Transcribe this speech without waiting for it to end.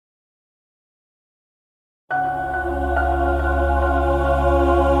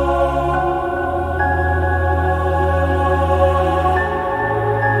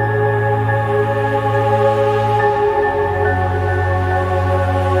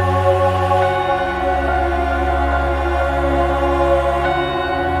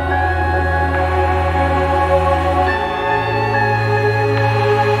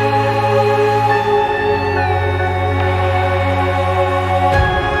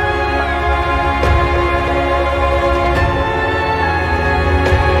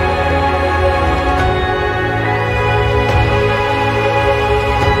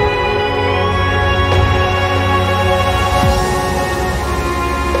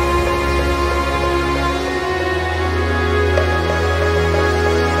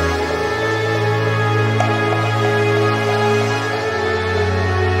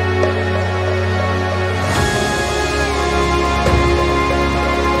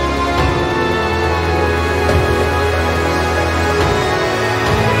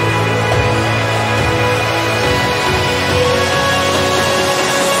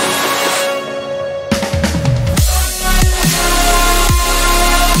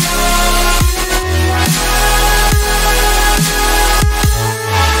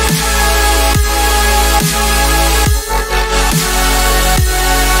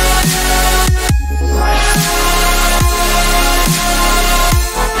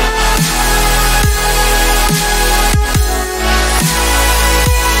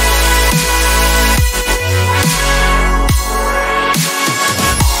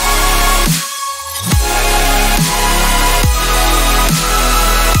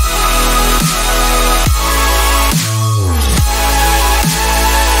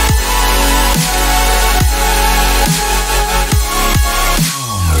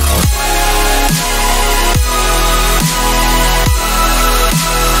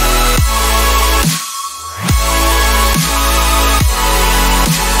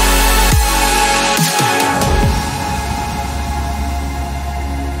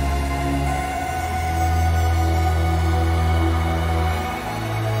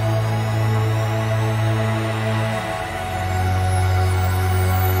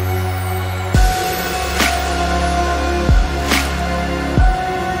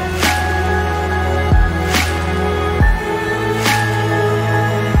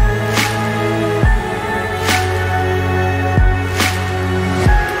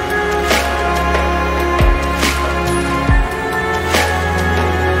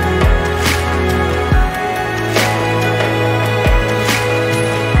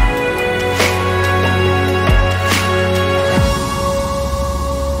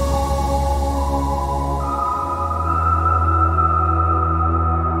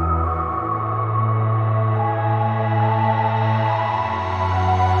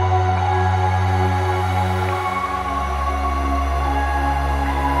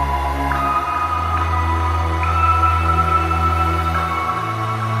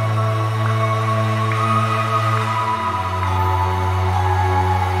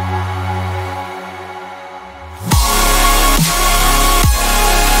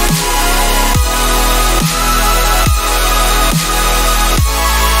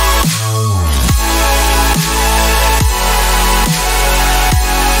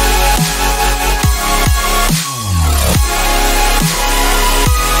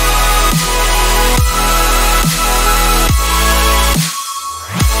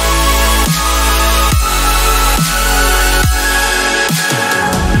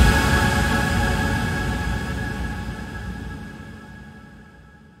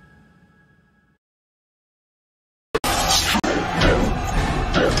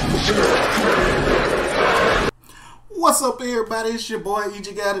What's up, everybody? It's your boy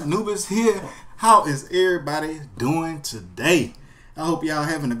EgyptGodAnubis here. How is everybody doing today? I hope y'all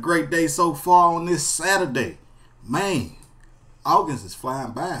having a great day so far on this Saturday. Man, August is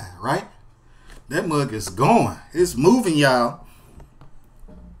flying by, right? That mug is going. It's moving, y'all.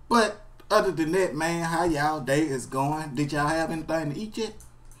 But other than that, man, how y'all day is going? Did y'all have anything to eat yet?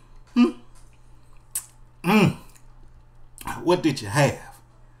 What did you have?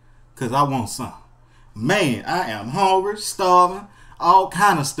 Because I want some. Man, I am hungry, starving, all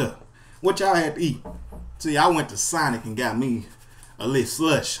kind of stuff. What y'all had to eat? See, I went to Sonic and got me a little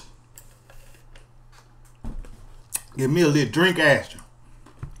slush. Give me a little drink extra.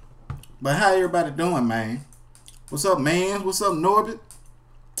 But how everybody doing, man? What's up, man? What's up, Norbit?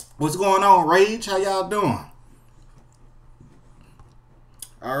 What's going on, Rage? How y'all doing?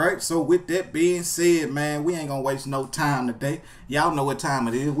 Alright, so with that being said, man, we ain't gonna waste no time today. Y'all know what time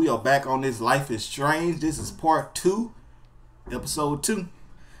it is. We are back on this Life is Strange. This is part 2, episode 2,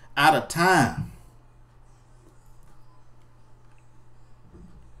 Out of Time.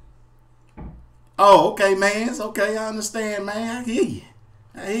 Oh, okay, man. It's okay. I understand, man. I hear you.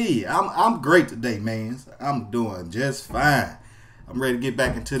 I hear you. I'm great today, man. I'm doing just fine. I'm ready to get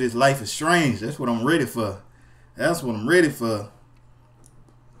back into this Life is Strange. That's what I'm ready for. That's what I'm ready for.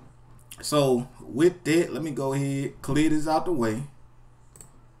 So with that, let me go ahead, clear this out the way.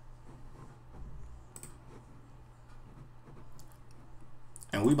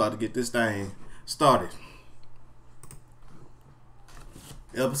 And we about to get this thing started.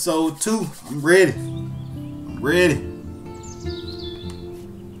 Episode 2. I'm ready. I'm ready.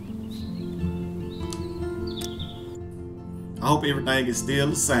 I hope everything is still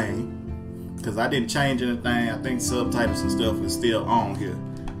the same, because I didn't change anything. I think subtitles and stuff is still on here.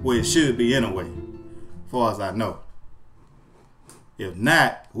 Well, it should be anyway, as far as I know. If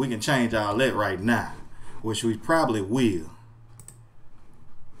not, we can change all that right now, which we probably will.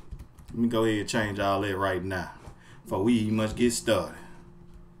 Let me go ahead and change all that right now before we must get started.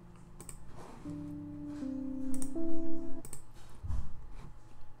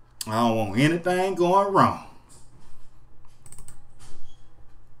 I don't want anything going wrong.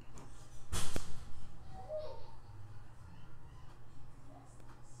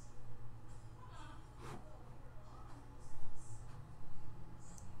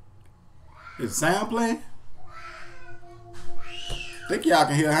 Is the sound playing? Think y'all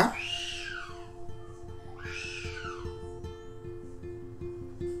can hear, huh?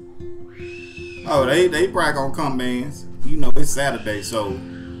 Oh, they probably gonna come, man. You know it's Saturday, so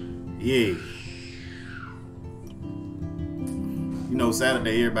yeah. You know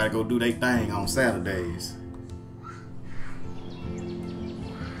Saturday, everybody go do their thing on Saturdays.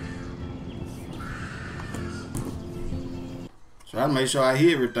 So I make sure I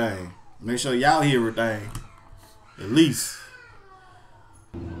hear everything. Make sure y'all hear everything. At least.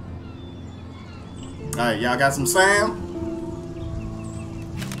 Alright, y'all got some sound?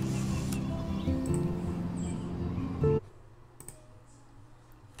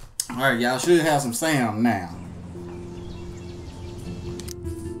 Alright, y'all should have some sound now.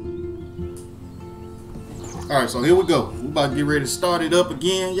 Alright, so here we go. We about to get ready to start it up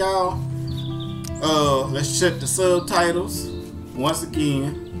again, y'all. Let's check the subtitles once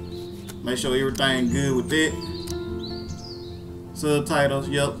again. Make sure everything good with that. Subtitles,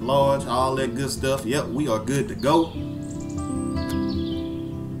 yep, large, all that good stuff. Yep, we are good to go.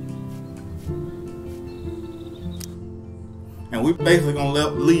 And we basically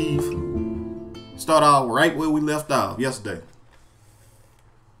gonna start off right where we left off yesterday.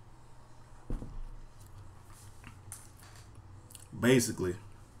 Basically.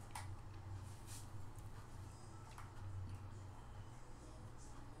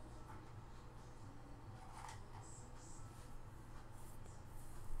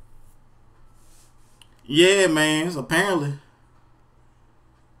 Yeah, man. So apparently,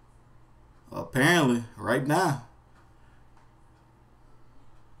 right now.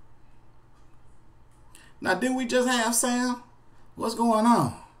 Now, didn't we just have sound? What's going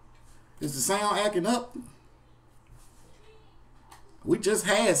on? Is the sound acting up? We just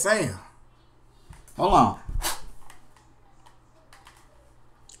had sound. Hold on.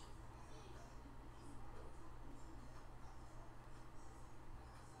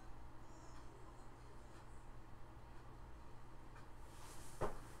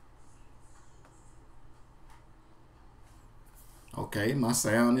 Okay, my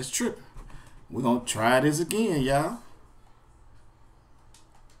sound is tripping. We're going to try this again, y'all.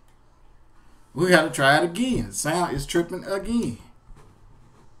 We got to try it again. The sound is tripping again.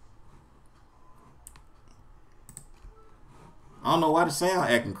 I don't know why the sound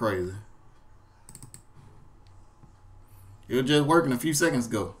acting crazy. It was just working a few seconds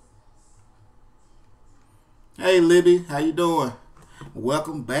ago. Hey Libby, how you doing?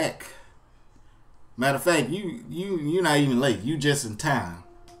 Welcome back. Matter of fact, you're not even late. You just in time.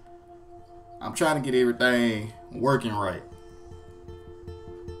 I'm trying to get everything working right.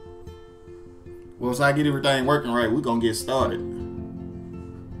 Once I get everything working right, we're gonna get started.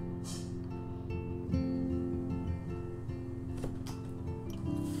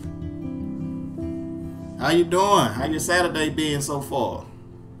 How you doing? How your Saturday been so far?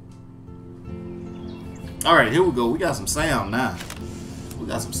 Alright, here we go. We got some sound now. We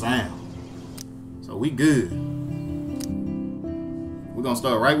got some sound. So we good. We're gonna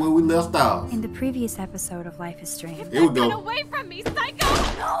start right where we left off. In the previous episode of Life is Strange. Here we go. Get away from me, psycho!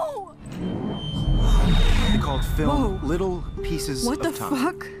 No! They called film little pieces What the of time.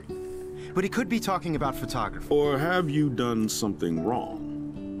 fuck? But he could be talking about photography. Or have you done something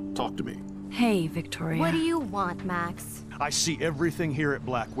wrong? Talk to me. Hey, Victoria. What do you want, Max? I see everything here at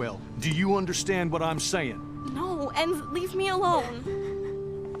Blackwell. Do you understand what I'm saying? No, and leave me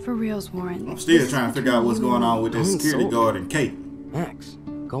alone. For reals, Warren. I'm still trying to figure out what's going on with this security guard and Kate. Max,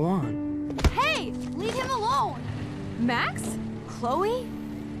 go on. Hey, leave him alone! Max? Chloe?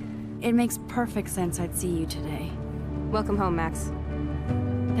 It makes perfect sense I'd see you today. Welcome home, Max.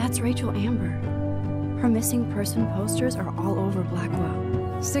 That's Rachel Amber. Her missing person posters are all over Blackwell.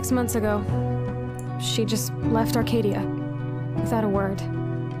 6 months ago, she just left Arcadia. Without a word.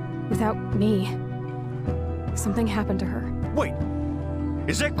 Without me. Something happened to her. Wait,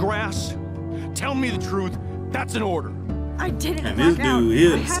 is that grass? Tell me the truth. That's an order. I didn't. And this dude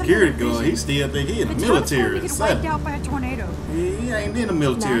here, the security guard, he still think he in the military. Get wiped out by a tornado. He ain't in the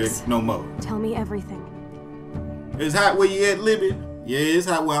military Max. no more. Tell me everything. It's hot where you at, Libby? Yeah, it's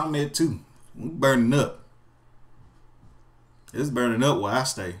hot where I'm at too. We burning up. It's burning up where I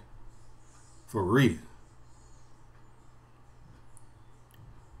stay. For real.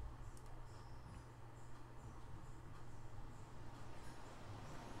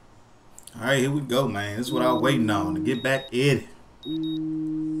 Alright, here we go, man. This is what I was waiting on, to get back at it.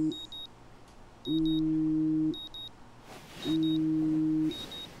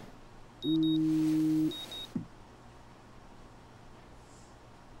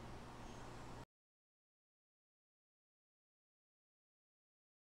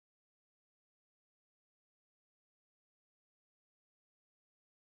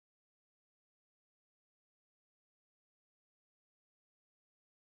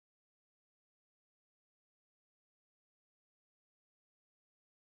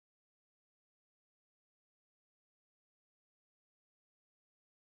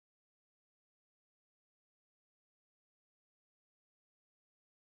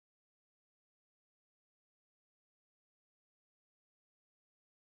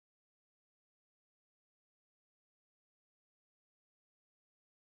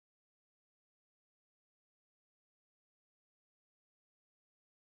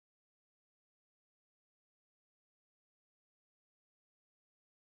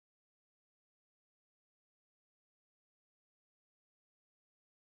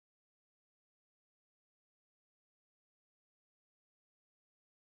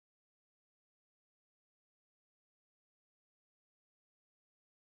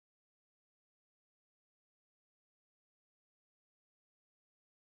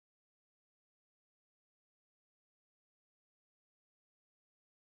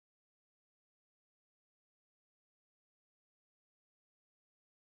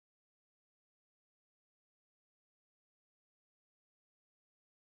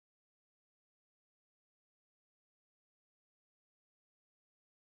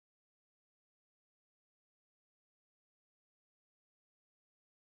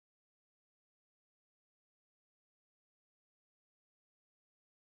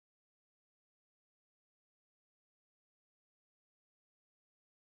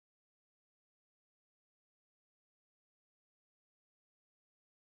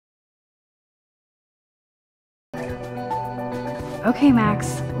 Okay,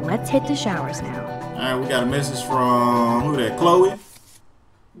 Max. Let's hit the showers now. Alright, we got a message from, who that, Chloe?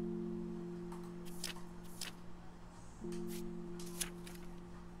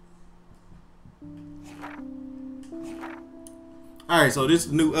 Alright, so this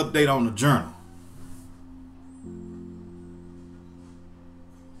is a new update on the journal.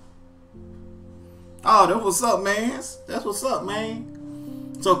 Oh, that's what's up, man. That's what's up, man.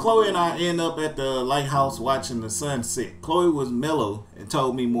 So Chloe and I end up at the lighthouse watching the sunset. Chloe was mellow and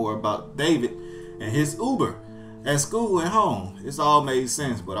told me more about David and his Uber at school and home. It's all made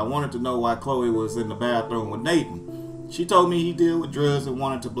sense, but I wanted to know why Chloe was in the bathroom with Nathan. She told me he dealt with drugs and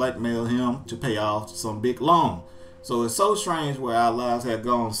wanted to blackmail him to pay off some big loan. So it's so strange where our lives had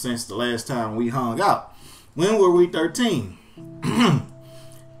gone since the last time we hung out. When were we 13?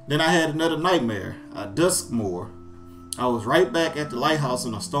 Then I had another nightmare. At dusk more. I was right back at the lighthouse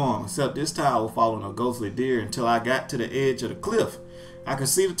in a storm, except this time I was following a ghostly deer until I got to the edge of the cliff. I could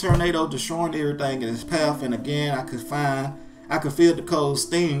see the tornado destroying everything in its path, and again I could feel the cold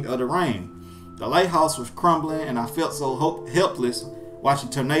sting of the rain. The lighthouse was crumbling, and I felt so helpless watching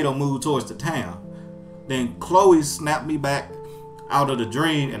the tornado move towards the town. Then Chloe snapped me back out of the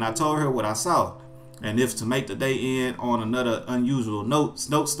dream, and I told her what I saw. And if to make the day end on another unusual note,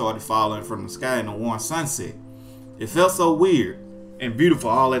 snow started falling from the sky in a warm sunset. It felt so weird and beautiful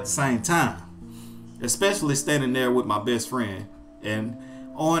all at the same time, especially standing there with my best friend. And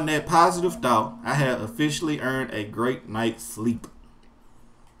on that positive thought, I had officially earned a great night's sleep.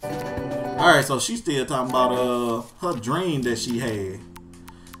 Alright, so she's still talking about her dream that she had.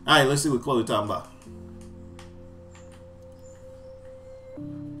 Alright, let's see what Chloe's talking about.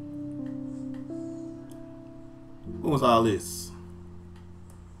 What was all this?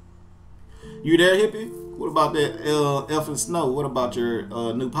 You there, hippie? What about that elfin snow? What about your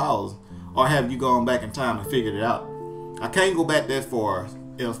new powers? Or have you gone back in time and figured it out? I can't go back that far.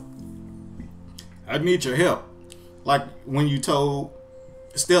 If I need your help, like when you told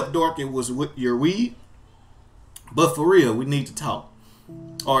Step Dork it was with your weed. But for real, we need to talk.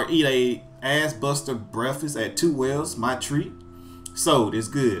 Or eat a ass buster breakfast at Two Wells, my treat. So it's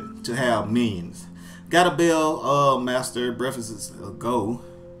good to have millions. Got a bell, master. Breakfast is a go.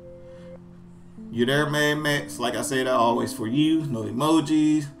 You there, Mad Max? Like I said, I always for you. No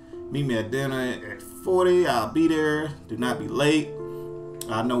emojis. Meet me at dinner at 40. I'll be there. Do not be late.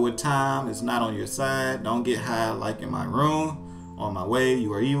 I know what time. It's not on your side. Don't get high like in my room. On my way.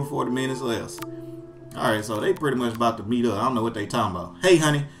 You are even 40 minutes less. Alright, so they pretty much about to meet up. I don't know what they talking about. Hey,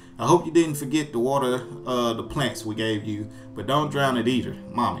 honey. I hope you didn't forget to water the plants we gave you. But don't drown it either.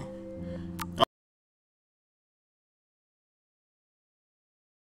 Mommy.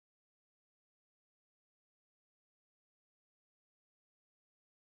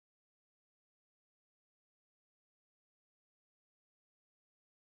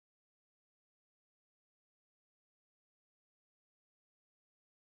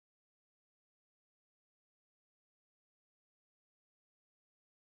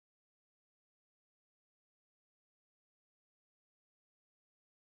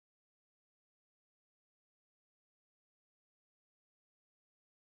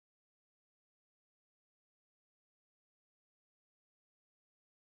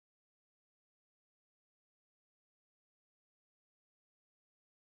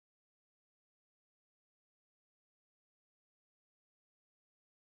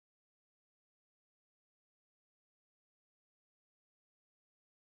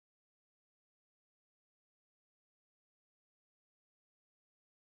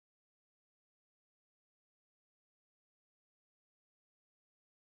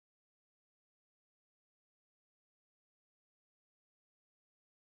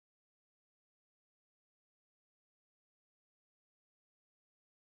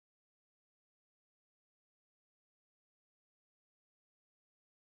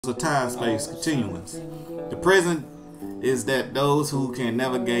 A time-space continuance. The present is that those who can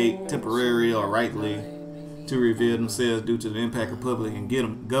navigate temporarily or rightly to reveal themselves due to the impact of public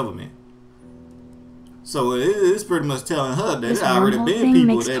and government. So it's pretty much telling her that there already been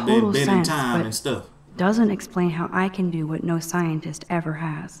people that been in time and stuff. Doesn't explain how I can do what no scientist ever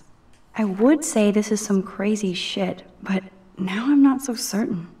has. I would say this is some crazy shit, but now I'm not so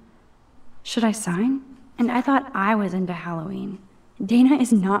certain. Should I sign? And I thought I was into Halloween. Dana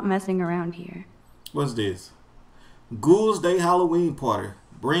is not messing around here. What's this? Ghouls Day Halloween Party.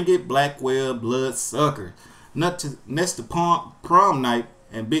 Bring it, Blackwell Bloodsucker. Next to prom night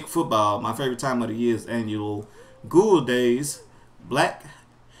and big football, my favorite time of the year is annual Ghoul Days Black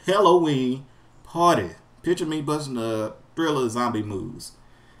Halloween Party. Picture me busting a thriller zombie moves.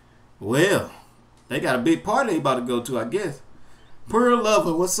 Well, they got a big party they about to go to, I guess. Pearl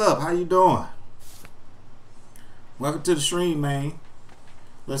Lover, what's up? How you doing? Welcome to the stream, man.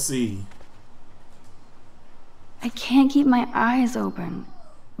 Let's see. I can't keep my eyes open,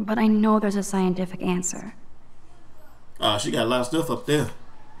 but I know there's a scientific answer. Oh, she got a lot of stuff up there.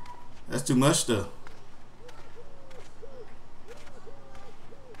 That's too much stuff.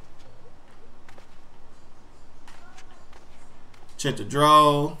 Check the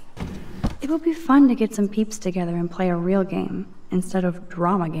draw. It would be fun to get some peeps together and play a real game instead of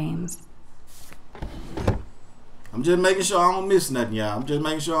drama games. I'm just making sure I don't miss nothing, y'all. I'm just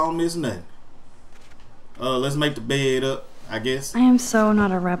making sure I don't miss nothing. Let's make the bed up, I guess. I am so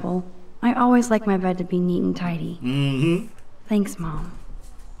not a rebel. I always like my bed to be neat and tidy. Mm-hmm. Thanks, Mom.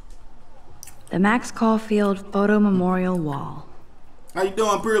 The Max Caulfield Photo Memorial Wall. How you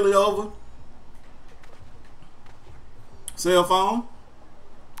doing, Pearly over? Cell phone?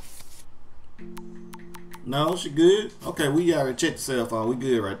 No, she good? Okay, we already checked the cell phone. We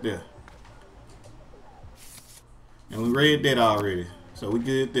good right there. And we read that already. So we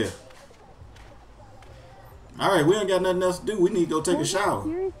good there. Alright, we ain't got nothing else to do. We need to go take a shower.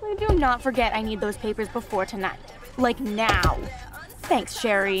 Seriously, do not forget I need those papers before tonight. Like now. Thanks,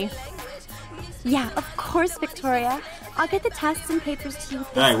 Sherry. Yeah, of course, Victoria. I'll get the tests and papers to you.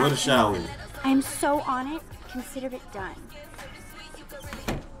 Alright, where the shower is? I'm so on it. Consider it done.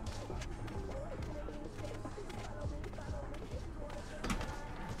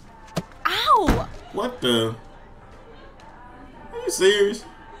 Ow! What the? Are you serious?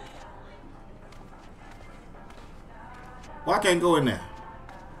 Why can't go in there?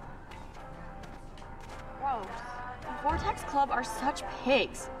 Gross. The Vortex Club are such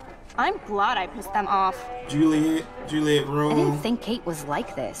pigs. I'm glad I pissed them off. Juliet room. I didn't think Kate was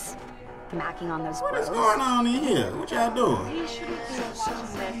like this. Macking on those What is bros. going on in here? What y'all doing? We shouldn't be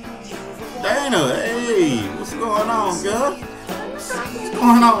watching this. Dana, hey, what's going on, girl? What's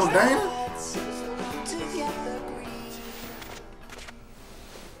going on, Dana?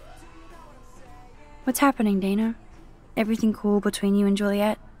 What's happening, Dana? Everything cool between you and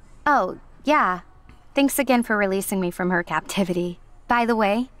Juliet? Oh, yeah. Thanks again for releasing me from her captivity. By the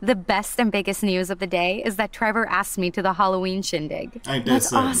way, the best and biggest news of the day is that Trevor asked me to the Halloween shindig. Ain't that That's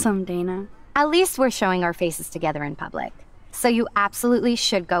something? awesome, Dana. At least we're showing our faces together in public. So you absolutely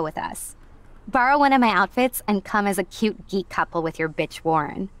should go with us. Borrow one of my outfits and come as a cute geek couple with your bitch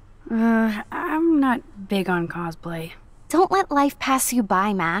Warren. I'm not big on cosplay. Don't let life pass you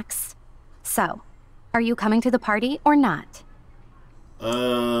by, Max. So, are you coming to the party or not?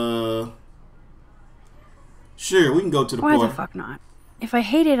 Sure, we can go to the Why party. the fuck not? If I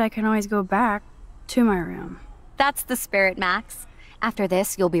hate it, I can always go back to my room. That's the spirit, Max. After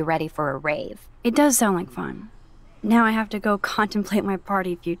this, you'll be ready for a rave. It does sound like fun. Now I have to go contemplate my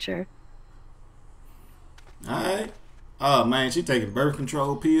party future. Alright. Oh man, she taking birth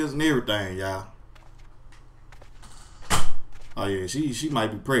control pills and everything, y'all. Oh yeah, she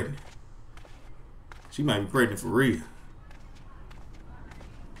might be pregnant. She might be pregnant for real.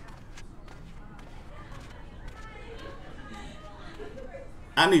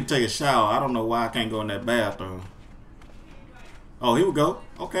 I need to take a shower. I don't know why I can't go in that bathroom. Oh, here we go.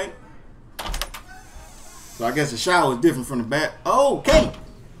 Okay. So I guess the shower is different from the bath. Oh, Kate.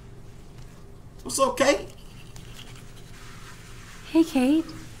 What's up, Kate? Hey, Kate.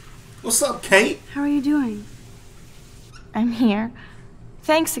 What's up, Kate? How are you doing? I'm here.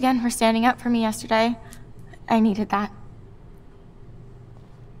 Thanks again for standing up for me yesterday. I needed that.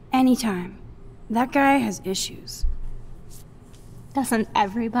 Anytime. That guy has issues. Doesn't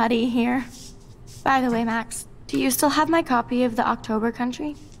everybody here? By the way, Max, do you still have my copy of the October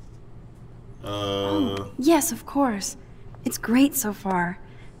Country? Yes, of course. It's great so far.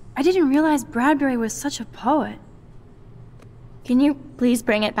 I didn't realize Bradbury was such a poet. Can you please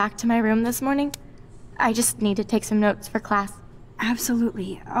bring it back to my room this morning? I just need to take some notes for class.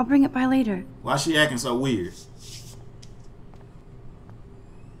 Absolutely. I'll bring it by later. Why she acting so weird?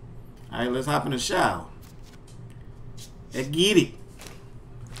 Alright, let's hop in the shower. Let's get it.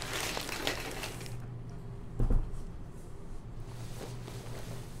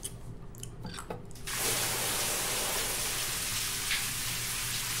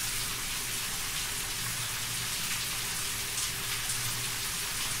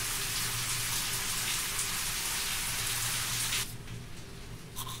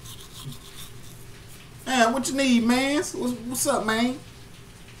 Man, what you need, man? What's up, man?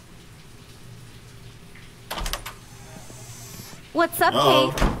 What's up,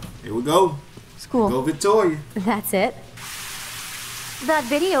 Uh-oh. Kate? Here we go. School. Go Victoria. That's it? That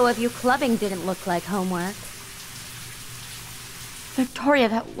video of you clubbing didn't look like homework. Victoria,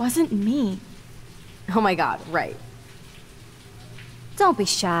 that wasn't me. Oh my god, right. Don't be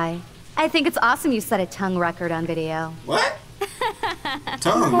shy. I think it's awesome you set a tongue record on video. What? I'm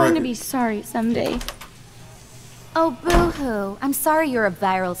Tongue going to record. be sorry someday. Oh, boo-hoo. I'm sorry you're a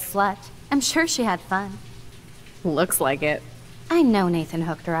viral slut. I'm sure she had fun. Looks like it. I know Nathan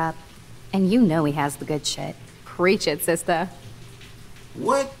hooked her up. And you know he has the good shit. Preach it, sister.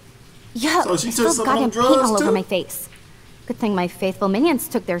 What? Yo, So she I took spilled some of goddamn them paint drugs, all over too? my face. Good thing my faithful minions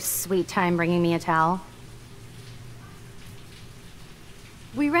took their sweet time bringing me a towel.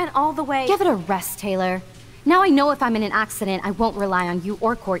 We ran all the way. Give it a rest, Taylor. Now I know if I'm in an accident, I won't rely on you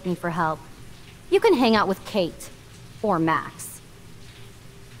or Courtney for help. You can hang out with Kate. Or Max.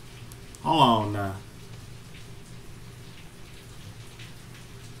 Hold on now.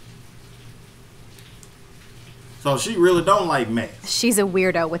 So she really don't like Max. She's a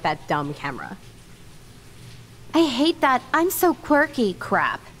weirdo with that dumb camera. I hate that "I'm so quirky"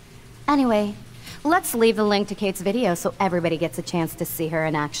 crap. Anyway, let's leave the link to Kate's video so everybody gets a chance to see her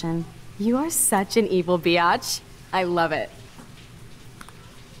in action. You are such an evil biatch. I love it.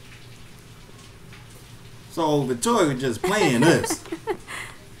 So Victoria was just playing us.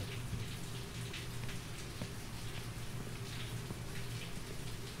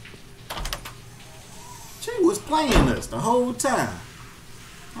 She was playing us the whole time.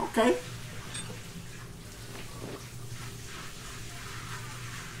 Okay.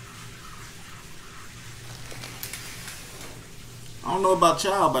 I don't know about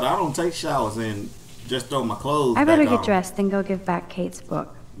y'all, but I don't take showers and just throw my clothes I better back get on. dressed and go give back Kate's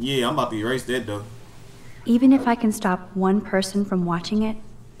book. Yeah, I'm about to erase that though. Even if I can stop one person from watching it,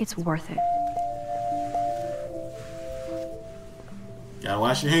 it's worth it. Gotta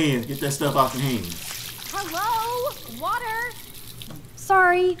wash your hands. Get that stuff off your hands. Hello? Water?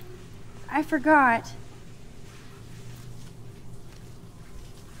 Sorry, I forgot.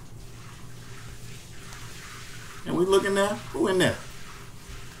 And we looking there? Who in there?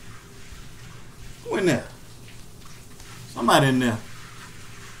 Who in there? Somebody in there.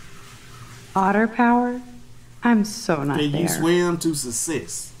 Otter power? I'm so not Can there. you swim to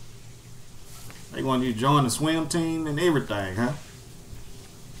success? They want you to join the swim team and everything, huh?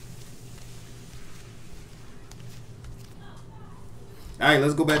 Alright,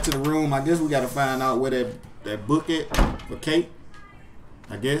 let's go back to the room. I guess we gotta find out where that book at for Kate.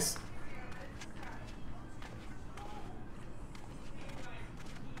 I guess.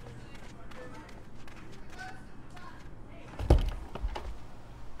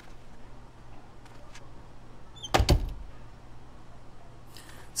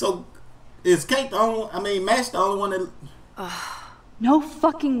 So, is Kate the only, Max the only one that... No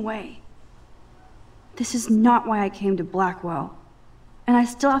fucking way. This is not why I came to Blackwell. And I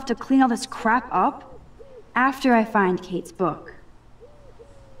still have to clean all this crap up after I find Kate's book.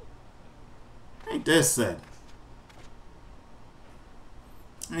 Ain't that sad.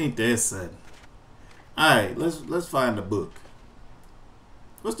 Ain't that sad. Alright, let's find the book.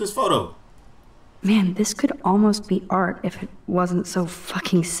 What's this photo? Man, this could almost be art if it wasn't so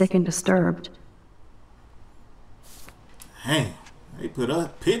fucking sick and disturbed. Hey, they put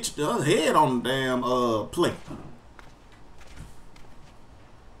a picture of her head on the damn plate.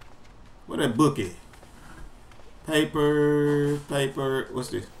 Where that book at? Paper, what's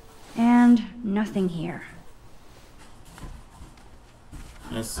this? And nothing here.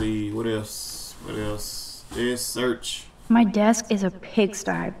 Let's see, what else? There's search. My desk is a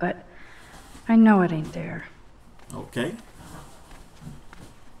pigsty, but I know it ain't there. Okay.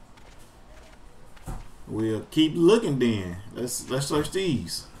 We'll keep looking then. Let's search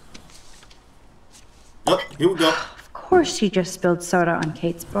these. Oh, here we go. Of course she just spilled soda on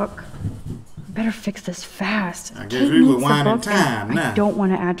Kate's book. Better fix this fast. I guess Kate we were needs the winding book, time and now. I don't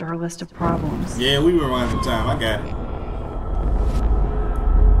want to add to her list of problems. Yeah, we were winding time. I got it.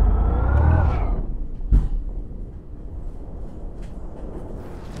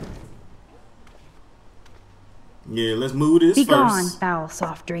 Yeah, let's move this Be gone, first. foul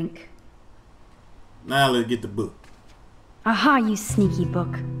soft drink. Now let's get the book. Aha, you sneaky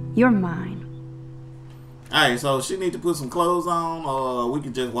book. You're mine. Alright, so she need to put some clothes on, or we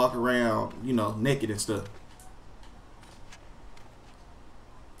could just walk around, you know, naked and stuff.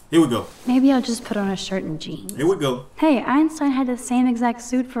 Here we go. Maybe I'll just put on a shirt and jeans. Here we go. Hey, Einstein had the same exact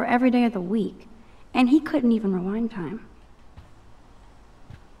suit for every day of the week, and he couldn't even rewind time.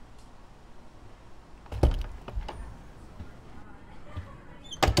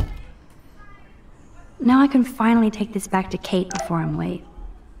 Now I can finally take this back to Kate before I'm late.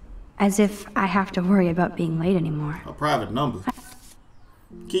 As if I have to worry about being late anymore. A private number.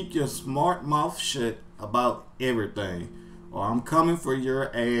 Keep your smart mouth shut about everything, or I'm coming for your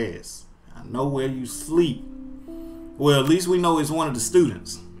ass. I know where you sleep. Well, at least we know it's one of the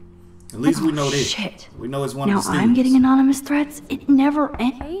students. At least we know this. Shit. We know it's one of Now the students. I'm getting anonymous threats? It never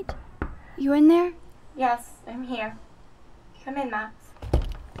ends. You in there? Yes, I'm here. Come in, Max.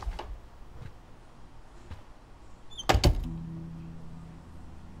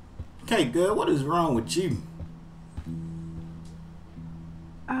 Okay, good. What is wrong with you?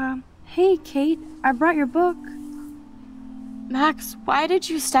 Hey, Kate. I brought your book. Max, why did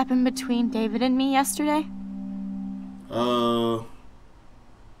you step in between David and me yesterday? I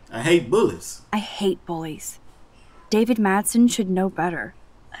hate bullies. I hate bullies. David Madsen should know better.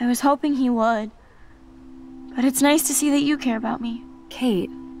 I was hoping he would. But it's nice to see that you care about me. Kate,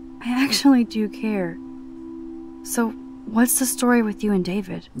 I actually do care. So, what's the story with you and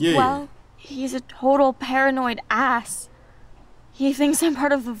David? Yeah. Well, he's a total paranoid ass. He thinks I'm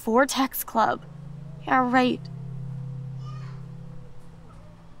part of the Vortex Club. Yeah, right.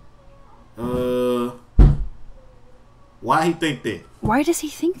 Why he think that? Why does he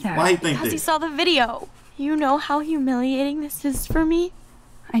think that? Why he think Because that? he saw the video. You know how humiliating this is for me?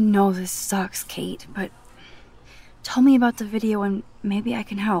 I know this sucks, Kate, but tell me about the video and maybe I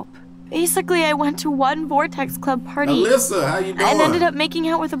can help. Basically, I went to one Vortex Club party. Alyssa, how you doing? And ended up making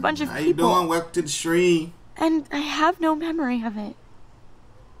out with a bunch of How people. you doing? Welcome to the stream. And I have no memory of it.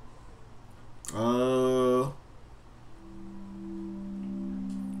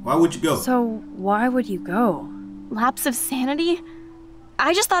 Why would you go? So, why would you go? Lapse of sanity?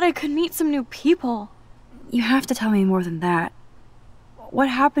 I just thought I could meet some new people. You have to tell me more than that. What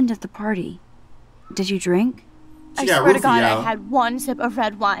happened at the party? Did you drink? I swear to God, I had one sip of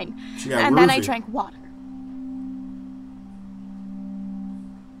red wine. And then I drank water.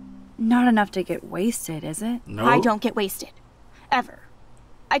 Not enough to get wasted, is it? No. I don't get wasted. Ever.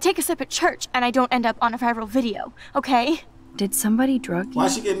 I take a sip at church and I don't end up on a viral video, okay? Did somebody drug you? Why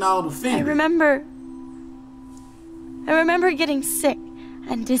she getting all the fingers? I remember getting sick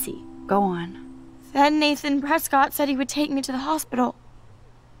and dizzy. Go on. Then Nathan Prescott said he would take me to the hospital.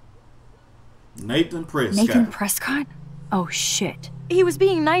 Nathan Prescott. Nathan Prescott? Oh, shit. He was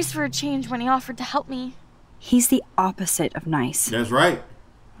being nice for a change when he offered to help me. He's the opposite of nice. That's right.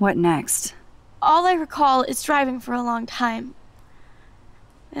 What next? All I recall is driving for a long time.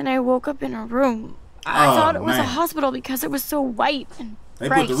 And I woke up in a room. I thought it was a hospital because it was so white and bright. They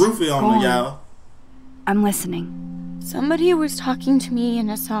put the roofie on y'all. I'm listening. Somebody was talking to me in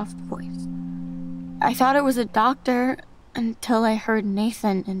a soft voice. I thought it was a doctor until I heard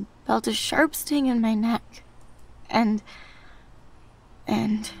Nathan and felt a sharp sting in my neck. And...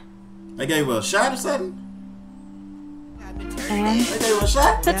 They gave her a shot or something? And? They gave her a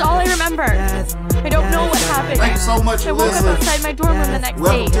shot? That's all I remember. I don't know what happened. Thank you so much, I woke up Alyssa. outside my dorm room the next day.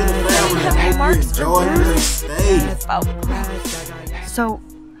 Welcome to the family. I have marks Enjoy your stay. So,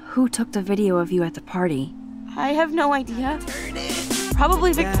 who took the video of you at the party? I have no idea.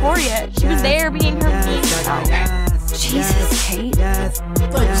 Probably Victoria. She was there being her mean self. Jesus, Kate.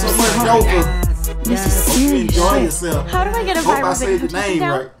 Thank you so much, Nova. This is Hope you serious enjoy shit. yourself. How do I get a Hope I viral said video your name taken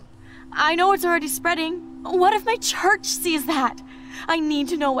down? right. I know it's already spreading. What if my church sees that? I need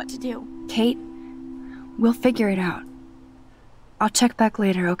to know what to do. Kate, we'll figure it out. I'll check back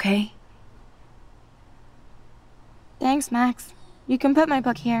later, okay? Thanks, Max. You can put my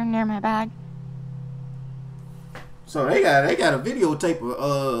book here near my bag. So they got a videotape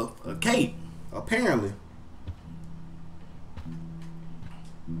of Kate, apparently.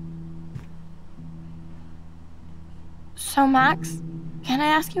 So, Max, can I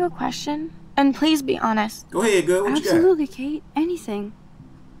ask you a question? And please be honest. Go ahead, girl. What Absolutely, Kate. Anything.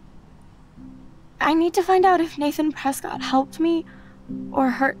 I need to find out if Nathan Prescott helped me or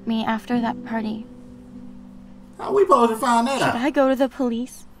hurt me after that party. How are we supposed to find that out? Should I go to the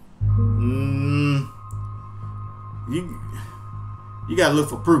police? You gotta look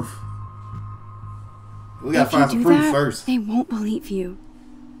for proof. We gotta If you find some do proof that, first. they won't believe you.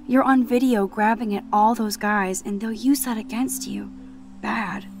 You're on video grabbing at all those guys, and they'll use that against you.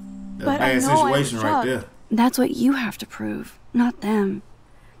 Bad. That's a bad situation right there. That's what you have to prove, not them.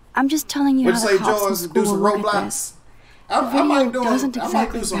 I'm just telling you What how you the say, cops in George? school Do some will look at Roblox? this. I might do doesn't some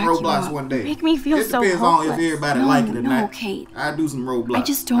exactly back you Roblox up. one day. Make me feel it so depends on if hopeless. everybody No, like it or no, not. Kate. I do some Roblox. I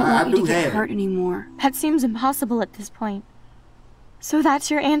just don't want you do to get have hurt it. anymore. That seems impossible at this point. So that's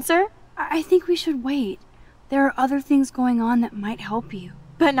your answer? I think we should wait. There are other things going on that might help you.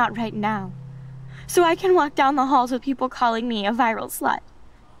 But not right now. So I can walk down the halls with people calling me a viral slut.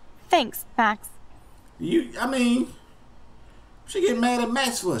 Thanks, Max. I mean, she get mad at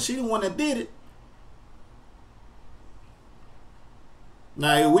Max for it. She the one that did it.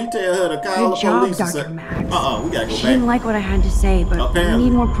 Now, if we tell her to call Good the job, police Dr. and say, Max. we gotta go She back. didn't like what I had to say, but Apparently. we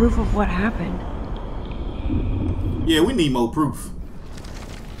need more proof of what happened. Yeah, we need more proof.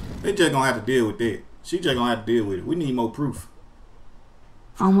 They just gonna have to deal with that. She just gonna have to deal with it. We need more proof.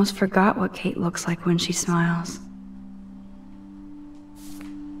 Almost forgot what Kate looks like when she smiles.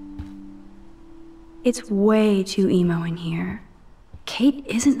 It's way too emo in here. Kate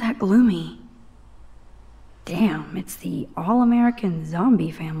isn't that gloomy. Damn, it's the all-American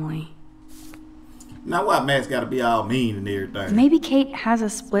zombie family. Now, why Max gotta be all mean and everything? Maybe Kate has a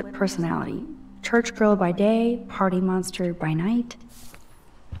split personality. Church girl by day, party monster by night.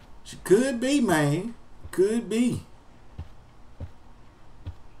 She could be, man. Could be.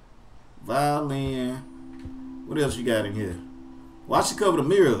 Violin. What else you got in here? Why'd she cover the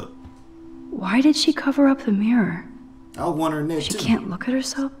mirror up? Why did she cover up the mirror? I was wondering that She too. can't look at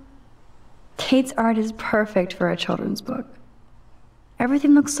herself? Kate's art is perfect for a children's book.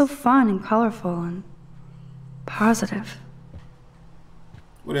 Everything looks so fun and colorful and positive.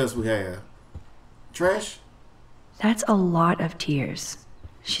 What else we have? Trash? That's a lot of tears.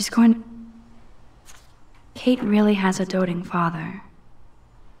 She's going... Kate really has a doting father.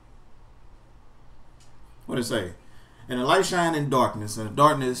 What did it say? And the light shine in darkness, and the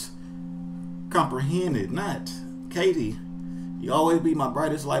darkness comprehended not. Katie, you always be my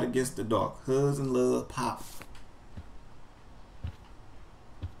brightest light against the dark. Hugs and love, Pop.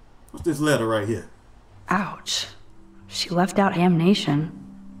 What's this letter right here? Ouch. She left out Amnation.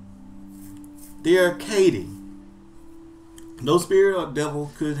 Dear Katie, no spirit or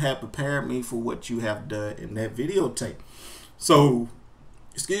devil could have prepared me for what you have done in that videotape. So,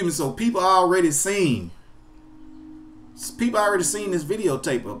 excuse me, so people already seen this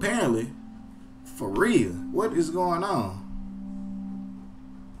videotape, apparently. For real. What is going on?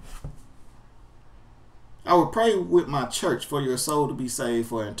 I would pray with my church for your soul to be saved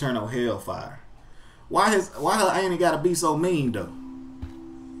for eternal hellfire. Why her auntie gotta be so mean though?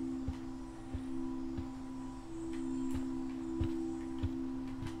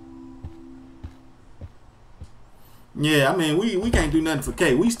 Yeah, I mean we can't do nothing for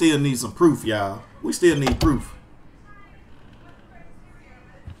Kate. We still need some proof, y'all. We still need proof.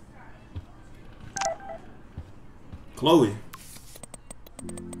 Chloe.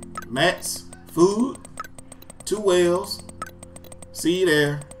 Max. Food. 2 whales. See you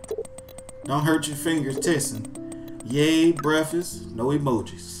there. Don't hurt your fingers testing. Yay, breakfast. No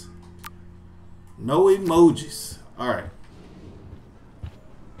emojis. No emojis. Alright.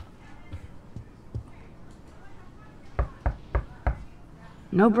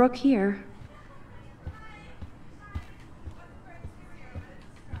 No Brooke here.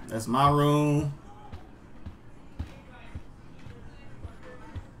 That's my room.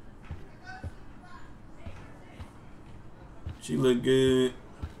 She look good.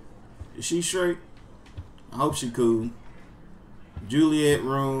 Is she straight? I hope she cool. Juliet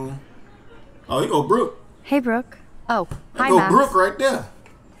room. Oh, here go Brooke. Hey, Brooke. Oh, hi, There go Max. Brooke right there.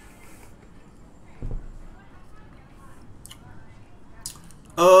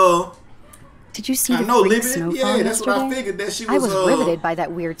 Did you see I the know, freak Libby. snowfall Yeah, that's yesterday? what I figured. That she I was. was riveted by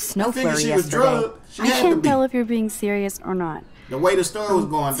that weird snow I figured flurry she was yesterday. drugged. She I had to can't be. tell if you're being serious or not. The way the story was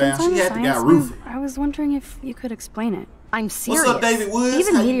going down, Since I'm she a had to science got roofed. nerd, I was wondering if you could explain it. I'm serious. What's up, David Woods?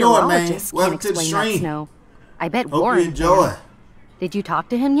 Even How you doing, man? meteorologists Welcome can't to the explain that stream. snow. I bet Hope Warren you enjoy. can. Did you talk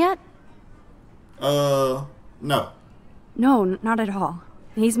to him yet? No. No, not at all.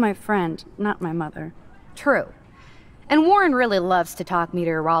 He's my friend, not my mother. True. And Warren really loves to talk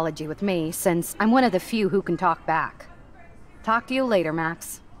meteorology with me, since I'm one of the few who can talk back. Talk to you later,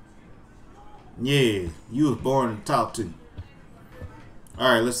 Max. Yeah, you was born to talk to.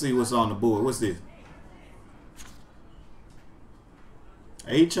 Alright, let's see what's on the board. What's this?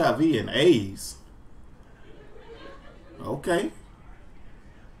 HIV and AIDS. Okay.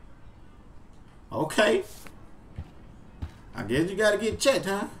 Okay. I guess you gotta get checked,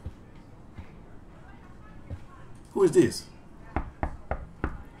 huh? Who is this?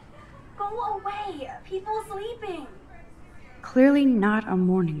 Go away! People sleeping! Clearly not a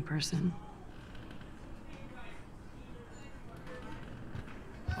morning person.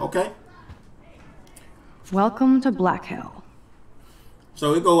 Okay. Welcome to Black Hill.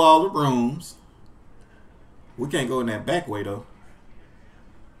 So it go all the rooms. We can't go in that back way though.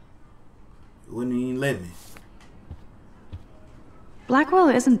 It wouldn't even let me. Blackwell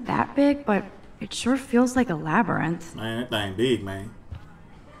isn't that big, but it sure feels like a labyrinth. Man, that thing big, man.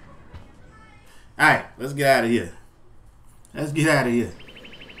 Alright, let's get out of here. Let's get out of here.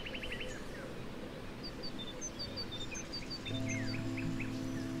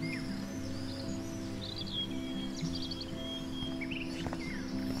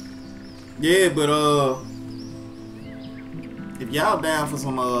 Yeah, but if y'all down for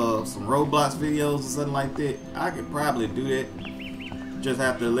some Roblox videos or something like that, I could probably do that. Just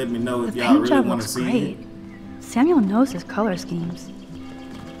have to let me know if The y'all paint really job want to looks see great. it. Samuel knows his color schemes.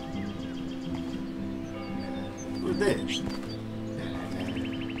 What's that?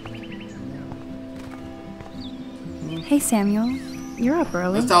 Hey Samuel, you're up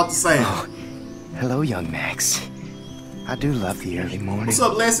early. Let's talk to Sam. Hello, young Max. I do love the early morning. What's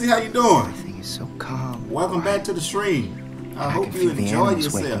up, Leslie? How you doing? Everything is so calm. Welcome back to the stream. I hope can you feel the enjoy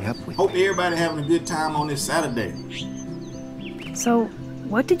animals waking yourself. up with Hope everybody having a good time on this Saturday. So,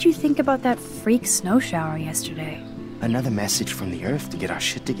 what did you think about that freak snow shower yesterday? Another message from the Earth to get our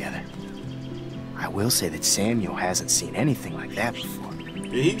shit together. I will say that Samuel hasn't seen anything like that before.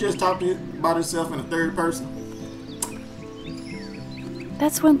 Did he just talk to you about himself in the third person?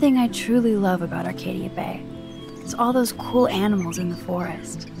 That's one thing I truly love about Arcadia Bay. It's all those cool animals in the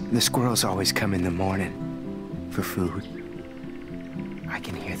forest. The squirrels always come in the morning for food. I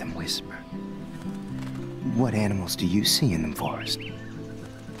can hear them whisper. What animals do you see in the forest?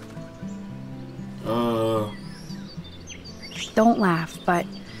 Don't laugh, but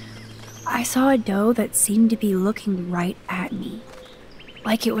I saw a doe that seemed to be looking right at me.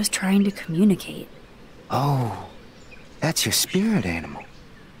 Like it was trying to communicate. Oh, that's your spirit animal.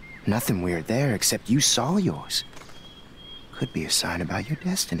 Nothing weird there, except you saw yours. Could be a sign about your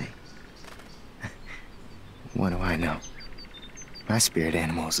destiny. What do I know? My spirit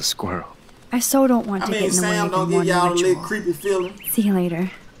animal is a squirrel. I so don't want to get in the way Sam of the don't give morning y'all a ritual. little creepy feeling. See you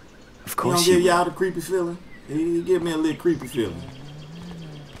later. Of He course don't you give y'all the creepy feeling. He give me a little creepy feeling.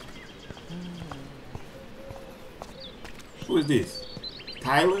 Who is this?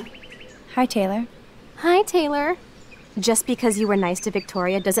 Tyler? Hi, Taylor. Hi, Taylor. Just because you were nice to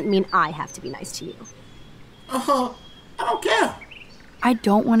Victoria doesn't mean I have to be nice to you. I don't care. I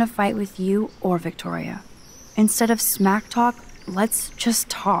don't want to fight with you or Victoria. Instead of smack talk, let's just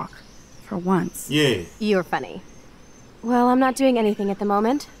talk. For once. Yeah. You're funny. Well, I'm not doing anything at the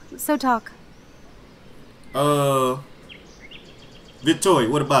moment, so talk. Victoria,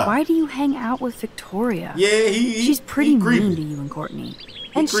 what about? Why do you hang out with Victoria? Yeah, she's pretty mean to you and Courtney.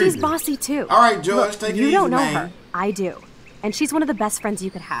 And she's bossy too. All right, George, Look, take it you easy, don't know man. her. I do. And she's one of the best friends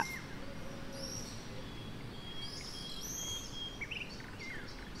you could have.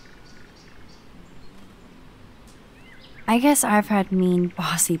 I guess I've had mean,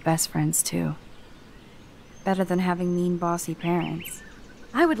 bossy best friends too. Better than having mean, bossy parents.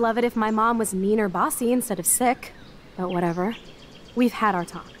 I would love it if my mom was mean or bossy instead of sick. But whatever. We've had our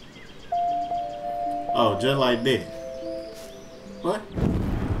talk. Oh, just like that. What?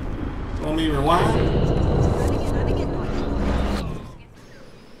 Want me to rewind?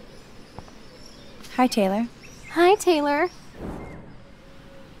 Hi, Taylor. Hi, Taylor.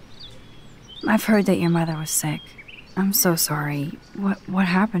 I've heard that your mother was sick. I'm so sorry. What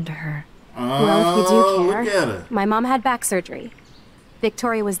happened to her? Well, if you do look at care, her. my mom had back surgery.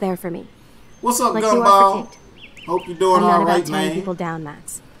 Victoria was there for me. What's up, Like you are Gumball? for Kate. Hope you're doing I'm not all about right, tearing man. people down,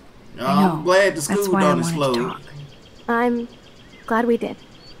 Max. I'm glad the That's school why I done wanted to slow. talk. I'm glad we did.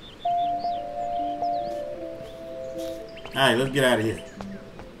 Alright, let's get out of here.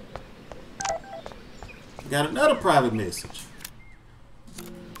 Got another private message.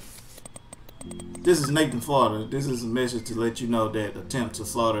 This is Nathan Florida. This is a message to let you know that attempt to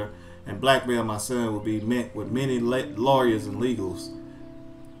slaughter and blackmail my son will be met with many lawyers and legals.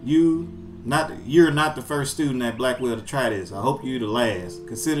 You're not the first student at Blackwell to try this. I hope you're the last.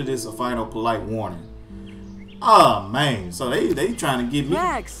 Consider this a final polite warning. Oh man, so they trying to get me.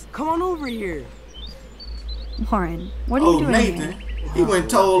 Max, come on over here. Warren, what are you doing Nathan, here? he went and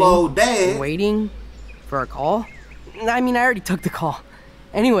told old dad. Waiting for a call? I mean, I already took the call.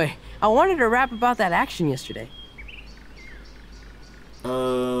 Anyway, I wanted to rap about that action yesterday.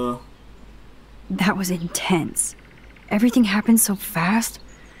 That was intense. Everything happened so fast.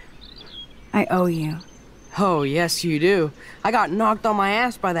 I owe you. Oh, yes, you do. I got knocked on my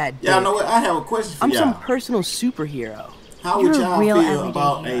ass by that Y'all dick. know what? I have a question for I'm y'all. some personal superhero. How You're would a y'all real feel everyday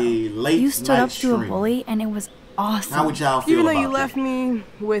about hero. a late You stood night up to a stream? bully and it was awesome. How would y'all feel Even though about you left that? me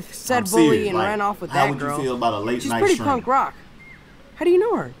with said I'm bully serious, and like, ran off with how that would girl. you feel about a late She's night pretty stream? punk rock. How do you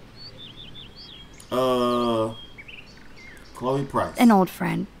know her? Chloe Price. An old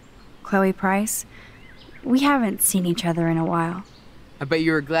friend, Chloe Price. We haven't seen each other in a while. I bet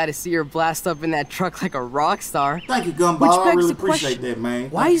you were glad to see her blast up in that truck like a rock star. Thank you, Gumball. Which I begs really the appreciate question, that, man.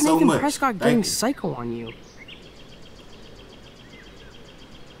 why Thank is you so Nathan much. Prescott Thank getting you. psycho on you?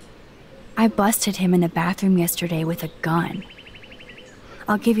 I busted him in the bathroom yesterday with a gun.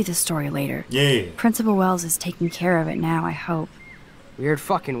 I'll give you the story later. Yeah. Principal Wells is taking care of it now, I hope. Weird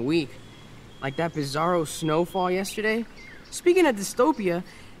fucking week. Like that bizarro snowfall yesterday. Speaking of dystopia,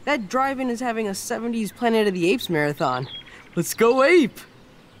 that drive-in is having a 70s Planet of the Apes marathon. Let's go ape!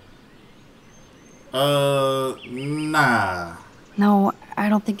 Nah. No, I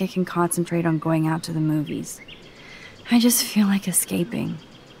don't think I can concentrate on going out to the movies. I just feel like escaping.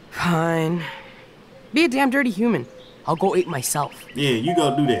 Fine. Be a damn dirty human. I'll go ape myself. Yeah, you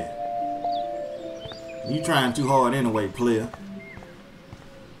go do that. You trying too hard anyway, player.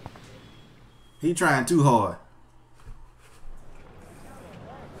 He trying too hard.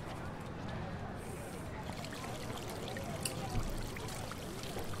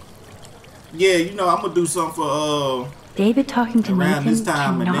 Yeah, you know, I'm gonna do something for David talking to around Nathan this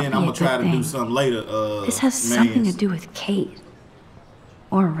time, and cannot then be I'm a gonna try good to do thing. something later. This has something to do with Kate.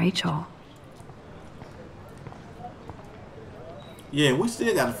 Or Rachel. Yeah, we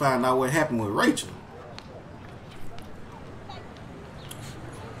still gotta find out what happened with Rachel.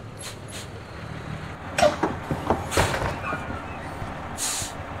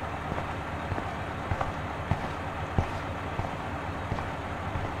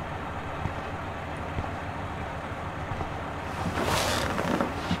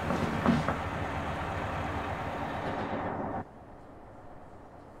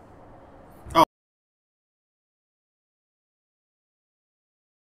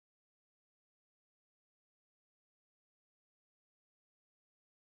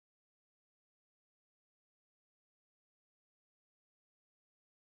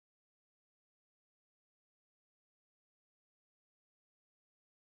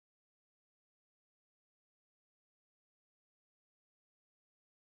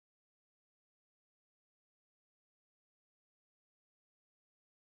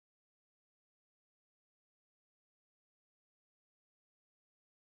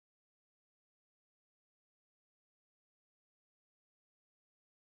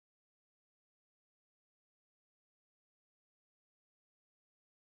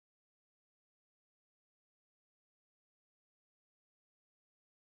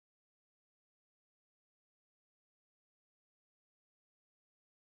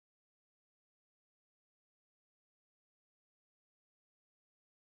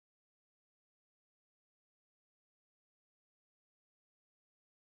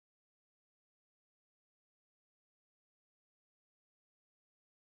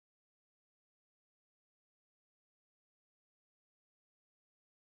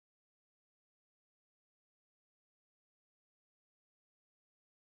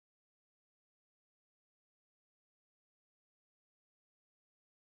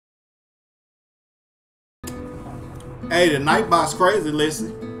 Hey, the Nightbot's crazy, listen.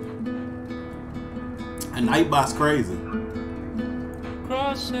 The Nightbot's crazy.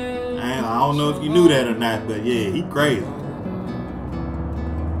 And I don't know if you knew that or not, but yeah, he crazy.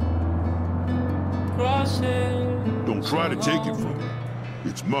 Don't try to take it from me.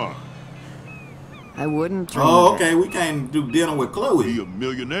 It's mine. I wouldn't. Oh, okay. We can't do dinner with Chloe. Be a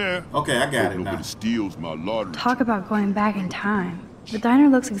millionaire. Okay, I got it now. Nobody steals my lottery. Talk about going back in time. The diner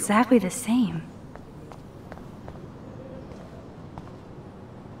looks exactly the same.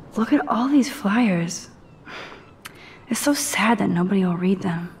 Look at all these flyers. It's so sad that nobody will read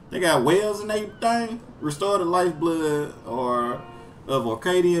them. They got wells and everything. Restore the lifeblood or of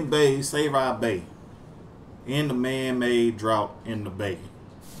Arcadia Bay, save our bay. End the man-made drought in the bay.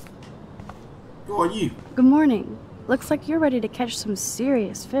 Who are you? Good morning. Looks like you're ready to catch some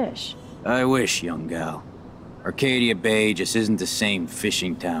serious fish. I wish, young gal. Arcadia Bay just isn't the same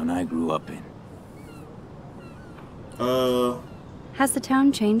fishing town I grew up in. Has the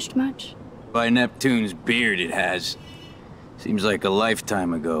town changed much? By Neptune's beard, it has. Seems like a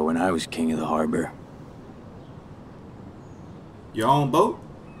lifetime ago when I was king of the harbor. Your own boat?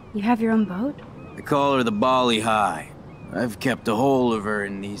 You have your own boat? I call her the Bali High. I've kept a hold of her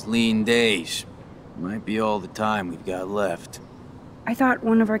in these lean days. Might be all the time we've got left. I thought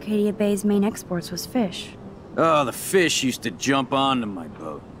one of Arcadia Bay's main exports was fish. Oh, the fish used to jump onto my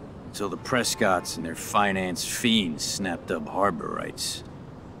boat. Until the Prescotts and their finance fiends snapped up harbor rights.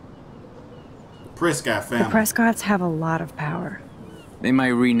 Prescott family. The Prescotts have a lot of power. They might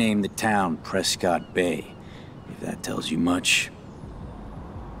rename the town Prescott Bay, if that tells you much.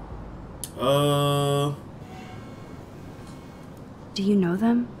 Do you know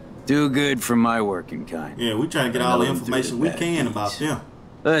them? Too good for my working kind. Yeah, we trying to get all the information we can about them.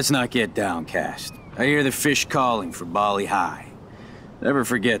 Let's not get downcast. I hear the fish calling for Bali High. Never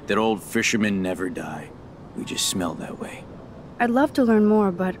forget that old fishermen never die. We just smell that way. I'd love to learn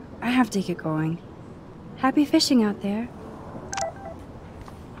more, but I have to get going. Happy fishing out there.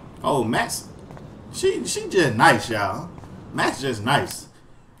 Oh, Max. She just nice, y'all. Max just nice.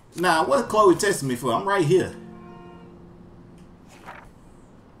 Now, what Chloe texting me for? I'm right here.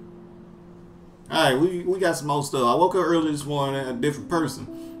 Alright, we got some more stuff. I woke up early this morning a different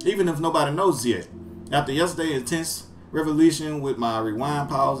person. Even if nobody knows yet. After yesterday's intense revolution with my rewind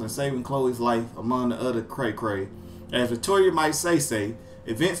pause and saving Chloe's life among the other cray-cray. As Victoria might say,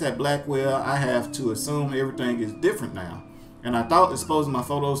 events at Blackwell, I have to assume everything is different now. And I thought exposing my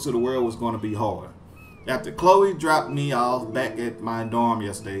photos to the world was going to be hard. After Chloe dropped me off back at my dorm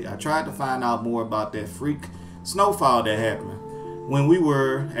yesterday, I tried to find out more about that freak snowfall that happened when we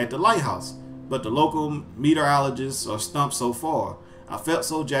were at the lighthouse. But the local meteorologists are stumped so far. I felt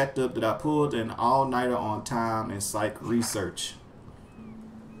so jacked up that I pulled an all-nighter on time and psych research.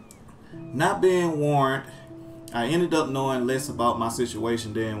 Not being warned, I ended up knowing less about my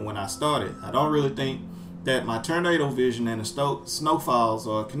situation than when I started. I don't really think that my tornado vision and the snowfalls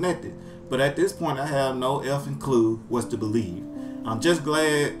are connected, but at this point I have no effing clue what to believe. I'm just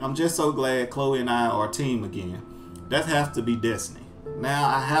so glad Chloe and I are a team again. That has to be destiny. Now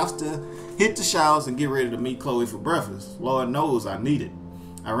I have to hit the showers and get ready to meet Chloe for breakfast. Lord knows I need it.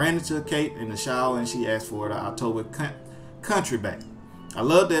 I ran into Kate in the shower and she asked for the October Country back. I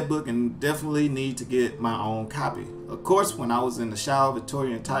love that book and definitely need to get my own copy. Of course, when I was in the shower,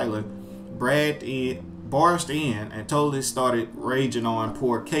 Victoria and Tyler barged in and totally started raging on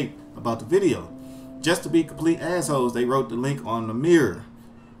poor Kate about the video. Just to be complete assholes, they wrote the link on the mirror.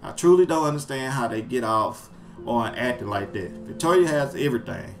 I truly don't understand how they get off on acting like that. Victoria has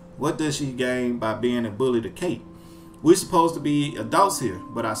everything. What does she gain by being a bully to Kate? We're supposed to be adults here,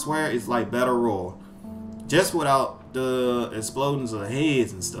 but I swear it's like Battle Royale. Just without the explosions of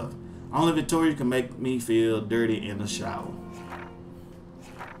heads and stuff. Only Victoria can make me feel dirty in the shower.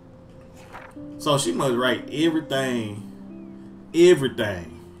 So she must write everything.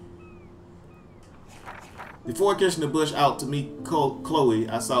 Before catching the bush out to meet Chloe,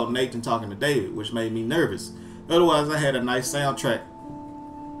 I saw Nathan talking to David, which made me nervous. Otherwise, I had a nice soundtracked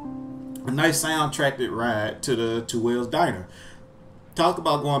ride to the Two Wheels Diner. Talk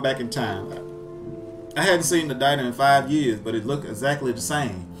about going back in time. I hadn't seen the diner in 5 years, but it looked exactly the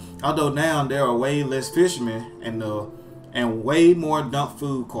same. Although now there are way less fishermen and way more dump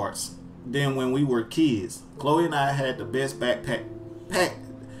food carts than when we were kids. Chloe and I had the best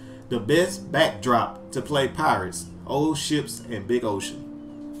backdrop to play pirates, old ships, and big ocean.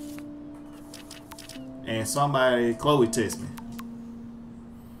 And Chloe texted me.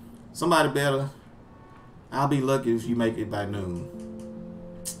 Somebody better. I'll be lucky if you make it by noon.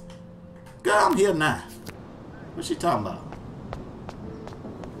 Girl, I'm here now. What's she talking about?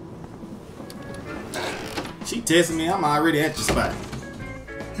 She texting me, I'm already at your spot.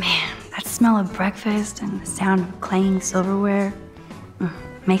 Man, that smell of breakfast and the sound of clanging silverware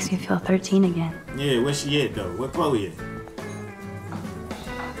makes me feel 13 again. Yeah, where she at though? Where Chloe at?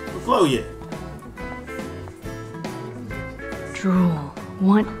 Where Chloe at? Drool.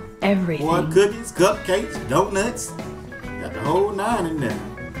 Want everything. Want cookies, cupcakes, donuts. Got the whole 9 in there.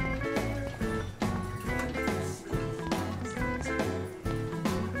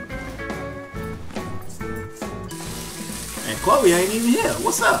 And Chloe ain't even here.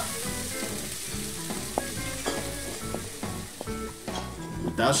 What's up? We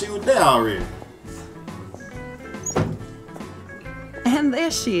thought she was there already. And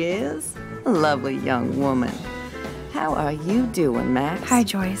there she is. A lovely young woman. How are you doing, Max? Hi,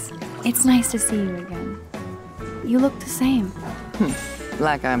 Joyce. It's nice to see you again. You look the same.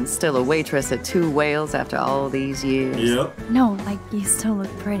 Like I'm still a waitress at Two Whales after all these years. Yep. No, like you still look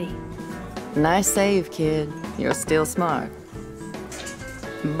pretty. Nice save, kid. You're still smart.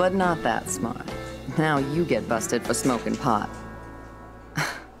 But not that smart. Now you get busted for smoking pot.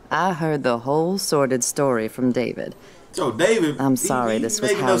 I heard the whole sordid story from David. So David, I'm sorry, this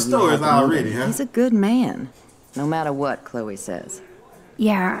was how those stories already, huh? He's a good man, no matter what Chloe says.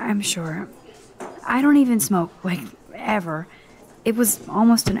 Yeah, I'm sure. I don't even smoke, like, ever. It was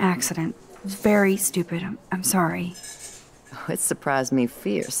almost an accident. It was very stupid. I'm sorry. Oh, it surprised me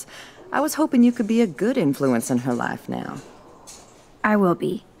fierce. I was hoping you could be a good influence in her life now. I will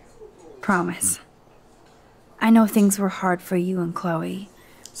be. Promise. I know things were hard for you and Chloe.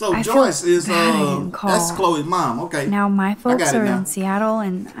 So Joyce is that's Chloe's mom. Okay. Now my folks are in Seattle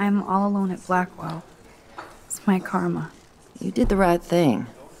and I'm all alone at Blackwell. It's my karma. You did the right thing.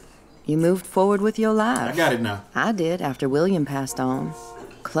 You moved forward with your life. I got it now. I did after William passed on.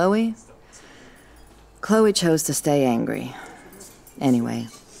 Chloe chose to stay angry. Anyway,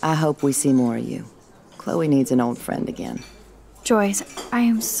 I hope we see more of you. Chloe needs an old friend again. Joyce, I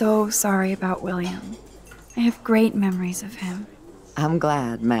am so sorry about William. I have great memories of him. I'm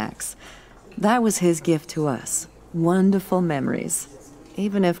glad, Max. That was his gift to us. Wonderful memories.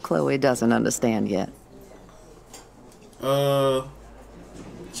 Even if Chloe doesn't understand yet.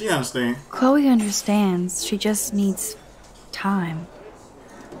 She understands. Chloe understands. She just needs time.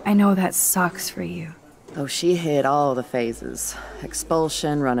 I know that sucks for you. Oh, she hit all the phases.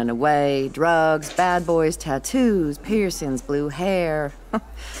 Expulsion, running away, drugs, bad boys, tattoos, piercings, blue hair.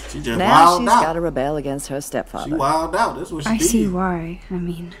 She just now wilded she's out. Got to rebel against her stepfather. She wilded out. That's what she did. I see why. I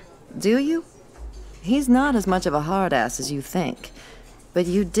mean... Do you? He's not as much of a hard ass as you think. But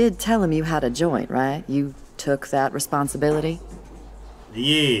you did tell him you had a joint, right? You took that responsibility?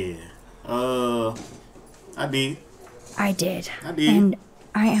 Yeah. I did. I did. I did. And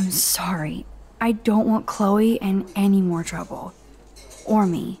I am sorry. I don't want Chloe in any more trouble. Or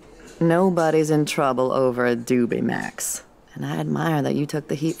me. Nobody's in trouble over a doobie, Max. And I admire that you took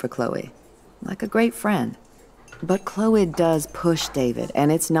the heat for Chloe. Like a great friend. But Chloe does push David,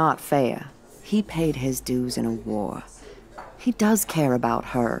 and it's not fair. He paid his dues in a war. He does care about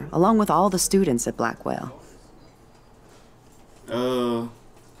her, along with all the students at Blackwell. Yeah,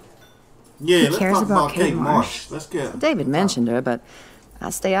 let's talk about Kate Marsh. Let's get David mentioned her, but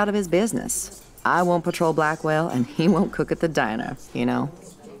I stay out of his business. I won't patrol Blackwell, and he won't cook at the diner, you know?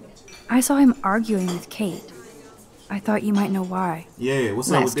 I saw him arguing with Kate. I thought you might know why. Yeah, what's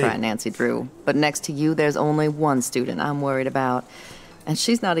up with that? Nice try, Nancy Drew. But next to you, there's only one student I'm worried about. And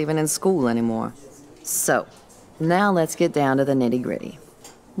she's not even in school anymore. So, now let's get down to the nitty-gritty.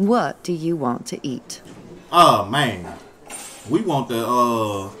 What do you want to eat? Oh, man. We want them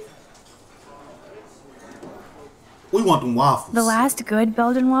waffles. The last good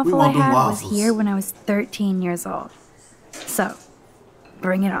Belgian waffle I want them had waffles. was here when I was 13 years old. So,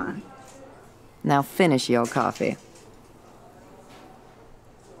 bring it on. Now finish your coffee.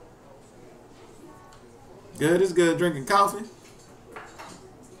 Good is good. Drinking coffee.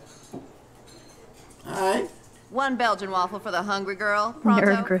 Alright. One Belgian waffle for the hungry girl.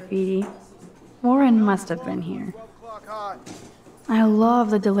 Nerd graffiti. Warren must have been here. I love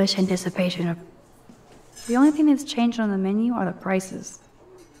the delicious anticipation of... The only thing that's changed on the menu are the prices.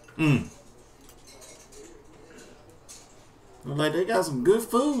 Look like they got some good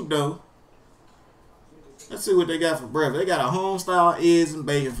food, though. Let's see what they got for breakfast. They got a home-style eggs and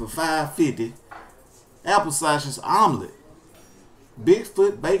bacon for $5.50. Apple sausage omelet.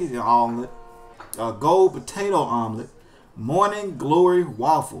 Bigfoot bacon omelet. A gold potato omelet. Morning glory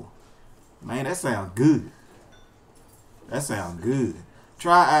waffle. Man, that sounds good. That sounds good.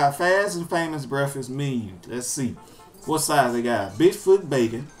 Try our fast and famous breakfast menu. Let's see. What size they got? Bigfoot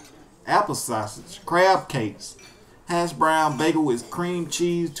bacon. Apple sausage. Crab cakes. Hash brown bagel with cream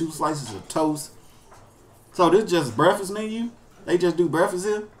cheese. 2 slices of toast. So this is just breakfast menu? They just do breakfast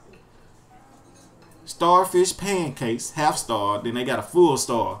here? Starfish pancakes, half star, then they got a full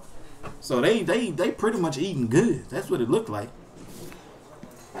star. So they pretty much eating good. That's what it looked like.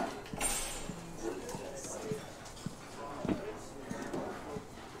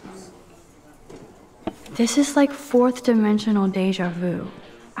 This is like 4th dimensional deja vu.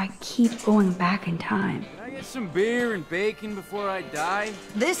 I keep going back in time. Can I get some beer and bacon before I die?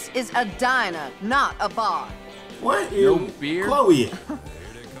 This is a diner, not a bar. What is No beer? Chloe?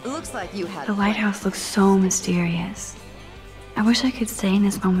 Looks like you had The lighthouse looks so mysterious. I wish I could stay in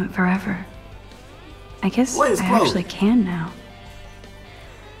this moment forever. I guess Where's I Chloe? actually can now.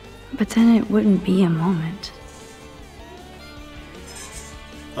 But then it wouldn't be a moment.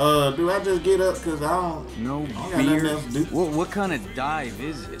 Do I just get up because I don't No got nothing beer? else to do. What kind of dive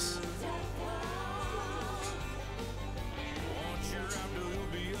is this?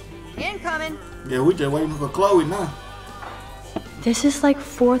 Incoming. Yeah, we just waiting for Chloe now. This is like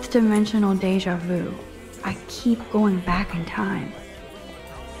 4th dimensional deja vu. I keep going back in time.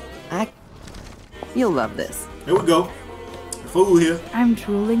 You'll love this. Here we go. Food here. I'm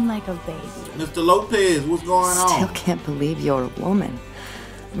drooling like a baby. Mr. Lopez, what's going Still on? can't believe you're a woman.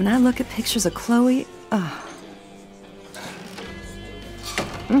 When I look at pictures of Chloe,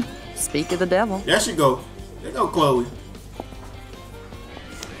 speak of the devil. There she go. There go Chloe.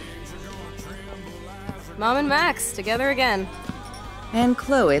 Mom and Max, together again. And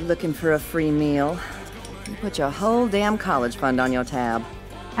Chloe looking for a free meal. You put your whole damn college fund on your tab.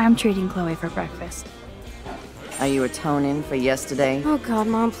 I'm treating Chloe for breakfast. Are you atoning for yesterday? Oh god,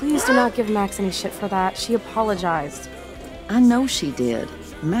 Mom, please do not give Max any shit for that. She apologized. I know she did.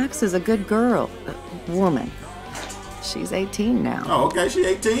 Max is a good girl. Woman. She's 18 now. Oh, okay, she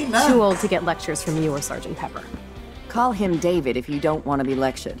 18 now. Too old to get lectures from you or Sergeant Pepper. Call him David if you don't want to be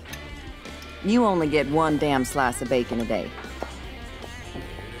lectured. You only get 1 damn slice of bacon a day.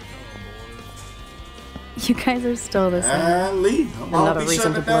 You guys are still the same. Lee, Another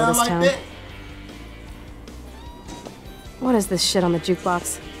reason to blow this town. That. What is this shit on the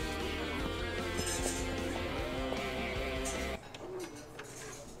jukebox?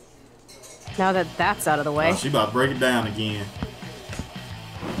 Now that that's out of the way. Oh, she about to break it down again.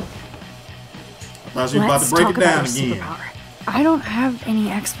 I thought she was about Let's to break talk it down about your again. superpower. I don't have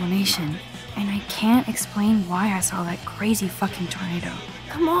any explanation, and I can't explain why I saw that crazy fucking tornado.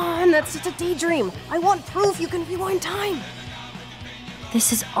 Come on, that's just a daydream. I want proof you can rewind time.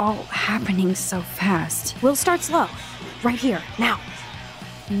 This is all happening so fast. We'll start slow. Right here, now.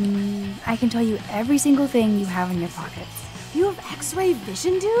 I can tell you every single thing you have in your pockets. You have X-ray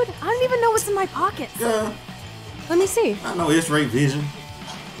vision, dude? I don't even know what's in my pockets. Yeah. Let me see. I know X-ray vision.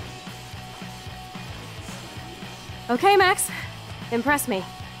 Okay, Max. Impress me.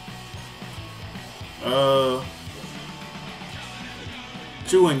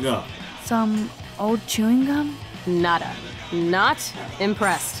 Chewing gum. Some old chewing gum? Nada. Not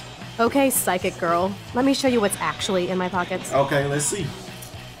impressed. Okay, psychic girl. Let me show you what's actually in my pockets. Okay, let's see.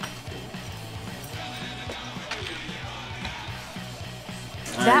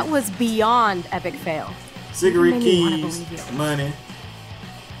 That was beyond epic fail. Cigarette You made me wanna keys, believe you. money,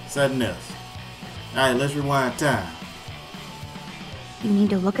 something else. Alright, let's rewind time. You need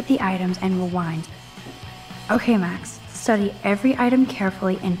to look at the items and rewind. Okay, Max. Study every item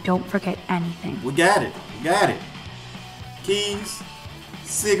carefully and don't forget anything. We got it. We got it. Keys,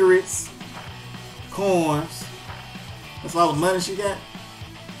 cigarettes, coins. That's all the money she got.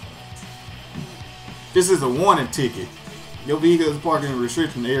 This is a warning ticket. Your vehicle is parked in a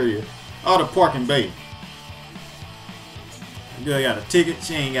restriction area or the parking bay. The girl got a ticket.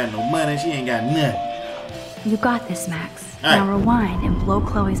 She ain't got no money. She ain't got nothing. You got this, Max. All right. Now rewind and blow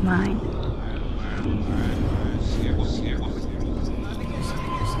Chloe's mind.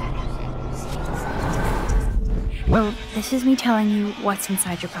 Well, this is me telling you what's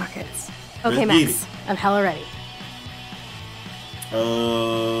inside your pockets. Okay, Let's get Max. I'm hella ready.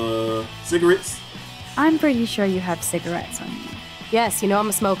 Cigarettes. I'm pretty sure you have cigarettes on you. Yes, you know I'm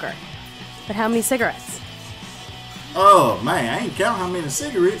a smoker. But how many cigarettes? Oh man, I ain't counting how many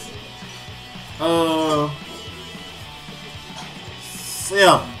cigarettes.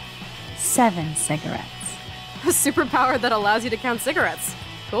 7. 7 cigarettes. A superpower that allows you to count cigarettes.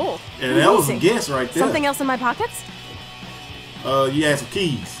 Cool. Yeah, that was a Amazing. guess right there. Something else in my pockets? You had some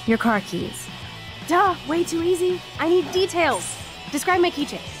keys. Your car keys. Duh, way too easy. I need details. Describe my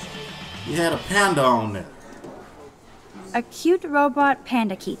keychain. You had a panda on there. A cute robot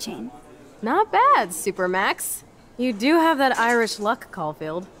panda keychain. Not bad, Super Max. You do have that Irish luck,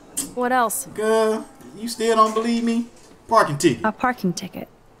 Caulfield. What else? Girl, you still don't believe me? Parking ticket. A parking ticket.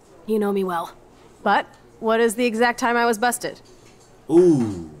 You know me well. But what is the exact time I was busted?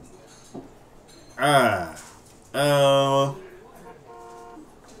 Ooh. We're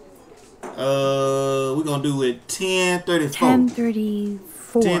gonna do it 10:34. 10:34.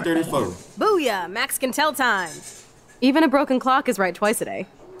 10:34. Booyah! Max can tell time. Even a broken clock is right twice a day.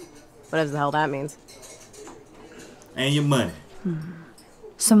 Whatever the hell that means. And your money.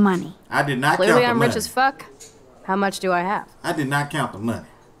 Some money. I did not Clearly count the I'm money. rich as fuck. How much do I have? I did not count the money.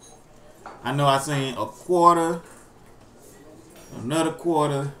 I know I seen a quarter, another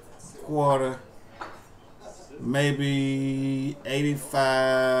quarter, maybe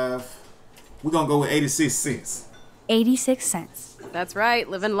 85. We're gonna go with 86 cents. 86 cents. That's right,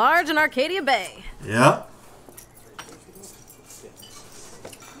 living large in Arcadia Bay. Yep.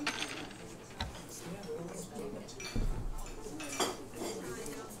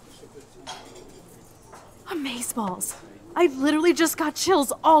 Amazeballs. I literally just got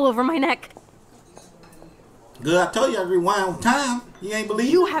chills all over my neck. Good, I told you I'd rewind on time. You ain't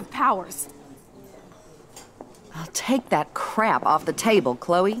believe You me? have powers. I'll take that crap off the table,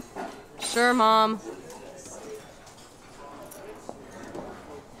 Chloe. Sure, Mom.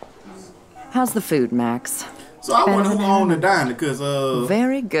 How's the food, Max? So I wonder who owned the diner, cause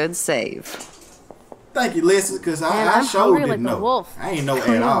Very good save. thank you, Leslie, cause Man, I I'm sure hungry didn't like a know. wolf. I ain't know at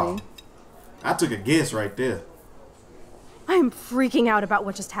Clearly. all. I took a guess right there. I'm freaking out about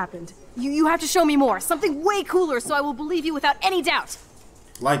what just happened. You have to show me more. Something way cooler so I will believe you without any doubt.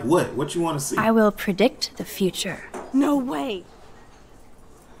 Like what? What you want to see? I will predict the future. No way.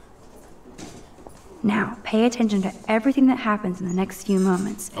 Now, pay attention to everything that happens in the next few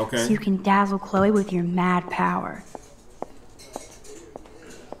moments. Okay. So you can dazzle Chloe with your mad power.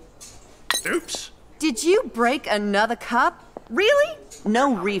 Oops. Did you break another cup? Really?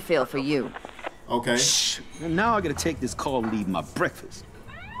 No refill for you. Okay. Shh. And now I gotta take this call and leave my breakfast.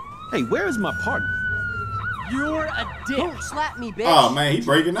 Hey, where is my partner? You're a dick. Don't slap me, bitch. Oh man, he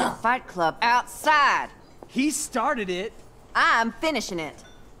breaking out. Fight Club outside. He started it. I'm finishing it.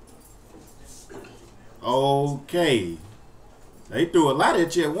 Okay. They threw a lot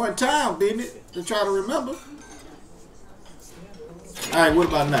at you at one time, didn't it? To try to remember. Alright, what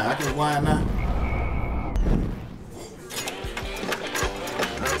about now? I can rewind now.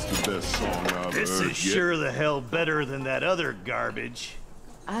 That's the best song I've This heard is yet. sure the hell better than that other garbage.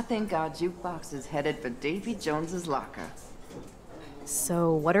 I think our jukebox is headed for Davy Jones's locker.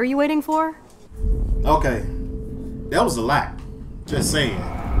 So, what are you waiting for? Okay. That was a lot. Just saying.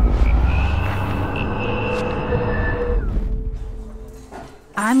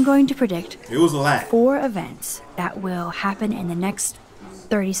 I'm going to predict It was a lot. 4 events that will happen in the next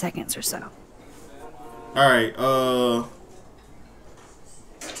 30 seconds or so. Alright,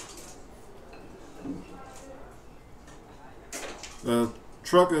 the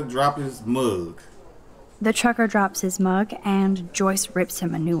trucker dropped his mug. The trucker drops his mug, and Joyce rips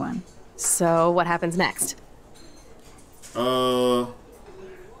him a new one. So, what happens next? Alert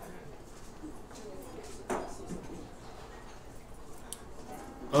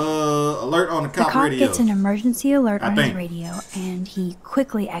on the cop radio. The cop gets an emergency alert on his radio, and he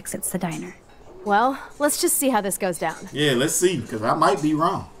quickly exits the diner. Well, let's just see how this goes down. Yeah, let's see, because I might be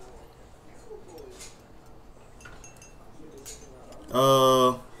wrong.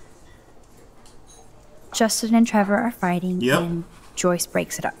 Justin and Trevor are fighting, and Joyce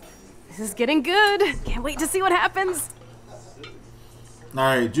breaks it up. This is getting good. Can't wait to see what happens.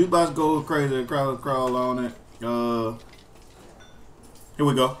 Alright, jukebox goes crazy, crawl on it. Here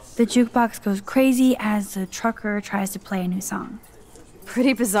we go. The jukebox goes crazy as the trucker tries to play a new song.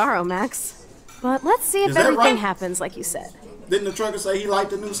 Pretty bizarro, Max. But let's see if everything happens like you said. Didn't the trucker say he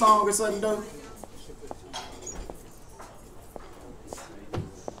liked the new song or something, though?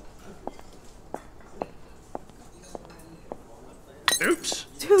 Oops.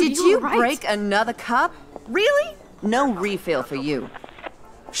 Dude, did you break another cup? Really? No refill for you.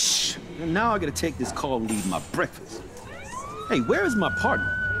 Shh. Now I gotta take this call and leave my breakfast. Hey, where is my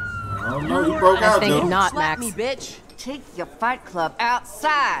partner? I don't know. You broke out, though. Not, Slap Max. me, bitch. Take your fight club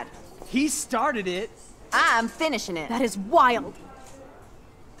outside. He started it. I'm finishing it. That is wild.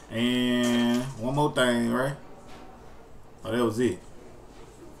 And one more thing, right? Oh, that was it.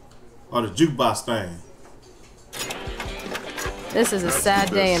 Oh, the jukebox thing. This is a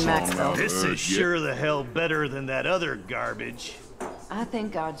sad day in Maxville. This is sure the hell better than that other garbage. I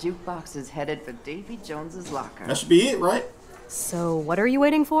think our jukebox is headed for Davy Jones's locker. That should be it, right? So, what are you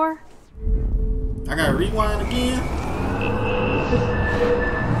waiting for? I gotta rewind again.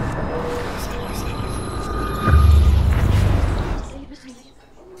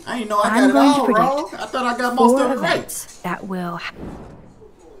 I ain't know I got it all wrong. I thought I got most of it right. That will.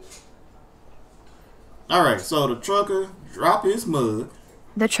 Alright, so the trucker dropped his mug.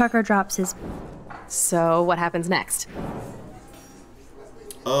 The trucker drops his. So, what happens next?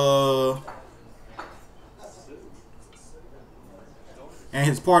 And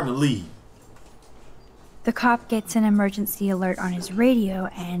his partner leave. The cop gets an emergency alert on his radio,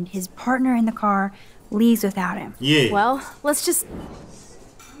 and his partner in the car leaves without him. Yeah. Well, let's just.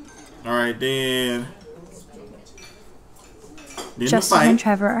 Alright, then Justin and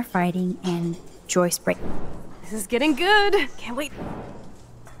Trevor are fighting, and Joyce breaks. This is getting good. Can't wait.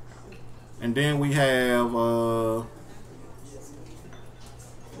 And then we have,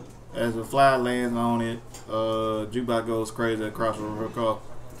 as the fly lands on it, jukebox goes crazy across from her car.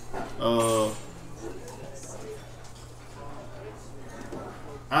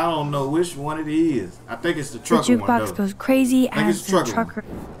 I don't know which one it is. I think it's the trucker one, though. The jukebox goes crazy as the trucker.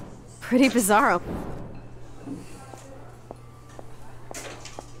 Pretty bizarro.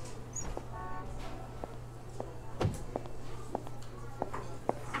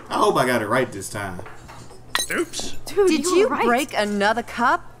 I hope I got it right this time. Oops. Dude, did you break another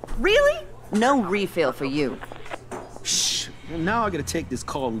cup? Really? No refill for you. Shh. Now I gotta take this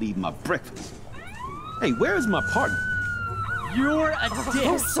call and leave my breakfast. Hey, where is my partner? You're a dick.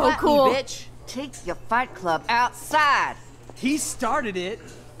 Oh, so cool. Me, bitch. Take your fight club outside. He started it.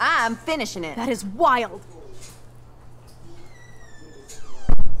 I'm finishing it. That is wild.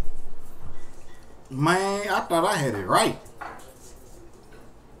 Man, I thought I had it right.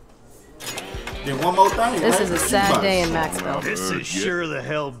 Then one more thing. This is a sad day in Maxville. This is sure the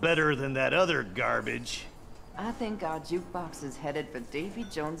hell better than that other garbage. I think our jukebox is headed for Davy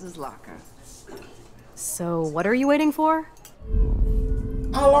Jones's locker. So, what are you waiting for?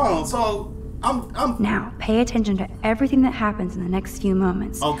 How long? So, I'm... Now, pay attention to everything that happens in the next few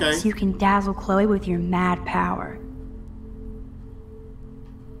moments. Okay. So you can dazzle Chloe with your mad power.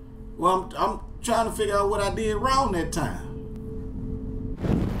 Well, I'm trying to figure out what I did wrong that time.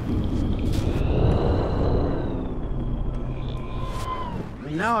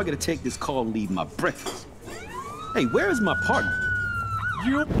 Now I gotta take this call and leave my breakfast. Hey, where is my partner?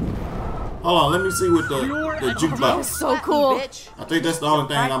 Hold on, let me see what the jukebox. So cool. I think that's the only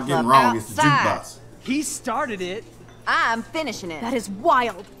thing I'm getting wrong is the jukebox. He started it. I'm finishing it. That is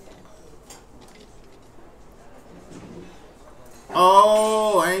wild.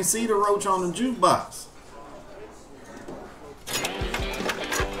 Oh, I ain't see the roach on the jukebox.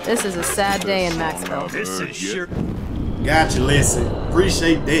 This is a sad day in Maxville. This is sure. Gotcha, listen.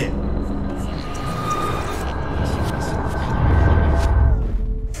 Appreciate that.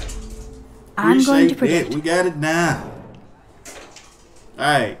 I'm going to predict. We got it now.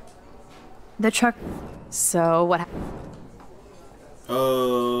 Alright. The truck. So, what happened?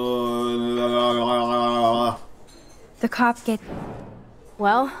 The cop get...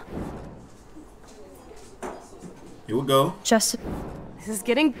 Well... Here we go. Just... This is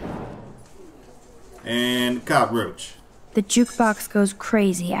getting... And cockroach. The jukebox goes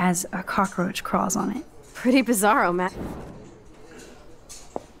crazy as a cockroach crawls on it. Pretty bizarro, Matt.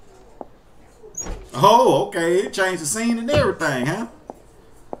 Oh, okay. It changed the scene and everything, huh?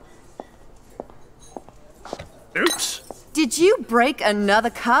 Oops. Did you break another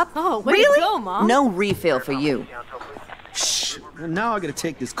cup? Oh, way really? to go, Mom. No refill for you. Shh. Now I gotta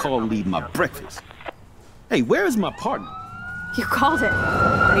take this call and leave my breakfast. Hey, where is my partner? You called it.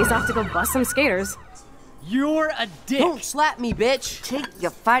 And he's off to go bust some skaters. You're a dick. Don't slap me, bitch. Take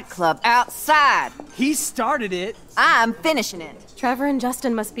your fight club outside. He started it. I'm finishing it. Trevor and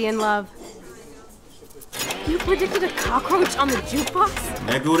Justin must be in love. You predicted a cockroach on the jukebox?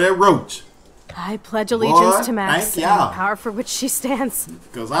 There go that roach. I pledge allegiance Boy, to Max thank and y'all. the power for which she stands.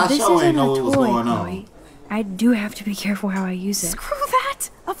 Because I This sure ain't isn't know a what was toy, going Chloe. on. I do have to be careful how I use it. Screw that!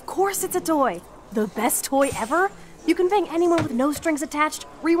 Of course it's a toy. The best toy ever. You can bang anyone with no strings attached,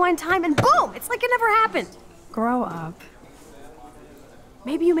 rewind time, and boom! It's like it never happened. Grow up.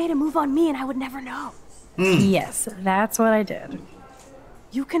 Maybe you made a move on me and I would never know. Yes, that's what I did.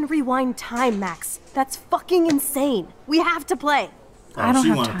 You can rewind time, Max. That's fucking insane. We have to play. I don't she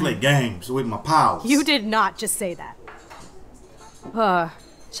have want to time. play games with my powers. You did not just say that.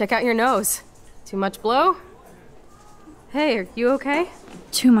 Check out your nose. Too much blow? Hey, are you okay?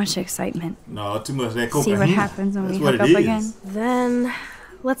 Too much excitement. No, too much of that cocaine. See what happens when That's we what hook it up is. again? Then,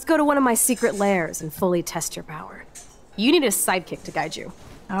 let's go to one of my secret lairs and fully test your power. You need a sidekick to guide you.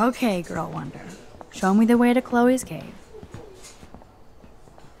 Okay, Girl Wonder. Show me the way to Chloe's cave.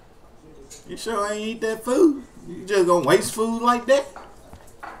 You sure ain't eat that food? You just gonna waste food like that?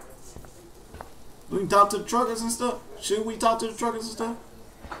 We can talk to the truckers and stuff. Should we talk to the truckers and stuff?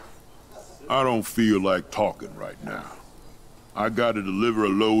 I don't feel like talking right now. I gotta deliver a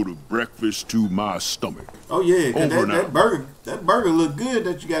load of breakfast to my stomach. Oh yeah, 'cause Over and that out. burger look good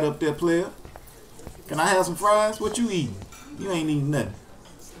that you got up there, player. Can I have some fries? What you eating? You ain't eating nothing.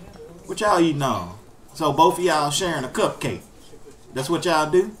 What y'all eating on? So both of y'all sharing a cupcake. That's what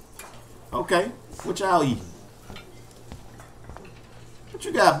y'all do? Okay. What y'all eating? What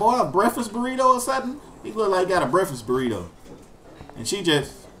you got, boy? A breakfast burrito or something? He look like he got a breakfast burrito. And she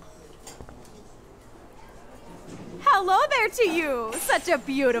just... Hello there to you! Such a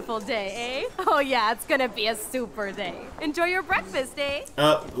beautiful day, eh? Oh yeah, it's gonna be a super day. Enjoy your breakfast, eh?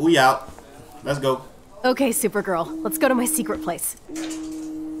 We out. Let's go. Okay, Supergirl, let's go to my secret place.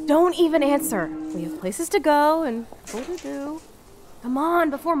 Don't even answer. We have places to go and people to do. Come on,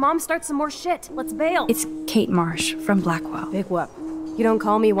 before Mom starts some more shit. Let's bail. It's Kate Marsh from Blackwell. Big whoop. You don't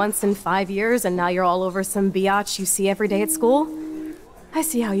call me once in 5 years and now you're all over some biatch you see every day at school? I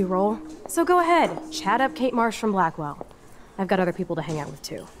see how you roll. So go ahead, chat up Kate Marsh from Blackwell. I've got other people to hang out with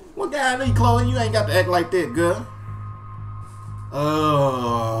too. What golly, Chloe? You ain't got to act like that, girl.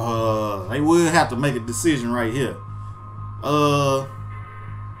 They would have to make a decision right here.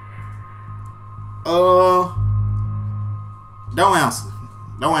 Don't answer.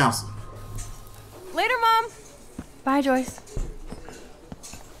 Don't answer. Later, Mom. Bye, Joyce.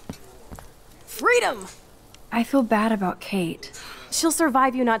 Freedom! I feel bad about Kate. She'll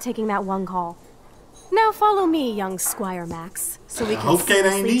survive you not taking that one call. Now follow me, young Squire Max, so we can hope Kate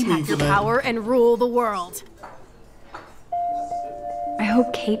ain't seriously need me tap for your that. power and rule the world. I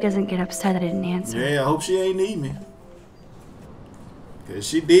hope Kate doesn't get upset I didn't answer. Yeah, I hope she ain't need me. Cause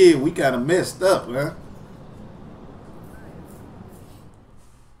she did, we kinda messed up, huh?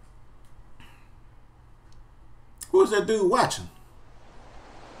 Who's that dude watching?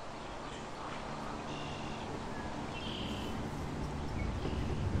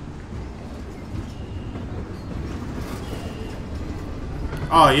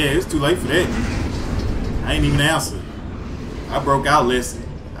 Oh yeah, it's too late for that. I ain't even answered. I broke out, Leslie.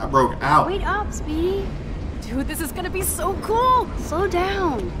 I broke out. Wait up, Speedy. Dude, this is gonna be so cool! Slow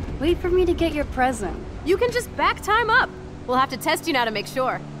down. Wait for me to get your present. You can just back time up. We'll have to test you now to make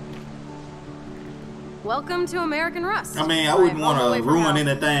sure. Welcome to American Rust. I mean, I wouldn't want to ruin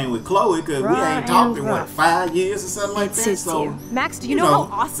anything with Chloe because we ain't talked in, what, 5 years or something like that? So, Max, do you know how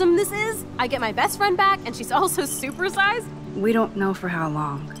awesome this is? I get my best friend back and she's also supersized. We don't know for how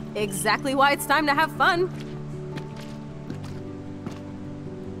long. Exactly why it's time to have fun.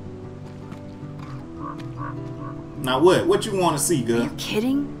 Now what? What you want to see, girl? Are you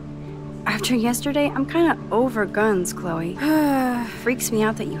kidding? After yesterday, I'm kind of over guns, Chloe. Freaks me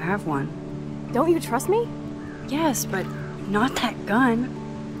out that you have one. Don't you trust me? Yes, but not that gun.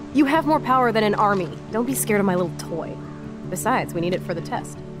 You have more power than an army. Don't be scared of my little toy. Besides, we need it for the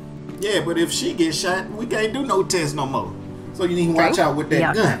test. Yeah, but if she gets shot, we can't do no test no more. So you need to watch out with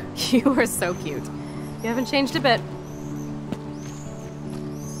that gun. You are so cute. You haven't changed a bit.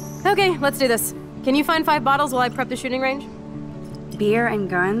 Okay, let's do this. Can you find 5 bottles while I prep the shooting range? Beer and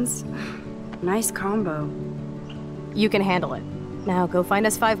guns? Nice combo. You can handle it. Now go find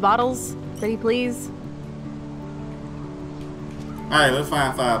us 5 bottles, pretty please. Alright, let's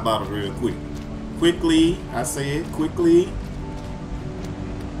find 5 bottles real quick. Quickly, I said quickly.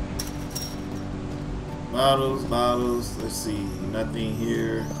 Bottles, let's see, nothing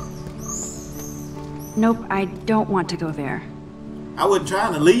here. Nope, I don't want to go there. I wasn't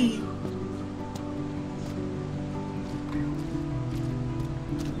trying to leave.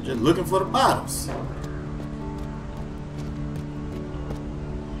 Just looking for the bottles.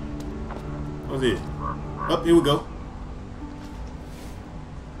 What's it? Oh, here we go.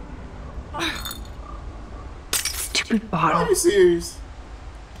 Stupid bottle. Are you serious?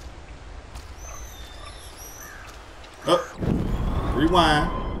 Oh, rewind.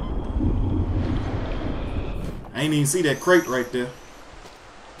 I ain't even see that crate right there.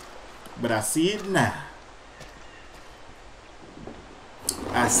 But I see it now.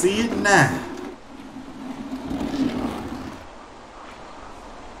 I see it now.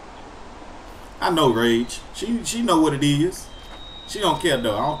 I know Rage. She know what it is. She don't care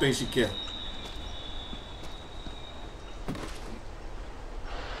though. I don't think she care.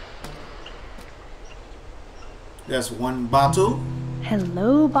 That's 1 bottle.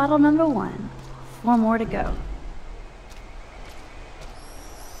 Hello, bottle number 1. 4 more to go.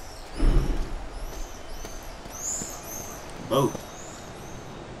 Boat.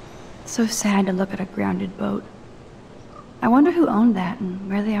 So sad to look at a grounded boat. I wonder who owned that and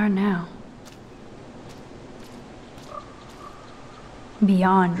where they are now.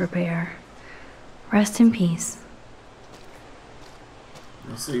 Beyond repair. Rest in peace.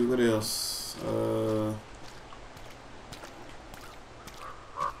 Let's see what else.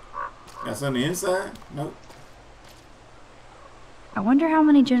 Got something inside? Nope. I wonder how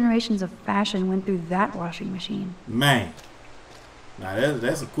many generations of fashion went through that washing machine. Man. Now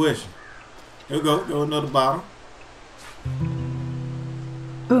that's a question. Here we go. Go another bottle.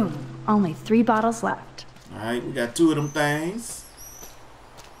 Boom. Only 3 bottles left. Alright, we got 2 of them things.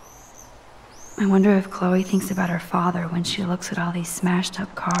 I wonder if Chloe thinks about her father when she looks at all these smashed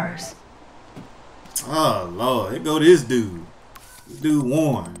up cars. Oh Lord, here go this dude. This dude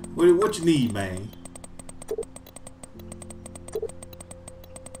Warren. What you need, man?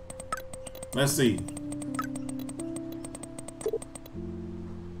 Let's see.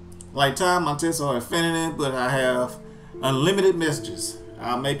 Like time, my tests are infinite, but I have unlimited messages.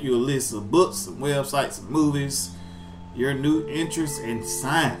 I'll make you a list of books, some websites, some movies. Your new interest in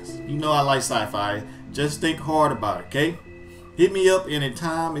science. You know I like sci-fi. Just think hard about it, okay? Hit me up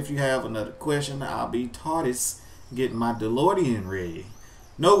anytime if you have another question. I'll be TARDIS getting my DeLorean ready.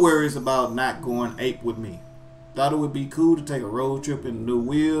 No worries about not going ape with me. Thought it would be cool to take a road trip in new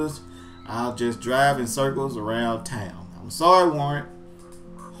wheels. I'll just drive in circles around town. I'm sorry, Warren.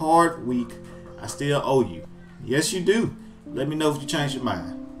 Hard week. I still owe you. Yes, you do. Let me know if you change your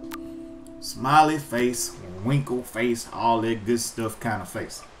mind. Smiley face, winkle face, all that good stuff kind of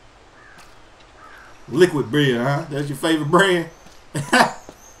face. Liquid bread, huh? That's your favorite brand?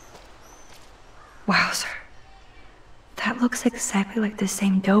 Wowzer. That looks exactly like the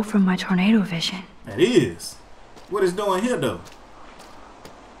same dough from my tornado vision. That is. What it's doing here, though?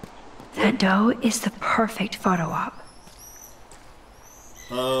 That dough is the perfect photo op.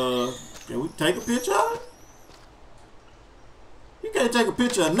 Can we take a picture of it? You can't take a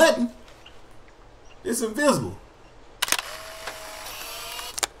picture of nothing. It's invisible.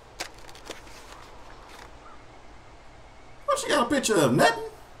 What, she got a picture of nothing?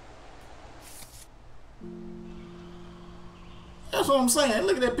 That's what I'm saying.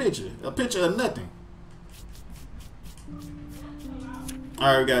 Look at that picture. A picture of nothing.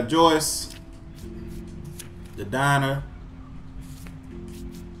 Alright, we got Joyce. The diner.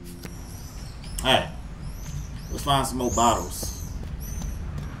 Alright. Let's find some more bottles.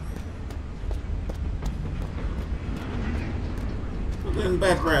 What's in the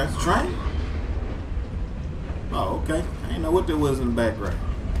background? Train? Oh, okay. I didn't know what there was in the background.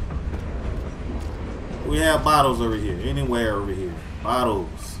 We have bottles over here. Anywhere over here.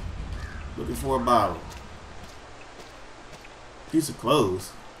 Bottles. Looking for a bottle. Piece of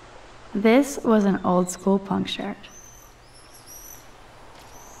clothes. This was an old school punk shirt.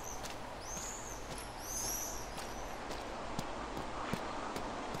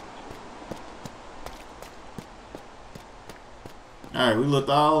 Alright, we looked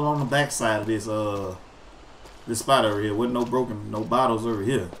all on the back side of this spot over here. Wasn't no bottles over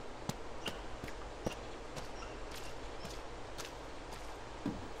here.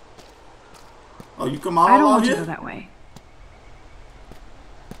 Oh, you come all I don't out want here? to go that way.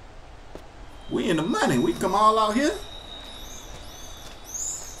 We in the money. We come all out here?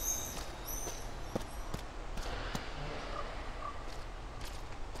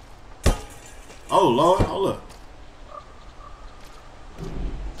 Oh, Lord. Hold up.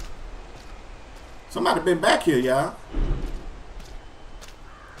 Somebody been back here, y'all.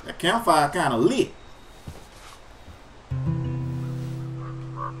 That campfire kind of lit.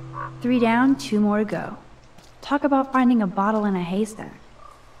 3 down, 2 more to go. Talk about finding a bottle in a haystack.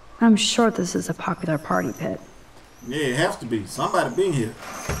 I'm sure this is a popular party pit. Yeah, it has to be. Somebody been here.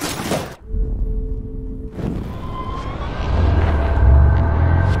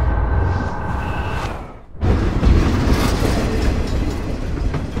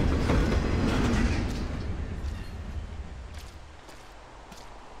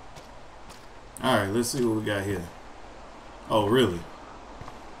 Alright, let's see what we got here. Oh, really?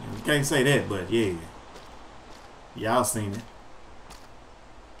 You can't say that, but yeah. Y'all seen it.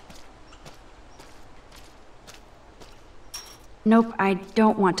 Nope, I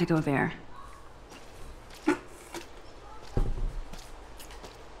don't want to go there.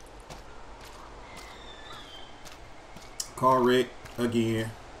 Car wreck again.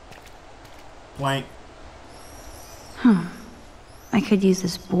 Plank. Huh. I could use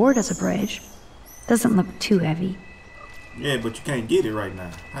this board as a bridge. Doesn't look too heavy. Yeah, but you can't get it right now.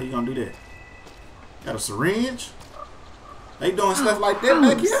 How you gonna do that? Got a syringe? They doing stuff like that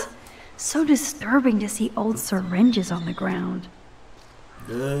back here? So disturbing to see old syringes on the ground.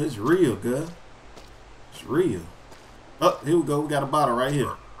 It's real, girl. It's real. Oh, here we go. We got a bottle right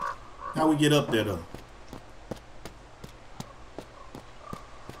here. How we get up there, though?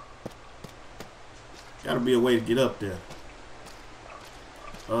 Gotta be a way to get up there.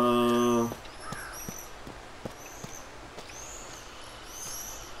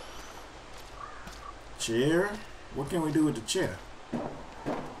 Chair? What can we do with the chair?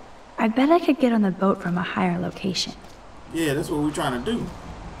 I bet I could get on the boat from a higher location. Yeah, that's what we're trying to do.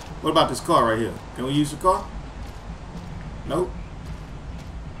 What about this car right here? Can we use the car? Nope.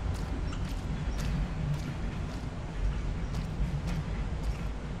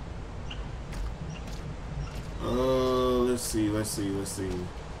 Let's see.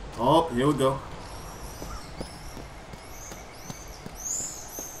 Oh, here we go.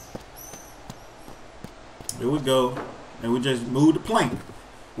 Here we go. And we just moved the plank.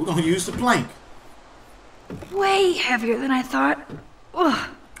 We're gonna use the plank. Way heavier than I thought. Ugh.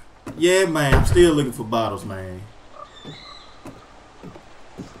 Yeah, man. I'm still looking for bottles, man.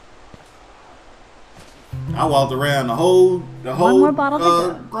 I walked around the whole One more bottle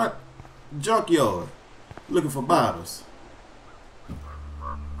to go. Junkyard looking for bottles.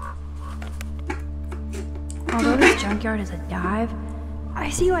 Although this junkyard is a dive, I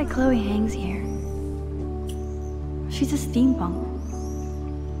see why Chloe hangs here. She's a steampunk.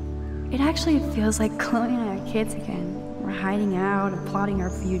 It actually feels like Chloe and I are kids again. We're hiding out and plotting our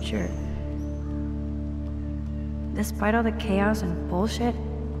future. Despite all the chaos and bullshit,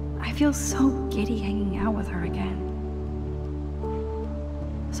 I feel so giddy hanging out with her again.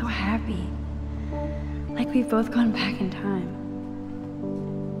 So happy. Like we've both gone back in time.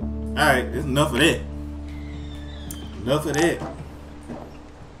 Alright, that's enough of that. Enough of that.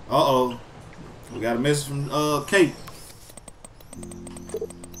 Uh-oh. We got a message from Kate.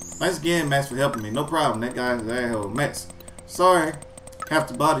 Thanks again, Max, for helping me. No problem. That guy's an asshole. Max, sorry have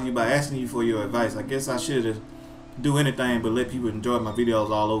to bother you by asking you for your advice. I guess I should do anything but let people enjoy my videos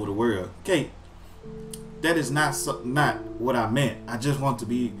all over the world. Kate, that is not what I meant. I just want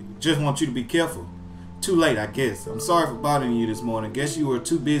you to be careful. Too late, I guess. I'm sorry for bothering you this morning. Guess you were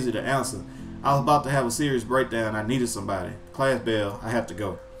too busy to answer. I was about to have a serious breakdown. I needed somebody. Class bell. I have to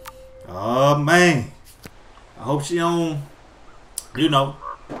go. Oh, man. I hope she don't, you know,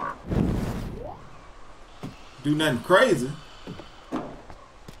 do nothing crazy.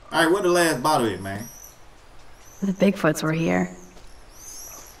 Alright, where the last bottle at, man? The Bigfoots were here.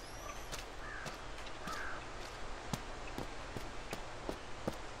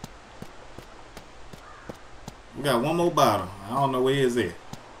 We got one more bottle. I don't know where it's at.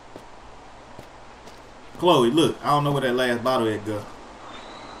 Chloe, look. I don't know where that last bottle is, girl.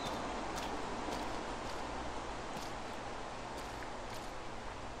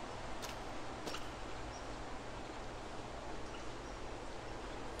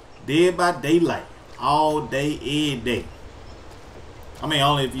 Dead by Daylight. All day, every day. I mean,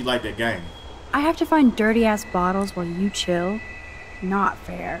 only if you like that game. I have to find dirty-ass bottles while you chill. not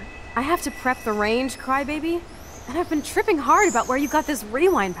fair. I have to prep the range, crybaby. And I've been tripping hard about where you got this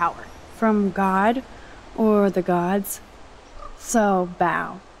rewind power. From God or the gods. So,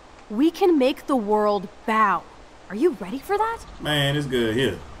 bow. We can make the world bow. Are you ready for that? Man, it's good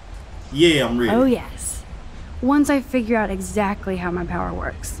here. Yeah, I'm ready. Oh, yes. Once I figure out exactly how my power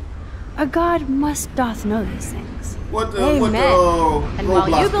works. A god must doth know these things. What the, Amen. And while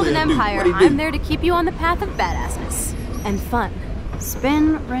you build an player empire, do? I'm there to keep you on the path of badassness. And fun.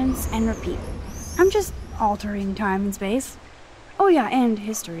 Spin, rinse, and repeat. I'm just altering time and space. Oh yeah, and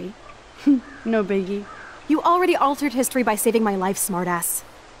history. No biggie. You already altered history by saving my life, smartass.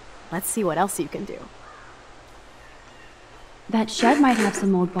 Let's see what else you can do. That shed might have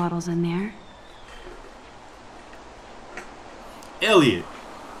some old bottles in there. Elliot.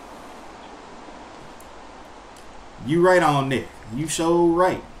 You right on that. You so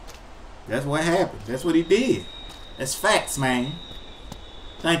right. That's what happened. That's what he did. That's facts, man.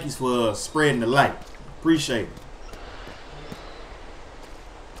 Thank you for spreading the light. Appreciate it.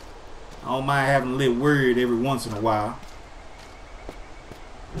 I don't mind having a little word every once in a while.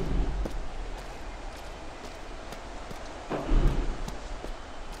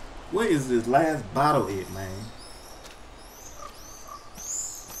 Where is this last bottle at, man?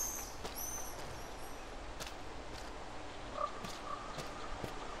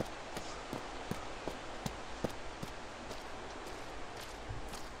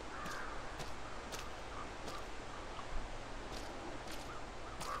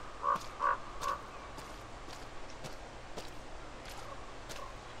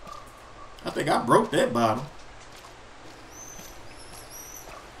 I think I broke that bottle.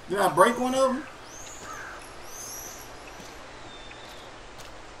 Did I break one of them?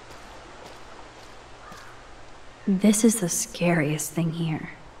 This is the scariest thing here.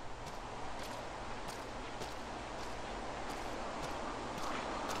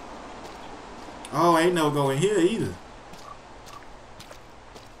 Oh, ain't no going here either.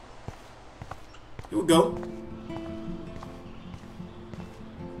 Here we go.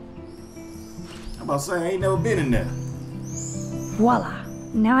 I'm about to say I ain't never been in there. Voila.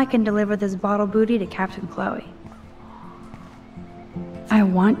 Now I can deliver this bottle booty to Captain Chloe. I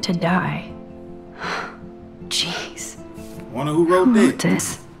want to die. Jeez. Wonder who wrote that?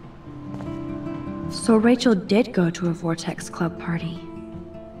 This? So Rachel did go to a Vortex Club party.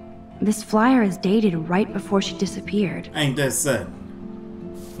 This flyer is dated right before she disappeared. Ain't that sudden?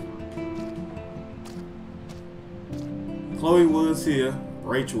 Chloe was here.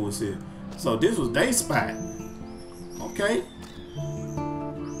 Rachel was here. So this was their spot. Okay.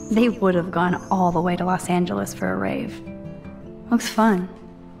 They would have gone all the way to Los Angeles for a rave. Looks fun.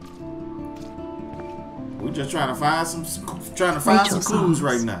 We're just trying to find some clues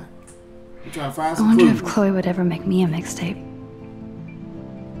right now. We're trying to find some I wonder clues. if Chloe would ever make me a mixtape.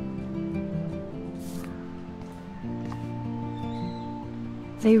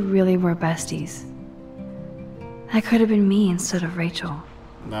 They really were besties. That could have been me instead of Rachel.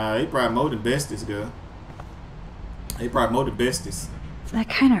 Nah, they probably more than besties, girl. They probably more than besties. That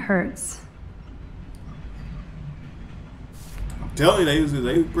kind of hurts. I'm telling you,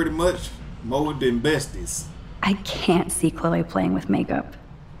 they was pretty much more than besties. I can't see Chloe playing with makeup.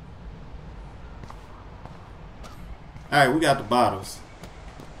 Alright, we got the bottles.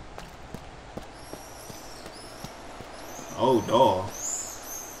 Oh, dog.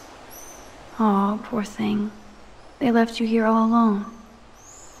 Aw, poor thing. They left you here all alone.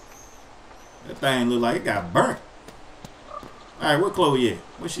 That thing look like it got burnt. Alright, where Chloe at?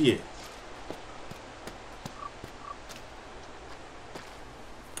 Where she at?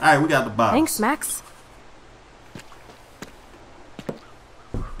 Alright, we got the bottles. Thanks, Max.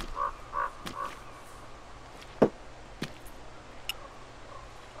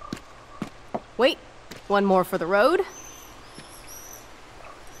 Wait, one more for the road.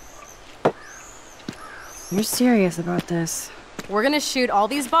 You're serious about this. We're gonna shoot all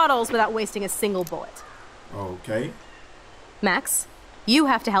these bottles without wasting a single bullet. Okay. Max, you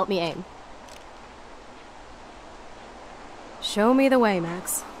have to help me aim. Show me the way,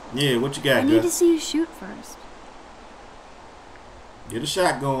 Max. Yeah, what you got, I need to see you shoot first. Get a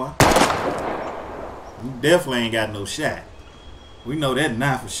shot going. You definitely ain't got no shot. We know that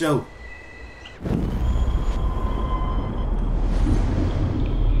now for sure.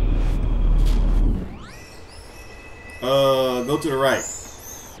 Go to the right.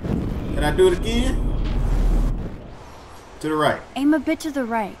 Can I do it again? To the right. Aim a bit to the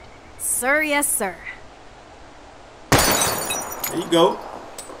right. Sir, yes, sir. There you go.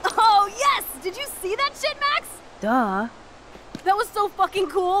 Oh, yes! Did you see that shit, Max? Duh. That was so fucking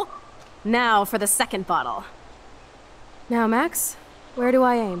cool. Now for the second bottle. Now, Max, Where do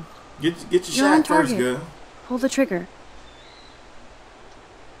I aim? Get your You're on shot first, target. girl. Pull the trigger.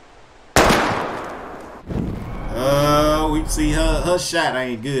 We can see her shot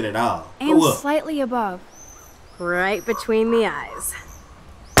ain't good at all. Aim Go up. slightly above. Right between the eyes.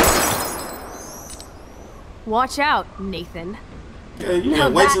 Watch out, Nathan. Yeah, you Now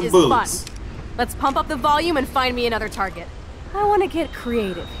can waste that some is bullets. fun. Let's pump up the volume and find me another target. I want to get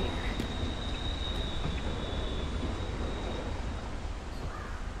creative here.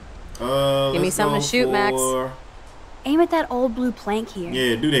 Give me something to shoot, Max. Aim at that old blue plank here.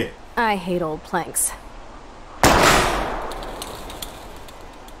 Yeah, do that. I hate old planks.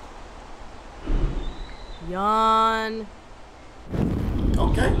 Yawn.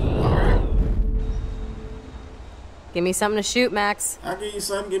 Okay, alright. Give me something to shoot, Max. I'll give you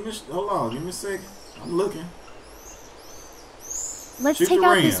something. Hold on, give me a second. I'm looking. Let's Shoot take the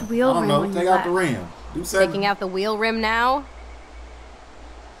out rim. this wheel I don't rim know, when take you out left. the rim. Do something. Taking out the wheel rim now.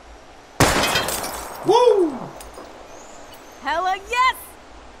 Woo! Hella yes!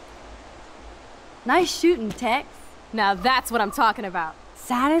 Nice shooting, Tex. Now that's what I'm talking about.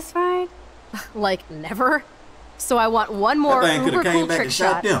 Satisfied? Like never? So I want one more That thing uber coulda cool came back trick and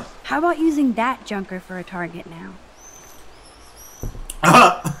shot shot. them. How about using that junker for a target now?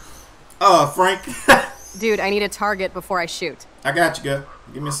 Frank. Dude, I need a target before I shoot. I got you, girl.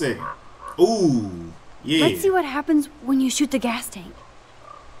 Give me a second. Ooh, yeah. Let's see what happens when you shoot the gas tank.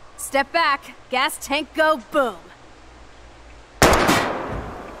 Step back, gas tank go, boom.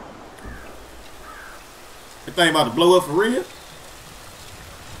 The thing about to blow up for real?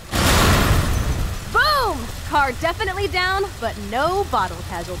 Boom! Car definitely down, but no bottle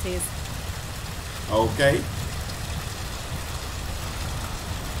casualties. Okay.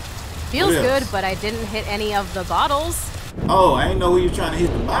 Feels What good, else? but I didn't hit any of the bottles. Oh, I ain't know you were trying to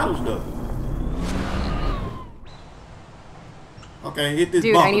hit the bottles though. Okay, hit this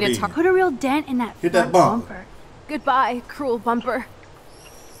Dude, bumper. I need a then. Put a real dent in that Hit that front bumper. Goodbye, cruel bumper.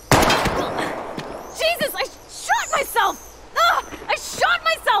 Jesus, I shot myself! Ugh, I shot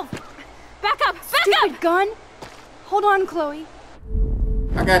myself! Back up, back Stupid up! gun! Hold on, Chloe.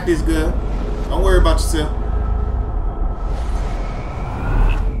 I got this, girl. Don't worry about yourself.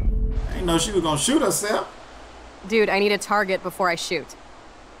 I ain't know she was gonna shoot herself. Dude, I need a target before I shoot.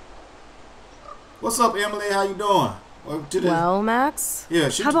 What's up, Emily? How you doing? Welcome to the Well, Max? yeah,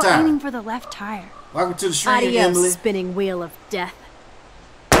 shoot How the about tire. aiming for the left tire? Welcome to the stream, Adios, Emily. spinning wheel of death.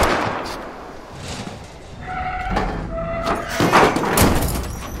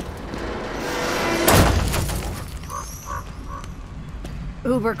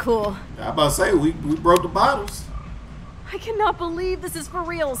 Uber cool. I about to say we broke the bottles. I cannot believe this is for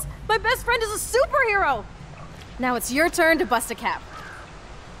reals. My best friend is a superhero. Now it's your turn to bust a cap.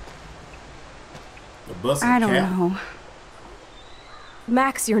 The bus I don't cap. know.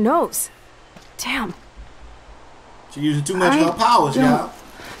 Max, your nose. Damn. She using too much of her powers, don't y'all.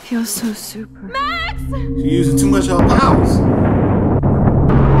 feel so super. Max! She using too much of her powers. I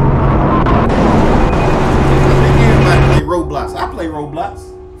think everybody play Roblox. I play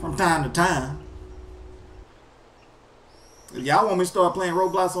Roblox from time to time. If y'all want me to start playing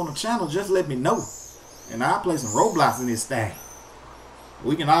Roblox on the channel, just let me know. And I'll play some Roblox in this thing.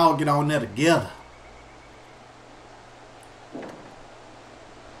 We can all get on there together.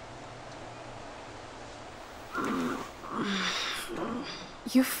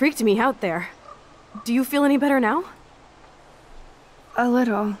 You freaked me out there. Do you feel any better now? A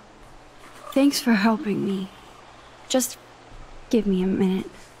little. Thanks for helping me. Just give me a minute.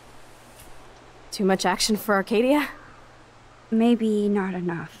 Too much action for Arcadia? Maybe not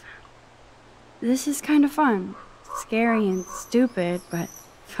enough. This is kind of fun. Scary and stupid, but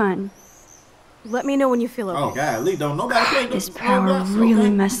fun. Let me know when you feel okay. Oh, God, Lee, don't nobody play This Roblox, power really okay?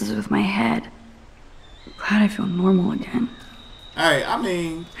 messes with my head. I'm glad I feel normal again. Alright, I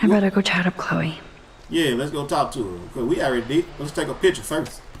mean... I better go chat up Chloe. Yeah, let's go talk to her. Because we already did. Let's take a picture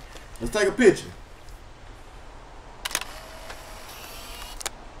first. Let's take a picture.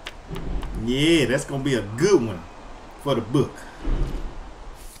 Yeah, that's going to be a good one for the book.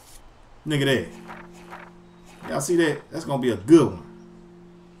 Look at that. Y'all see that? That's going to be a good one.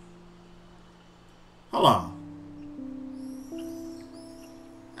 Hold on.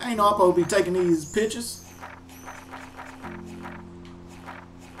 I ain't know I'm supposed to be taking these pictures.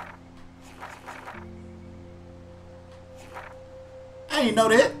 I ain't know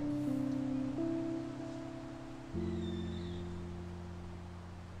that.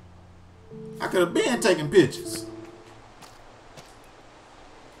 I could have been taking pictures.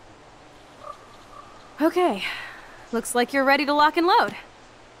 Okay. Looks like you're ready to lock and load.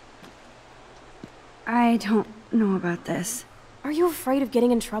 I don't know about this. Are you afraid of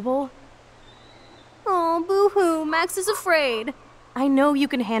getting in trouble? Oh, boo-hoo, Max is afraid. I know you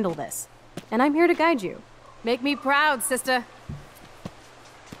can handle this, and I'm here to guide you. Make me proud, sister.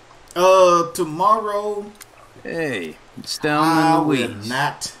 Tomorrow. Hey, it's down will Louise.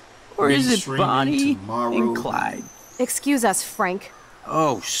 not. Or be is it streaming Bonnie tomorrow. and Clyde? Excuse us, Frank.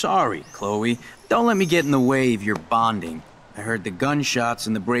 Oh, sorry, Chloe. Don't let me get in the way of your bonding. I heard the gunshots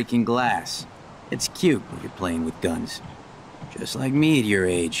and the breaking glass. It's cute when you're playing with guns. Just like me at your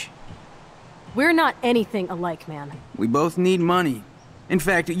age. We're not anything alike, man. We both need money. In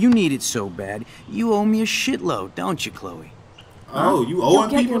fact, you need it so bad, you owe me a shitload, don't you, Chloe? Oh, you owing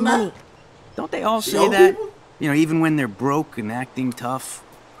people now? Money. Don't they all She say owe that? people? You know, even when they're broke and acting tough?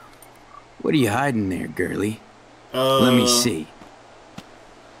 What are you hiding there, girlie? Let me see.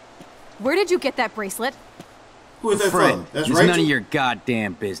 Where did you get that bracelet? Who is that Fred, from? That's it's Rachel? none of your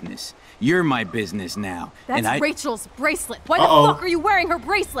goddamn business. You're my business now. That's Rachel's bracelet. Why Uh-oh. the fuck are you wearing her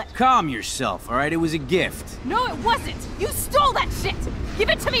bracelet? Calm yourself, all right? It was a gift. No, it wasn't. You stole that shit. Give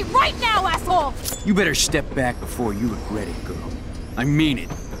it to me right now, asshole. You better step back before you regret it, girl. I mean it.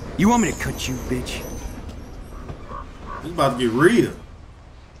 You want me to cut you, bitch? It's about to get real.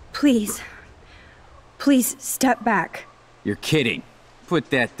 Please. Please step back. You're kidding. Put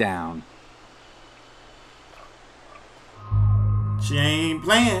that down. She ain't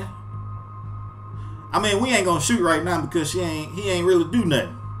playing. I mean, we ain't gonna shoot right now because he ain't really do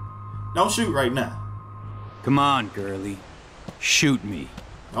nothing. Don't shoot right now. Come on, girlie. Shoot me.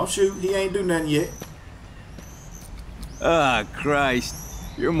 Don't shoot. He ain't do nothing yet. Ah, Christ.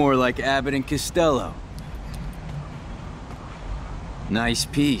 You're more like Abbott and Costello. Nice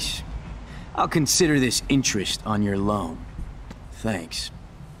piece. I'll consider this interest on your loan. Thanks.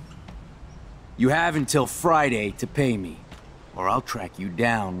 You have until Friday to pay me, or I'll track you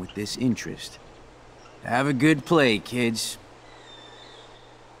down with this interest. Have a good play, kids.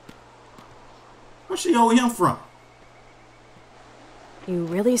 Where she owe him from? You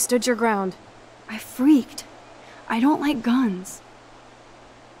really stood your ground. I freaked. I don't like guns.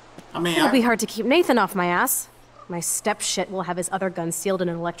 I mean, It'll be hard to keep Nathan off my ass. My step-shit will have his other gun sealed in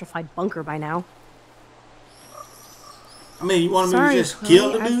an electrified bunker by now. I mean, you want me Sorry, to just Chloe,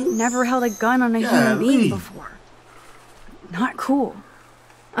 kill the I've dude? never held a gun on a human being before. Not cool.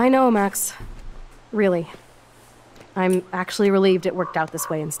 I know, Max. Really. I'm actually relieved it worked out this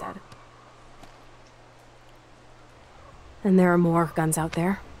way instead. And there are more guns out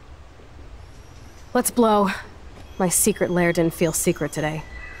there. Let's blow. My secret lair didn't feel secret today.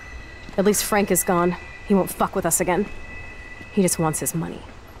 At least Frank is gone. He won't fuck with us again. He just wants his money.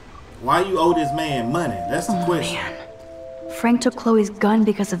 Why you owe this man money? That's the question. Man. Frank took Chloe's gun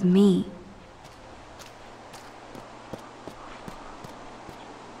because of me.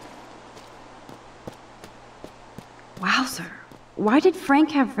 Wowzer. Why did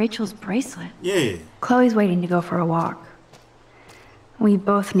Frank have Rachel's bracelet? Yeah. Chloe's waiting to go for a walk. We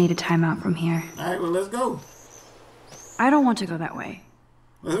both need a timeout from here. Alright, well, let's go. I don't want to go that way.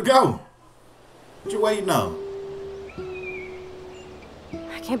 Let's go. What you waiting on?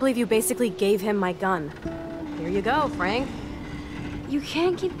 I can't believe you basically gave him my gun. Here you go, Frank. You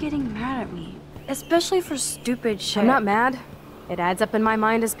can't keep getting mad at me. Especially for stupid shit. I'm not mad. It adds up in my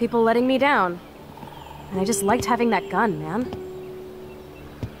mind as people letting me down. And I just liked having that gun, man.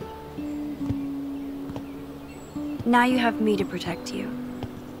 Now you have me to protect you.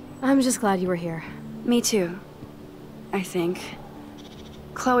 I'm just glad you were here. Me too. I think.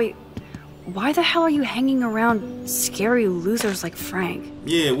 Chloe, why the hell are you hanging around scary losers like Frank?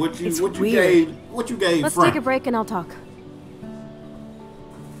 Yeah, what you weird. gave Let's Frank? take a break and I'll talk.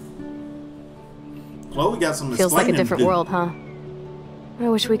 Chloe got some Feels like a explaining to different do. world, huh? I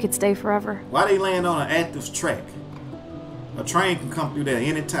wish we could stay forever. Why they land on an active track? A train can come through there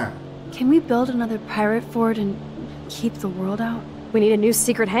anytime. Can we build another pirate fort and keep the world out? We need a new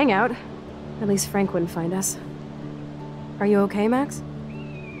secret hangout. At least Frank wouldn't find us. Are you okay, Max?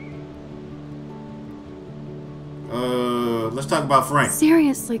 Let's talk about Frank.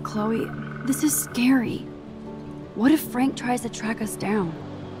 Seriously, Chloe, this is scary. What if Frank tries to track us down?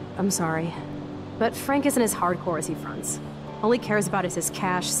 I'm sorry. But Frank isn't as hardcore as he fronts. All he cares about is his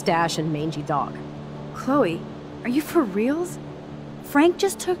cash, stash, and mangy dog. Chloe, are you for reals? Frank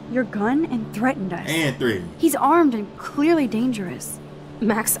just took your gun and threatened us. And threatened. He's armed and clearly dangerous.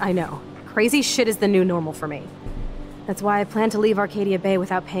 Max, I know. Crazy shit is the new normal for me. That's why I plan to leave Arcadia Bay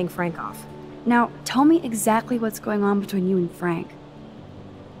without paying Frank off. Now, tell me exactly what's going on between you and Frank.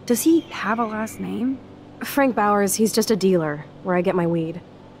 Does he have a last name? Frank Bowers, he's just a dealer, where I get my weed.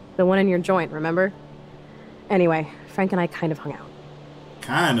 The one in your joint, remember? Anyway, Frank and I kind of hung out.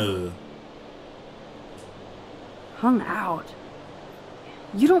 Kind of. Hung out?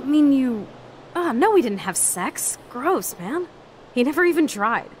 You don't mean you... Oh, no, we didn't have sex. Gross, man. He never even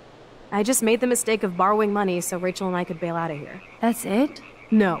tried. I just made the mistake of borrowing money so Rachel and I could bail out of here. That's it?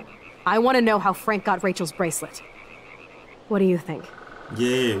 No. I want to know how Frank got Rachel's bracelet. What do you think?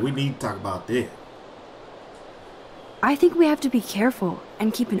 Yeah, we need to talk about that. I think we have to be careful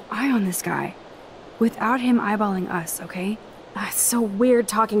and keep an eye on this guy. Without him eyeballing us, okay? It's so weird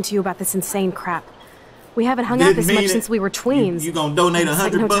talking to you about this insane crap. We haven't hung out this much since we were tweens. You gonna donate $100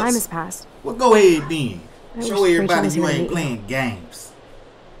 like no bucks? time has passed. Well, go ahead then. I Show wish everybody Rachel you was ain't here to meet playing games.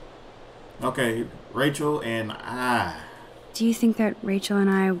 Okay, Rachel and I. Do you think that Rachel and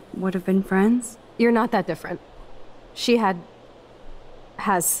I would have been friends? You're not that different. She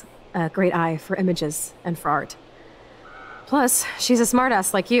has a great eye for images and for art. Plus, she's a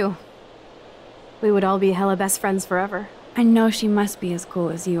smartass like you. We would all be hella best friends forever. I know she must be as cool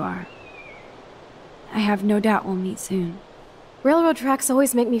as you are. I have no doubt we'll meet soon. Railroad tracks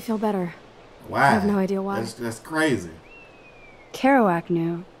always make me feel better. Why? I have no idea why. That's crazy. Kerouac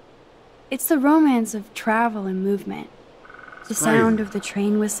knew. It's the romance of travel and movement. The sound of the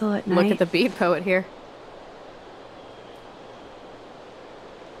train whistle at night. Look at the beat poet here.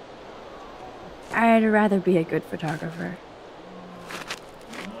 I'd rather be a good photographer.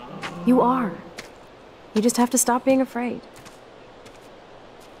 You are. You just have to stop being afraid.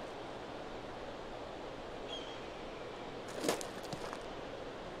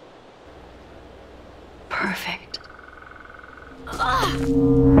 Perfect.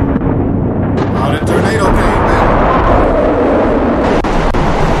 Oh, that tornado came back.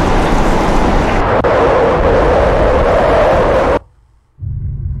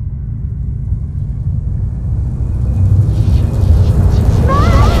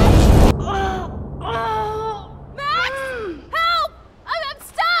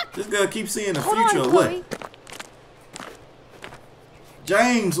 Keep seeing the future or what?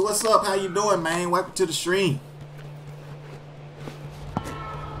 James, what's up? How you doing, man? Welcome to the stream.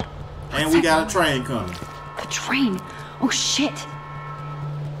 And we got a train coming. A train? Oh shit.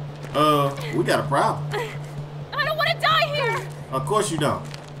 We got a problem. I don't want to die here. Of course you don't.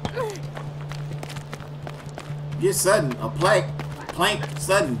 Get sudden. A plank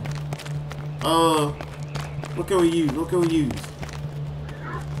sudden. What can we use? What can we use?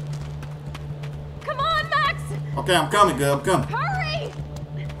 Okay, I'm coming, girl. I'm coming. Hurry!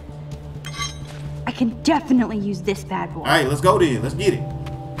 I can definitely use this bad boy. All right, let's go then. Let's get it.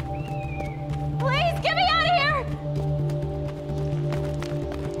 Please, get me out of here!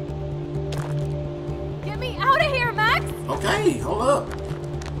 Get me out of here, Max! Okay, hold up.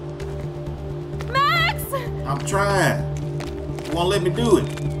 Max! I'm trying. You won't let me do it.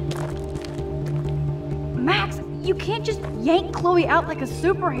 Max, you can't just yank Chloe out like a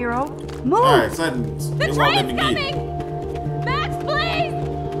superhero. Move! Alright, sudden. The train's coming! Max, please!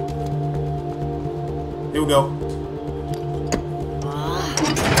 Here we go.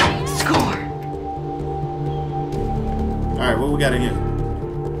 Score! Alright, what we got in here?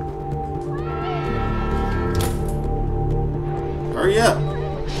 Hurry up!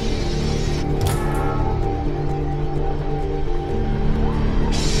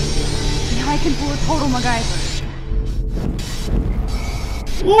 Now I can pull a total MacGyver.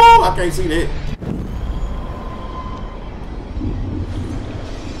 Woo! I can't see that.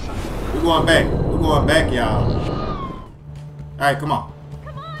 We're going back. We're going back, y'all. Alright, come on.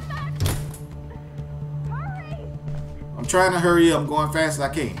 Come on, Max! Hurry! I'm trying to hurry up. I'm going fast as I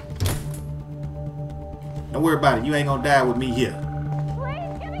can. Don't worry about it. You ain't gonna die with me here.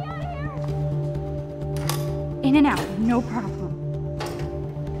 Please, get me out of here! In and out, no problem.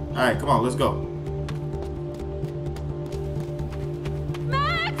 Alright, come on. Let's go.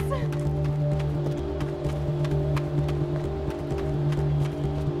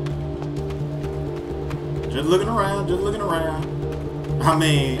 Just looking around, just looking around. I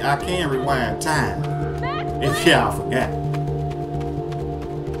mean, I can rewind time. If y'all forgot.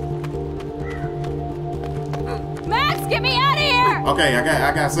 Max, get me out of here! Okay,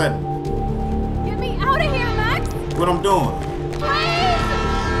 I got something. Get me out of here, Max! What I'm doing? Please!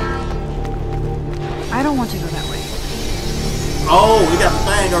 I don't want to go that way. Oh, we got the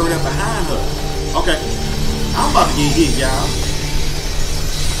thing over there behind her. Okay. I'm about to get hit, y'all.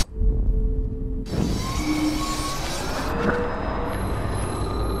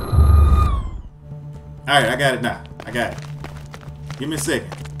 Alright, I got it now. I got it. Give me a second.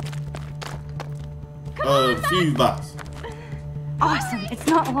 Fuse box. Awesome, it's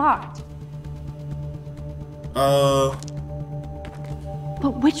not locked.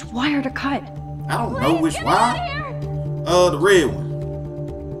 But which wire to cut? I don't know which wire. The red one.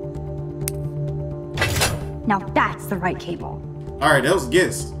 Now that's the right cable. Alright, that was a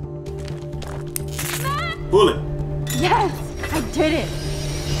guess. Pull it. Yes, I did it.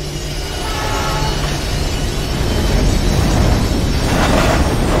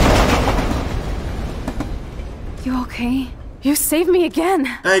 You okay? You saved me again.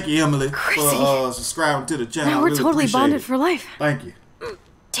 Thank you, Emily, Crazy. for subscribing to the channel. Now we're Really totally appreciate bonded it. for life. Thank you.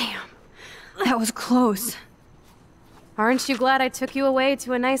 Damn. That was close. Aren't you glad I took you away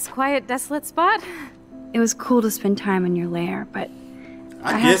to a nice, quiet, desolate spot? It was cool to spend time in your lair, but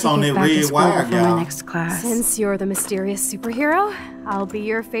I have guess to on get that back to red school wire, before my gal. next class. Since you're the mysterious superhero, I'll be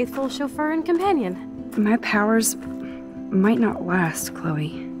your faithful chauffeur and companion. My powers might not last,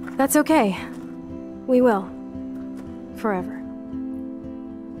 Chloe. That's okay. We will. Forever.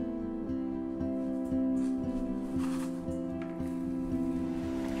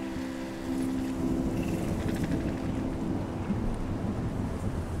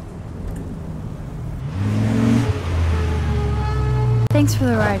 Thanks for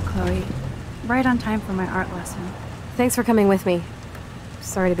the ride, Chloe. Right on time for my art lesson. Thanks for coming with me.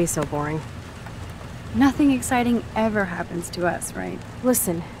 Sorry to be so boring. Nothing exciting ever happens to us, right?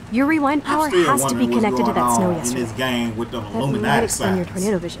 Listen, your rewind power I'm still has to be wondering what's connected to going that snow on yesterday. in this game with the That Illuminati might explain your signs.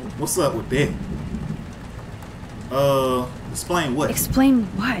 tornado vision. What's up with that? Explain what? Explain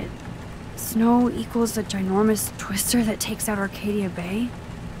what? Snow equals a ginormous twister that takes out Arcadia Bay?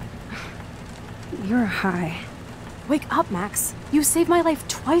 You're high. Wake up, Max. You saved my life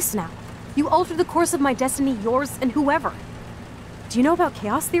twice now. You altered the course of my destiny, yours, and whoever. Do you know about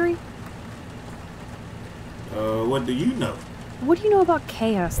chaos theory? What do you know? What do you know about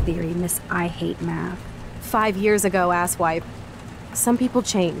chaos theory, Miss I Hate Math? 5 years ago, asswipe. Some people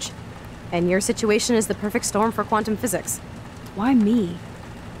change. And your situation is the perfect storm for quantum physics. Why me?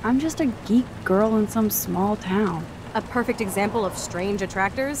 I'm just a geek girl in some small town. A perfect example of strange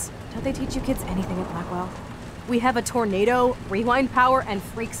attractors? Don't they teach you kids anything at Blackwell? We have a tornado, rewind power, and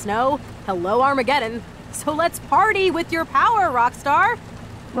freak snow. Hello, Armageddon. So let's party with your power, Rockstar!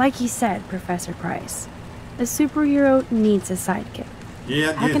 Like he said, Professor Price, a superhero needs a sidekick.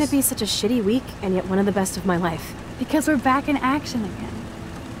 Yeah, How can it be such a shitty week and yet one of the best of my life? Because we're back in action again.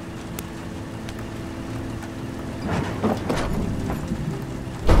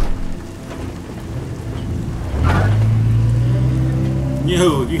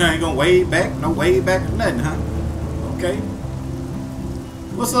 You ain't gonna wave back? No wave back or nothing, huh? Okay.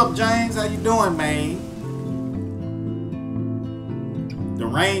 What's up, James? How you doing, man? The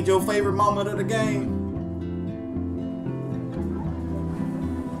rain your favorite moment of the game?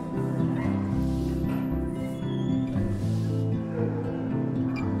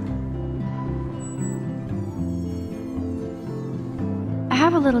 I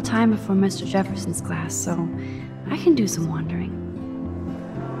have a little time before Mr. Jefferson's class, so I can do some wandering.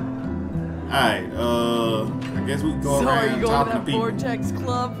 Alright, I guess we can go around talking to people. Vortex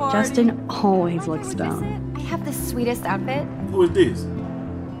Club party? Justin always looks stoned. I have the sweetest outfit. Who is this?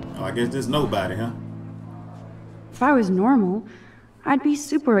 Oh, I guess this nobody, huh? If I was normal, I'd be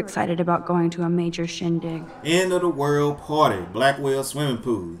super excited about going to a major shindig. End of the world party, Blackwell swimming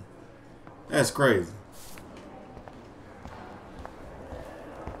pool. That's crazy.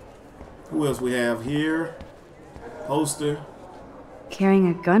 Who else we have here? Poster. Carrying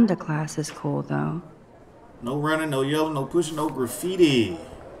a gun to class is cool, though. No running, no yelling, no pushing, no graffiti.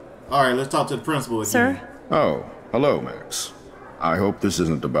 Alright, let's talk to the principal again. Sir? Oh, hello, Max. I hope this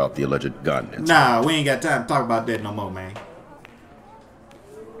isn't about the alleged gun incident. Nah, we ain't got time to talk about that no more, man.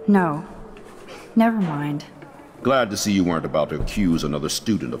 No. Never mind. Glad to see you weren't about to accuse another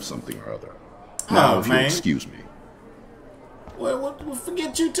student of something or other. Now, if you'll man. excuse me. Well,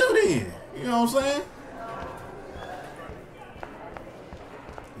 forget you too then. You know what I'm saying?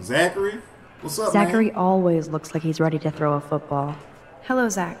 Zachary? What's up, Zachary man? always looks like he's ready to throw a football. Hello,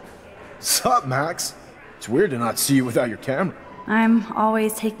 Zach. Sup, Max? It's weird to not see you without your camera. I'm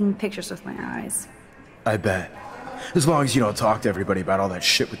always taking pictures with my eyes. I bet. As long as you don't talk to everybody about all that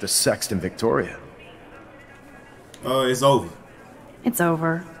shit with the sext and Victoria. It's over. It's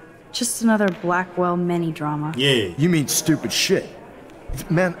over. Just another Blackwell mini-drama. Yeah. You mean stupid shit.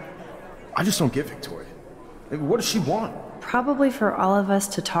 Man, I just don't get Victoria. What does she want? Probably for all of us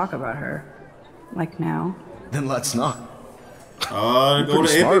to talk about her. Like now. Then let's not. Go to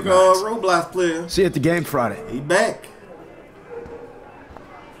smart, Epic Max. Roblox player. See you at the game Friday. He back.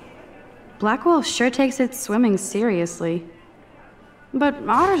 Blackwell sure takes its swimming seriously. But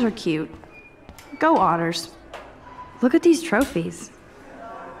otters are cute. Go otters. Look at these trophies.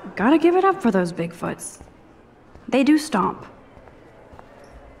 Gotta give it up for those Bigfoots. They do stomp.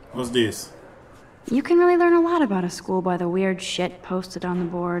 What's this? You can really learn a lot about a school by the weird shit posted on the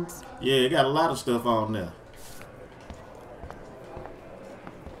boards. Yeah, it got a lot of stuff on there.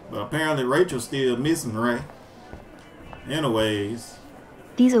 So apparently Rachel's still missing, right? Anyways.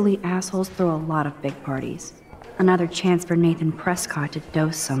 These elite assholes throw a lot of big parties. Another chance for Nathan Prescott to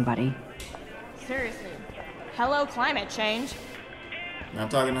dose somebody. Seriously. Hello, climate change. Not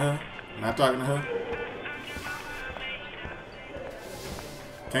talking to her? Not talking to her?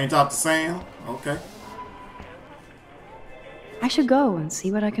 Can't talk to Sam? Okay. I should go and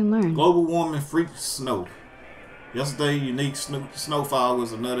see what I can learn. Global warming freaks snow. Yesterday, unique snowfall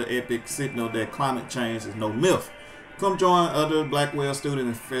was another epic signal that climate change is no myth. Come join other Blackwell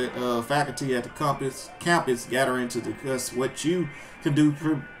students and faculty at the campus gathering to discuss what you can do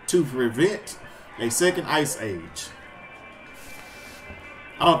to prevent a second ice age.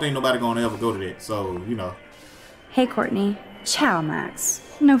 I don't think nobody gonna ever go to that, so you know. Hey Courtney. Ciao, Max.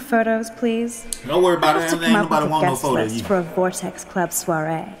 No photos, please. Don't worry about it. I have to Ain't come up nobody with a want no guest photo of list you. for a Vortex Club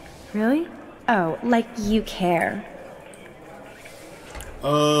soiree. Really? Oh, like you care.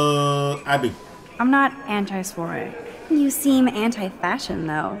 I do. I'm not anti-soiree. You seem anti-fashion,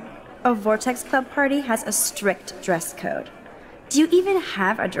 though. A Vortex Club party has a strict dress code. Do you even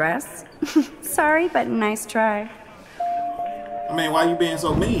have a dress? Sorry, but nice try. I mean, why you being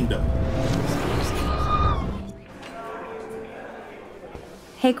so mean, though?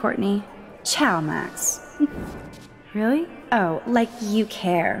 Hey, Courtney. Ciao, Max. Really? Oh, like you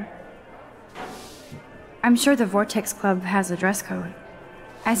care. I'm sure the Vortex Club has a dress code.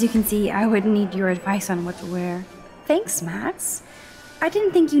 As you can see, I would need your advice on what to wear. Thanks, Max. I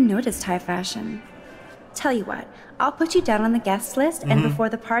didn't think you noticed high fashion. Tell you what, I'll put you down on the guest list, and before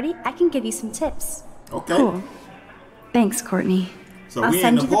the party, I can give you some tips. Okay. Cool. Thanks, Courtney. So I'll we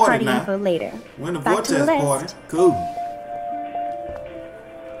send in you the the party party now. info later. We're in the Back to the Vortex list. party. Cool.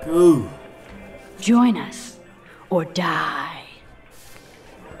 Cool. Join us, or die.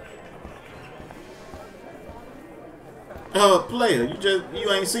 Player,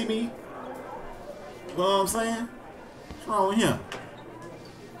 you ain't see me? You know what I'm saying? What's wrong with him?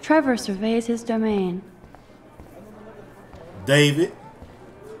 Trevor surveys his domain. David.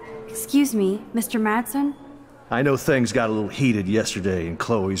 Excuse me, Mr. Madsen? I know things got a little heated yesterday in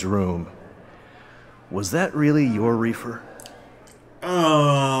Chloe's room. Was that really your reefer?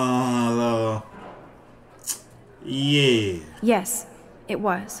 Yeah. Yes, it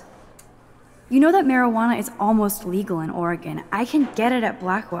was. You know that marijuana is almost legal in Oregon. I can get it at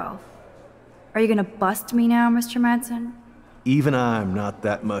Blackwell. Are you gonna bust me now, Mr. Madsen? Even I'm not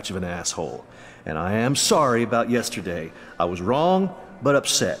that much of an asshole. And I am sorry about yesterday. I was wrong, but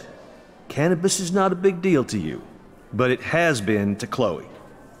upset. Cannabis is not a big deal to you, but it has been to Chloe.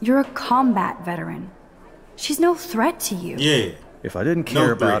 You're a combat veteran. She's no threat to you. Yeah. If I didn't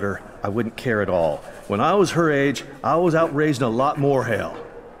care about her, I wouldn't care at all. When I was her age, I was out raising a lot more hell.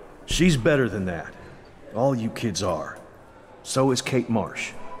 She's better than that. All you kids are. So is Kate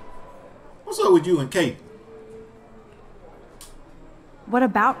Marsh. What's up with you and Kate? What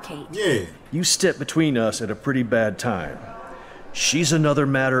about Kate? Yeah. You stepped between us at a pretty bad time. She's another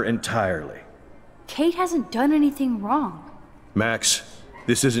matter entirely. Kate hasn't done anything wrong. Max,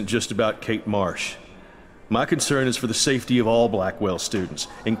 this isn't just about Kate Marsh. My concern is for the safety of all Blackwell students,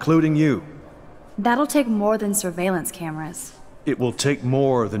 including you. That'll take more than surveillance cameras. It will take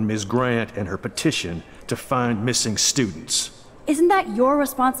more than Ms. Grant and her petition to find missing students. Isn't that your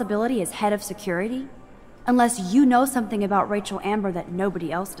responsibility as head of security? Unless you know something about Rachel Amber that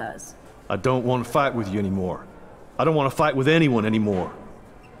nobody else does. I don't want to fight with you anymore. I don't want to fight with anyone anymore.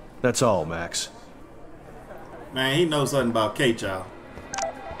 That's all, Max. Man, he knows something about Kate, y'all.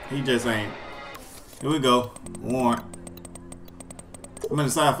 He just ain't. Here we go. Warrant. I'm in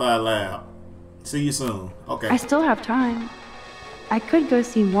the sci-fi lab. See you soon. Okay. I still have time. I could go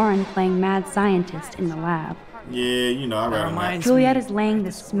see Warren playing mad scientist in the lab. Yeah, you know, I rather not. Juliet is laying the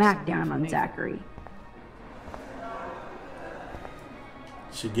smackdown on Zachary.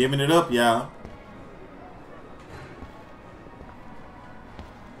 She giving it up, y'all.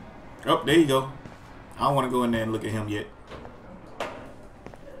 Oh, there you go. I don't want to go in there and look at him yet.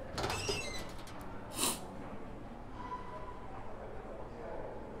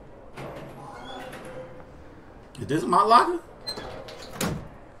 Is this my locker?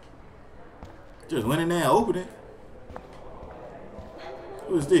 Just went in there and opened it.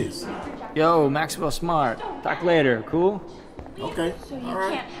 Who is this? Yo, Maxwell Smart. Talk later, cool? Okay. So you All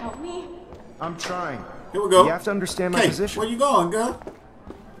right. can't help me? I'm trying. Here we go. You have to understand my Kate, position. where you going, girl?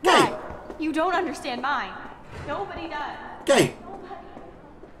 Kate! You don't understand mine. Nobody does. Kate!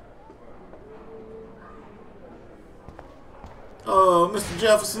 Mr.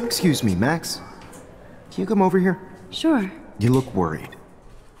 Jefferson. Excuse me, Max. Can you come over here? Sure. You look worried.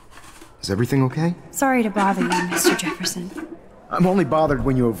 Is everything okay? Sorry to bother you, Mr. Jefferson. I'm only bothered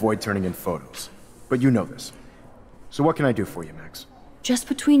when you avoid turning in photos. But you know this. So what can I do for you, Max? Just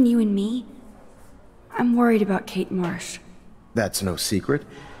between you and me, I'm worried about Kate Marsh. That's no secret.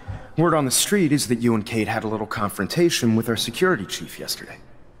 Word on the street is that you and Kate had a little confrontation with our security chief yesterday.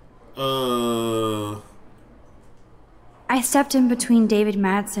 I stepped in between David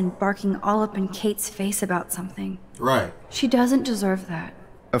Madsen barking all up in Kate's face about something. Right. She doesn't deserve that.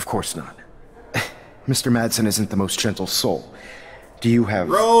 Of course not. Mr. Madsen isn't the most gentle soul. Do you have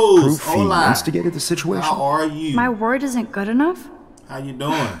Rose, proof he hola. instigated the situation? How are you? My word isn't good enough? How you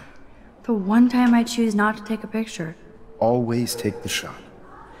doing? The one time I choose not to take a picture. Always take the shot.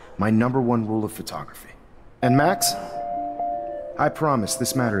 My #1 rule of photography. And Max, I promise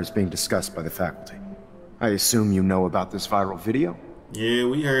this matter is being discussed by the faculty. I assume you know about this viral video? Yeah,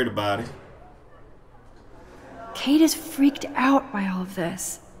 we heard about it. Kate is freaked out by all of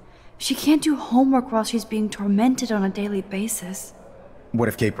this. She can't do homework while she's being tormented on a daily basis. What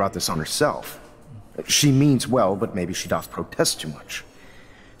if Kate brought this on herself? She means well, but maybe she doth protest too much.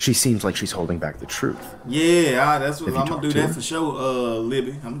 She seems like she's holding back the truth. Yeah, that's what Have I'm you gonna do talked to that her? for sure,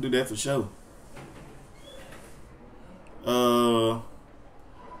 Libby. I'm gonna do that for sure. I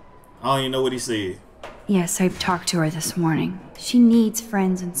don't even know what he said. Yes, I talked to her this morning. She needs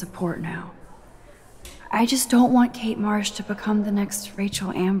friends and support now. I just don't want Kate Marsh to become the next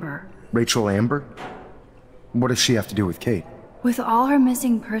Rachel Amber. Rachel Amber? What does she have to do with Kate? With all her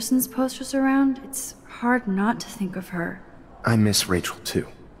missing persons posters around, it's hard not to think of her. I miss Rachel too.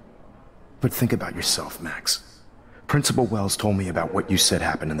 But think about yourself, Max. Principal Wells told me about what you said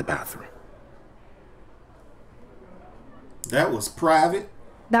happened in the bathroom. That was private.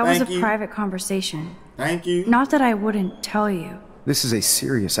 That was Thank a you. private conversation. Thank you. Not that I wouldn't tell you. This is a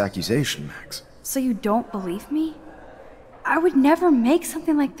serious accusation, Max. So you don't believe me? I would never make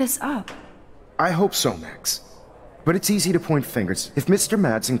something like this up. I hope so, Max. But it's easy to point fingers. If Mr.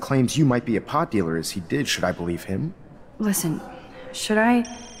 Madsen claims you might be a pot dealer as he did, should I believe him? Listen, should I?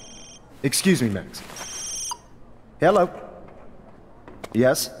 Excuse me, Max. Hello?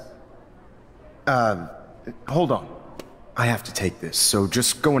 Yes? Hold on. I have to take this, so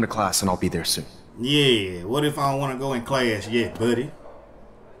just go into class and I'll be there soon. Yeah, what if I don't want to go in class yet, buddy?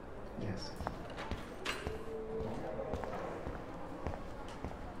 Yes.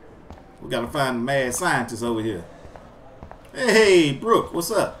 We gotta find the mad scientist over here. Hey, Brooke,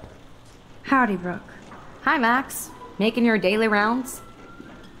 what's up? Howdy, Brooke. Hi, Max. Making your daily rounds?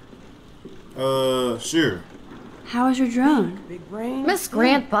 Sure. How was your drone? Miss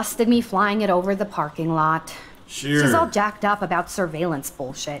Grant busted me flying it over the parking lot. Sure. She's all jacked up about surveillance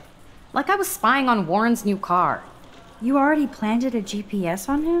bullshit. Like I was spying on Warren's new car. You already planted a GPS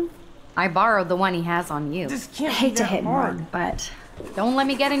on him? I borrowed the one he has on you. I hate to hit and run, but... Don't let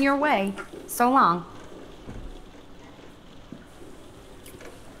me get in your way. So long.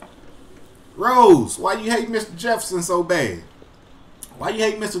 Rose, why you hate Mr. Jefferson so bad? Why you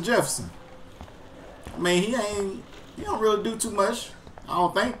hate Mr. Jefferson? I mean, he don't really do too much, I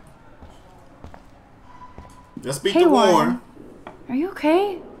don't think. Just speak Hey, to Warren. Warren. Are you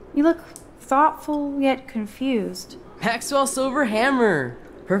okay? You look thoughtful yet confused. Maxwell Silver Hammer.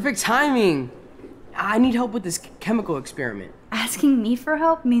 Perfect timing. I need help with this chemical experiment. Asking me for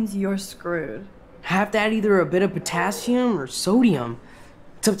help means you're screwed. Have to add either a bit of potassium or sodium.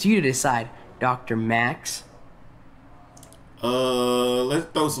 It's up to you to decide, Dr. Max. Let's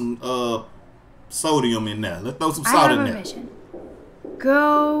throw some sodium in there. Let's throw some I salt have in a there. mission.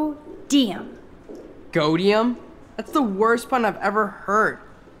 Go Diem. Godium? That's the worst pun I've ever heard.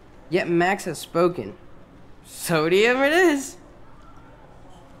 Yet Max has spoken. Sodium it is.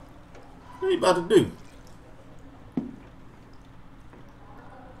 What are you about to do?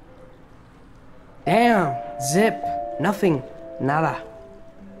 Damn. Zip. Nothing. Nada.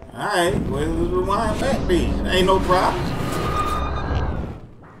 Alright, well, let's rewind back then. Ain't no problem.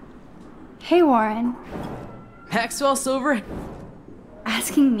 Hey, Warren. Maxwell Silver.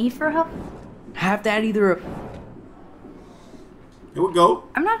 Asking me for help? Have to add either a... Here we go.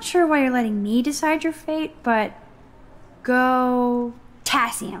 I'm not sure why you're letting me decide your fate, but... Go...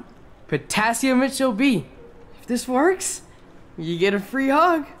 Potassium. Potassium it shall be. If this works, you get a free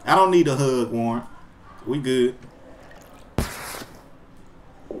hug. I don't need a hug, Warren. We good.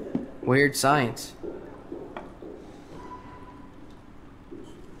 Weird science.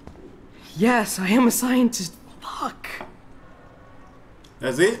 Yes, I am a scientist. Fuck.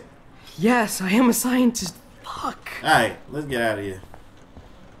 That's it? Yes, I am a scientist. Fuck. Alright, let's get out of here.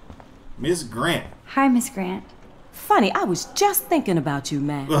 Miss Grant. Hi, Miss Grant. Funny, I was just thinking about you,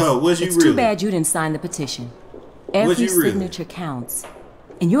 Max. Was you it's really? too bad you didn't sign the petition. Was Every you really? signature counts.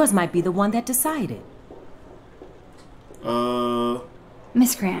 And yours might be the one that decided.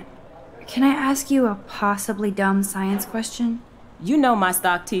 Miss Grant, can I ask you a possibly dumb science question? You know my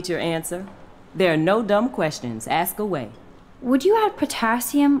stock teacher answer. There are no dumb questions. Ask away. Would you add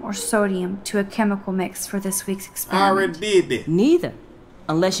potassium or sodium to a chemical mix for this week's experiment? I already did that. Neither.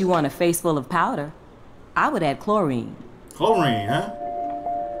 Unless you want a face full of powder. I would add chlorine. Chlorine, huh?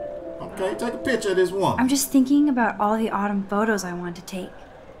 Okay, take a picture of this woman. I'm just thinking about all the autumn photos I want to take.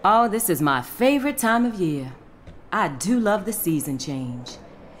 Oh, this is my favorite time of year. I do love the season change.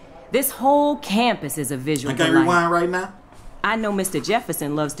 This whole campus is a visual delight. delight. Rewind right now? I know Mr.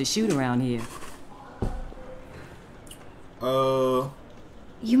 Jefferson loves to shoot around here.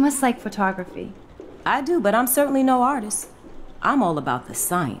 You must like photography. I do, but I'm certainly no artist. I'm all about the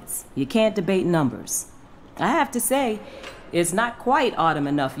science. You can't debate numbers. I have to say, it's not quite autumn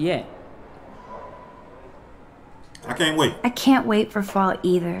enough yet. I can't wait. I can't wait for fall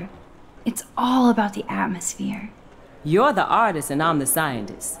either. It's all about the atmosphere. You're the artist and I'm the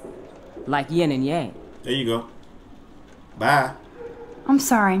scientist. Like yin and yang. There you go. Bye. I'm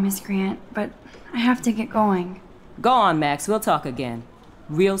sorry, Miss Grant, but I have to get going. Go on, Max. We'll talk again.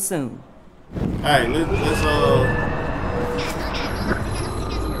 Real soon. Alright, let's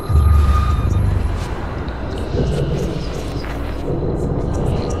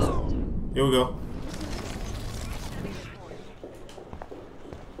here we go.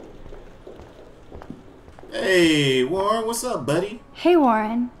 Hey, Warren, what's up, buddy? Hey,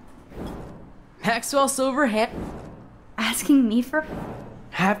 Warren. Maxwell Silverhand. Asking me for...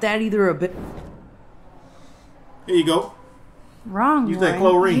 Have that either a bit... Here you go. Wrong, Use Warren. that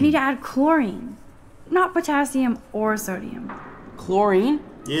chlorine. You need to add chlorine. Not potassium or sodium. Chlorine?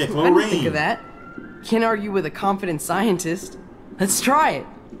 Yeah, I chlorine. didn't think of that. Can't argue with a confident scientist. Let's try it.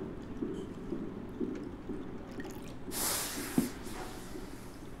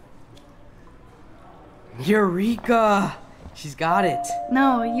 Eureka! She's got it.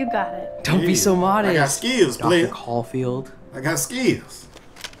 No, you got it. Don't be so modest. I got skills, player. Dr. Caulfield. I got skills.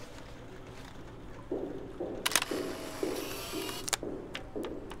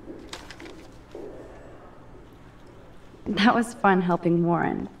 That was fun helping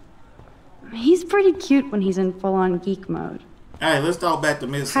Warren. He's pretty cute when he's in full-on geek mode. All right, let's talk back to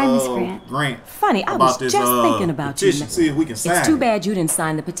Miss Grant. Funny, I was just thinking about petition. you. See if we can sign It's too it. bad you didn't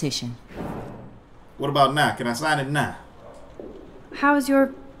sign the petition. What about now? Can I sign it now? How's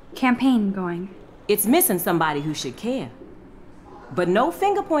your campaign going? It's missing somebody who should care. But no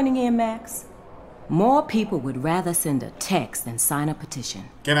finger pointing here, Max. More people would rather send a text than sign a petition.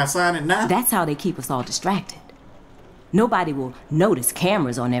 Can I sign it now? That's how they keep us all distracted. Nobody will notice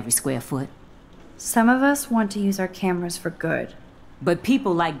cameras on every square foot. Some of us want to use our cameras for good. But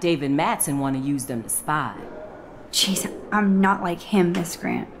people like David Mattson want to use them to spy. Jeez, I'm not like him, Miss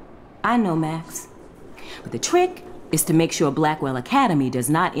Grant. I know, Max. But the trick is to make sure Blackwell Academy does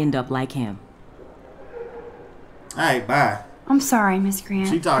not end up like him. Alright, bye. I'm sorry, Miss Grant.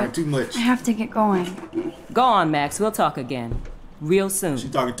 She talking too much. I have to get going. Go on, Max. We'll talk again. Real soon. She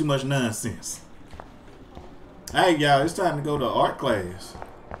talking too much nonsense. Alright, y'all. It's time to go to art class.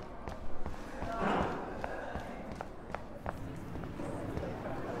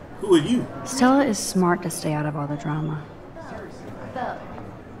 Who are you? Stella is smart to stay out of all the drama.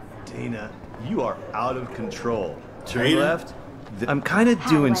 Dana, you are out of control. Turn Dana? left. I'm kind of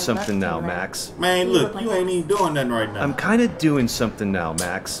doing something now, Max. Man, look, you ain't even doing nothing right now. I'm kind of doing something now,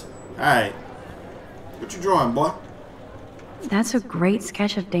 Max. Alright. What you drawing, boy? That's a great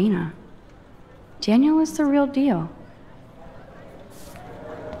sketch of Dana. Daniel is the real deal.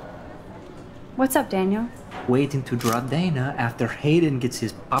 What's up, Daniel? Waiting to draw Dana after Hayden gets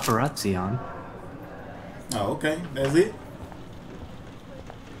his paparazzi on. Oh, okay. That's it?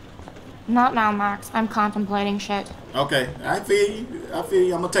 Not now, Max. I'm contemplating shit. Okay. I feel you. I feel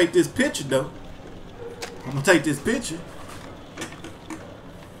you. I'm gonna take this picture, though. I'm gonna take this picture.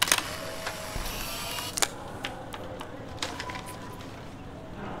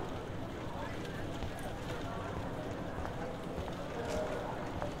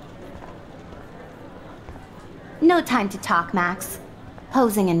 No time to talk, Max.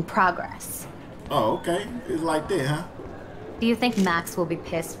 Posing in progress. Oh, okay. It's like that, huh? Do you think Max will be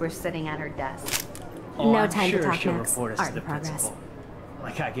pissed we're sitting at her desk? Oh, no I'm time sure to talk, she'll Max. report us Art to the in progress. principal.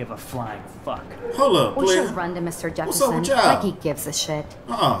 Like I give a flying fuck. Hold up, We player. should run to Mr. Jefferson. What's up with y'all? Like he gives a shit.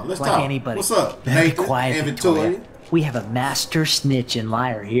 Let's like talk. anybody. What's up? Very Nathan quiet, and Victoria. We have a master snitch and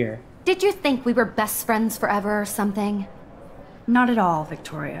liar here. Did you think we were best friends forever or something? Not at all,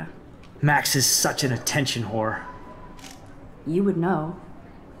 Victoria. Max is such an attention whore. You would know.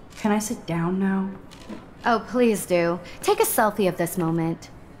 Can I sit down now? Oh, please do. Take a selfie of this moment.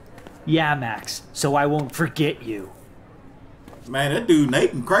 Yeah, Max, so I won't forget you. Man, that dude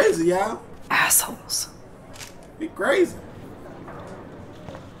Nathan crazy, y'all. Assholes. He crazy.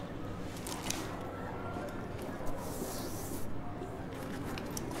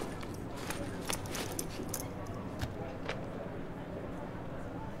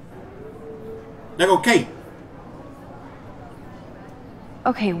 There go Kate.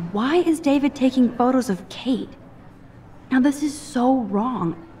 Okay, why is David taking photos of Kate? Now this is so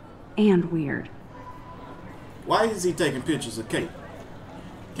wrong and weird. Why is he taking pictures of Kate?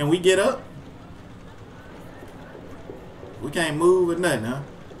 Can we get up? We can't move or nothing, huh?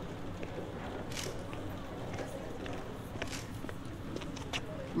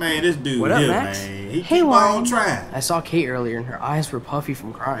 Man, this dude What up, here, Max? man. He keep on trying. I saw Kate earlier and her eyes were puffy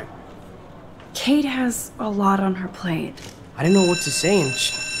from crying. Kate has a lot on her plate. I didn't know what to say and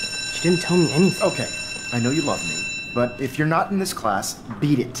she didn't tell me anything. Okay, I know you love me, but if you're not in this class,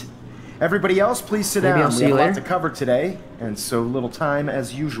 beat it. Everybody else, please sit Maybe down. I'll see We you have a lot later. to cover today, and so little time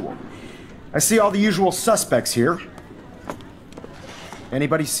as usual. I see all the usual suspects here.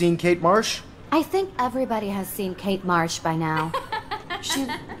 Anybody seen Kate Marsh? I think everybody has seen Kate Marsh by now. She's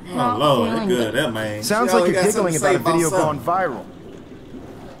Oh not Lord, feeling that good, good. that man. Sounds She like always you're got giggling something about to a say video going something. viral.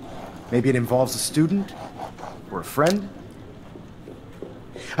 Maybe it involves a student? Or a friend?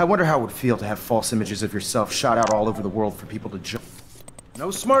 I wonder how it would feel to have false images of yourself shot out all over the world for people to judge. No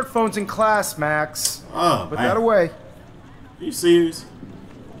smartphones in class, Max. Oh, Put man. that away. Are you serious?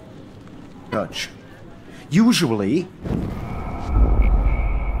 Judge. Usually...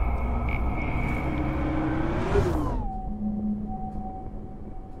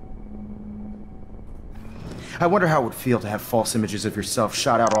 I wonder how it would feel to have false images of yourself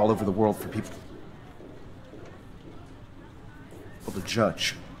shot out all over the world for people to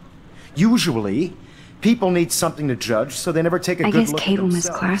judge. Usually, people need something to judge, so they never take a I good guess look Kate at will miss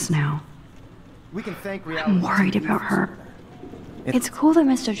themselves. class now. We can thank reality. I'm worried about her. It's cool that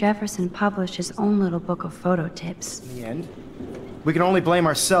Mr. Jefferson published his own little book of photo tips. In the end, we can only blame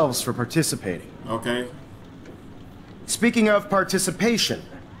ourselves for participating. Okay. Speaking of participation,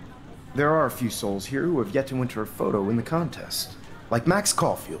 there are a few souls here who have yet to enter a photo in the contest. Like Max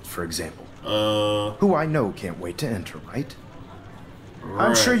Caulfield, for example. Who I know can't wait to enter, right?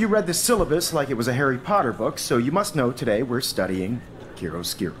 I'm sure you read the syllabus like it was a Harry Potter book, so you must know today we're studying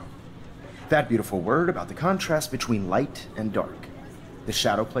chiaroscuro. That beautiful word about the contrast between light and dark. The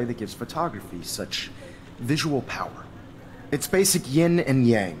shadow play that gives photography such visual power. It's basic yin and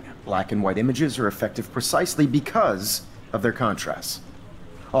yang. Black and white images are effective precisely because of their contrasts.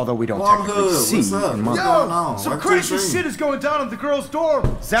 Although we don't technically see what's up? in What's months. going on? Some What's crazy this shit is going down at the girls'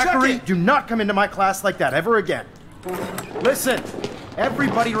 dorm. Zachary, do not come into my class like that ever again. Listen,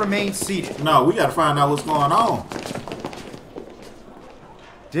 everybody remain seated. No, we gotta find out what's going on.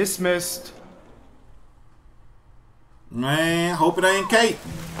 Dismissed. Man, hope it ain't Kate.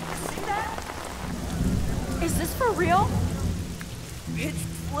 Is this for real? Bitch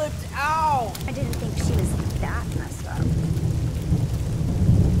flipped out. I didn't think she was that messed up.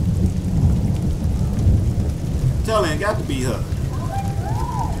 Tell her it got to be her.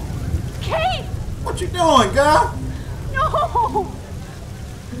 Kate! What you doing, girl? No!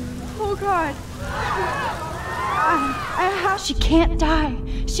 Oh God. I have She can't die.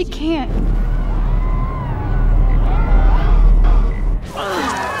 She can't.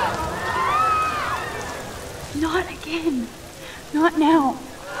 Not again. Not now.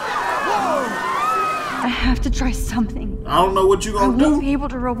 I have to try something. I don't know what you I gonna won't do. be able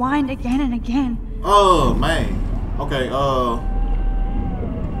to rewind again and again. Oh man. Okay.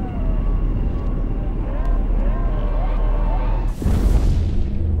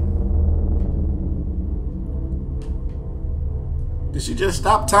 Did she just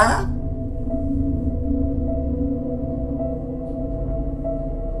stop time?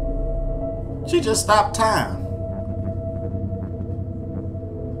 She just stopped time.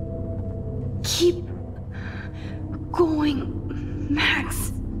 Keep going,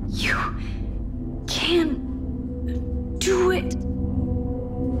 Max. You can do it.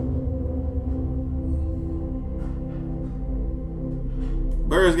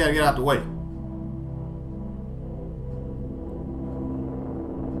 Birds gotta get out the way.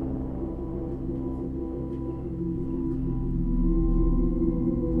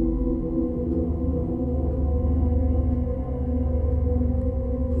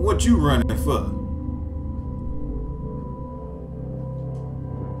 What you running for?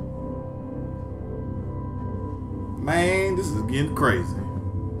 Man, this is getting crazy.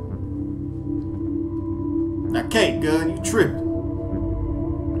 Now, Kate, girl, you tripping.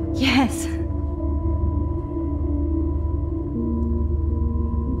 Yes.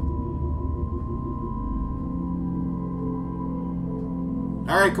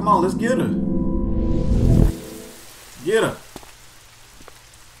 Alright, come on, let's get her. Get her.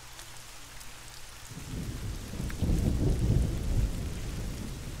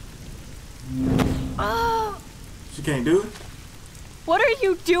 Oh. She can't do it? What are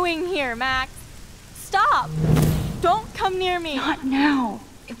you doing here, Max? Stop! Don't come near me. Not now.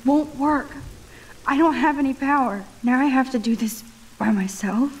 It won't work. I don't have any power. Now I have to do this by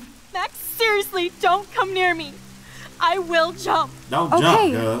myself. Max, seriously, don't come near me. I will jump. Don't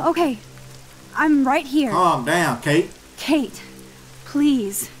jump, girl. Okay. I'm right here. Calm down, Kate. Kate,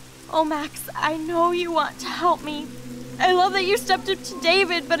 please. Oh, Max, I know you want to help me. I love that you stepped up to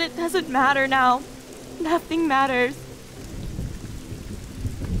David, but it doesn't matter now. Nothing matters.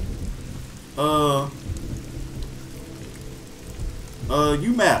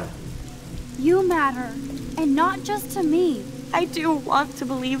 You matter. You matter. And not just to me. I do want to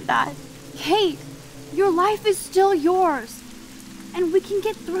believe that. Kate, your life is still yours. And we can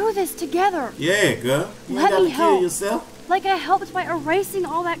get through this together. Yeah, girl. You ain't Let got me to kill help. yourself. Like I helped by erasing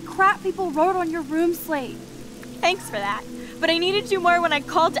all that crap people wrote on your room slate. Thanks for that. But I needed you more when I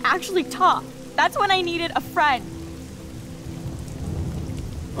called to actually talk. That's when I needed a friend.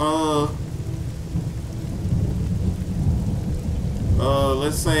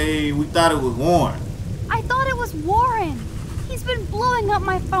 Let's say we thought it was Warren. I thought it was Warren. He's been blowing up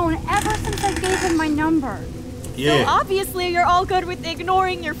my phone ever since I gave him my number. Yeah. So obviously you're all good with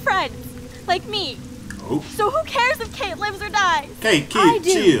ignoring your friends. Like me. Oh. So who cares if Kate lives or dies? Kate,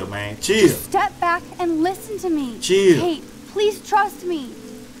 chill, man. Chill. Just step back and listen to me. Chill. Kate, please trust me.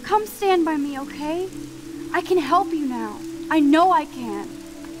 Come stand by me, okay? I can help you now. I know I can.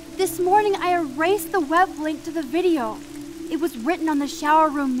 This morning I erased the web link to the video. It was written on the shower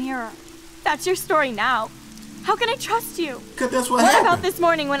room mirror. That's your story now. How can I trust you? 'Cause that's what What happened. about this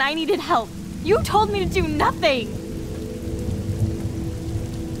morning when I needed help? You told me to do nothing.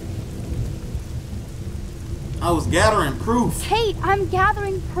 I was gathering proof. Kate, I'm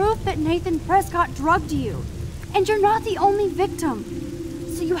gathering proof that Nathan Prescott drugged you. And you're not the only victim.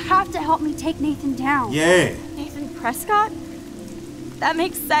 So you have to help me take Nathan down. Yeah. Nathan Prescott? That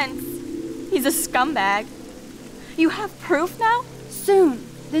makes sense. He's a scumbag. You have proof now? Soon,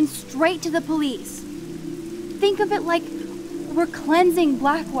 then straight to the police. Think of it like we're cleansing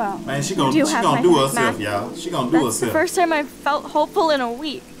Blackwell. Man, she gonna do herself, Mac. y'all. She gonna do That's herself. the first time I've felt hopeful in a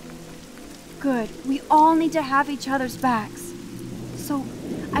week. Good. We all need to have each other's backs. So,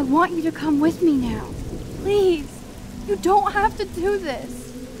 I want you to come with me now. Please. You don't have to do this.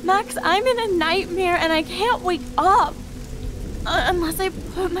 Max, I'm in a nightmare and I can't wake up. Unless I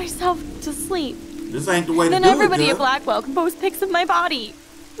put myself to sleep. This ain't the way to Then do it, everybody girl. at Blackwell can post pics of my body.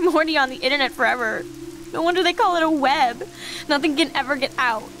 I'm already on the internet forever. No wonder they call it a web. Nothing can ever get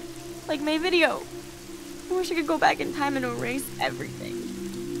out. Like my video. I wish I could go back in time and erase everything.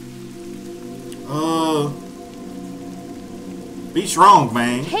 Be strong,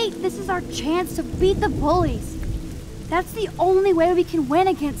 man. Kate, this is our chance to beat the bullies. That's the only way we can win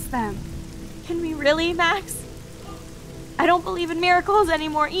against them. Can we really, Max? I don't believe in miracles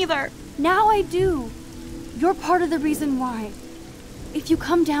anymore either. Now I do. You're part of the reason why. If you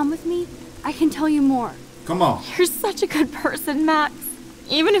come down with me, I can tell you more. Come on. You're such a good person, Max.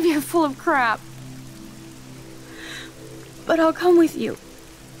 Even if you're full of crap. But I'll come with you.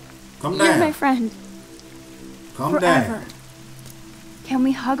 Come You're down. my friend. Come Forever. down. Can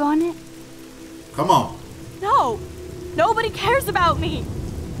we hug on it? Come on. No. Nobody cares about me.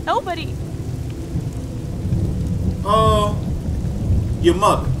 Nobody. Your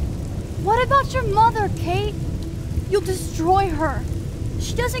mother. What about your mother, Kate? You'll destroy her.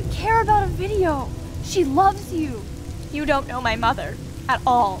 She doesn't care about a video. She loves you. You don't know my mother at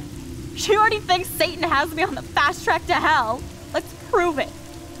all. She already thinks Satan has me on the fast track to hell. Let's prove it.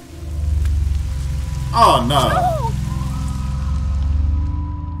 Oh, no. No.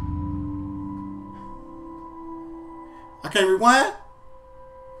 I can't rewind?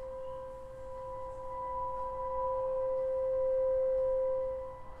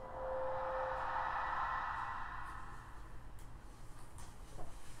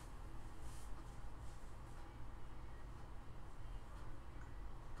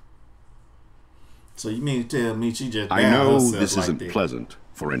 So you mean to tell me she just I downed know herself this like isn't that? pleasant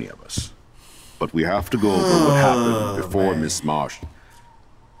for any of us, but we have to go over what happened before Miss Marsh,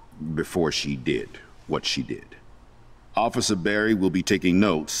 before she did what she did. Officer Barry will be taking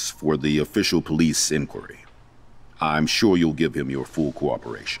notes for the official police inquiry. I'm sure you'll give him your full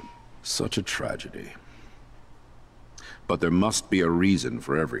cooperation. Such a tragedy. But there must be a reason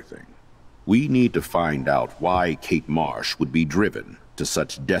for everything. We need to find out why Kate Marsh would be driven to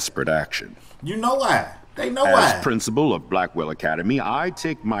such desperate action. You know why? They know As why. principal of Blackwell Academy, I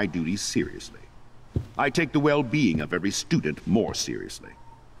take my duties seriously. I take the well-being of every student more seriously.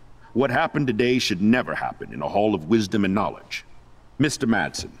 What happened today should never happen in a hall of wisdom and knowledge. Mr.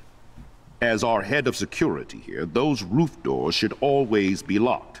 Madsen, as our head of security here, those roof doors should always be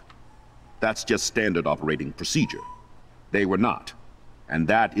locked. That's just standard operating procedure. They were not. And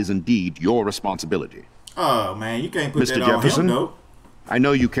that is indeed your responsibility. Oh, man, you can't put Mr. that Jefferson, on him, though. I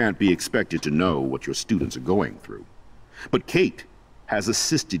know you can't be expected to know what your students are going through. But Kate has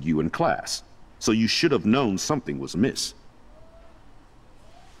assisted you in class, so you should have known something was amiss.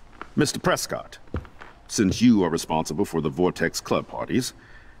 Mr. Prescott, since you are responsible for the Vortex Club parties,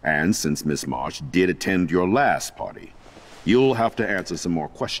 and since Miss Marsh did attend your last party, you'll have to answer some more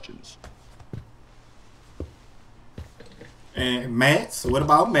questions. And Max, what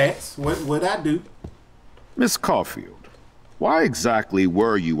about Max? What'd I do? Miss Caulfield, why exactly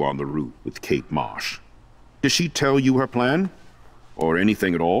were you on the route with Kate Marsh? Did she tell you her plan? Or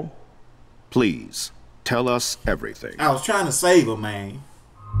anything at all? Please, tell us everything. I was trying to save her, man.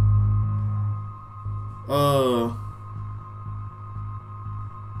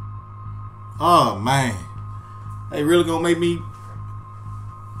 Oh, man. They really gonna make me...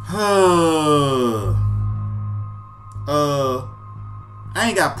 I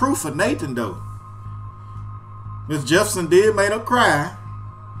ain't got proof for Nathan, though. Miss Jefferson did make her cry.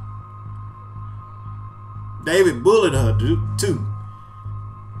 David bullied her, too.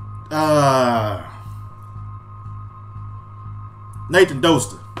 Nathan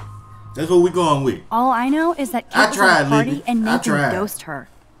dosed her. That's what we going with. All I know is that Kate was at a party Libby. and Nathan tried. dosed her.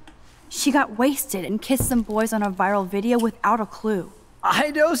 She got wasted and kissed some boys on a viral video without a clue.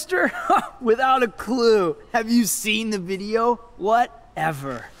 I dosed her? Without a clue. Have you seen the video?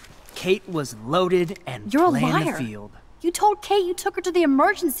 Whatever. Kate was loaded and You're a playing liar. the field. You told Kate you took her to the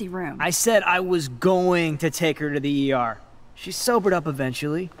emergency room. I said I was going to take her to the ER. She sobered up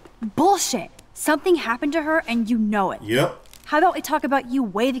eventually. Bullshit. Something happened to her and you know it. Yep. How about we talk about you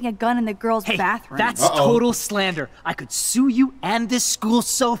waving a gun in the girls' bathroom? That's total slander. I could sue you and this school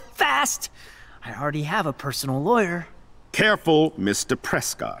so fast. I already have a personal lawyer. Careful, Mr.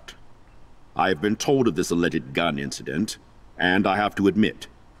 Prescott. I have been told of this alleged gun incident, and I have to admit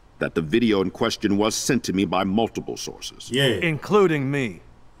that the video in question was sent to me by multiple sources. Yeah. Including me.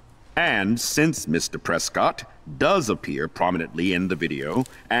 And since Mr. Prescott does appear prominently in the video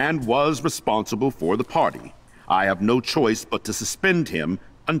and was responsible for the party, I have no choice but to suspend him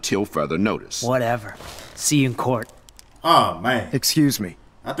until further notice. Whatever. See you in court. Oh, man. Excuse me.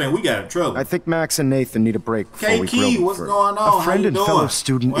 I think we got in trouble. I think Max and Nathan need a break before we grill K-Key, them what's further. going on? A friend How you and doing? fellow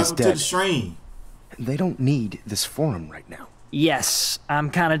student is Welcome to dead. the stream. They don't need this forum right now. Yes,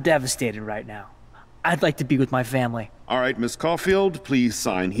 I'm kind of devastated right now. I'd like to be with my family. All right, Miss Caulfield, please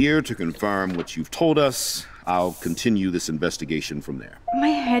sign here to confirm what you've told us. I'll continue this investigation from there. My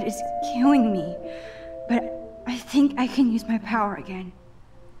head is killing me, but I think I can use my power again.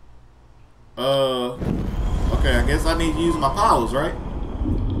 Okay, I guess I need to use my powers, right?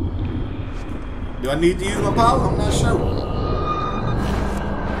 Do I need to use my power? I'm not sure.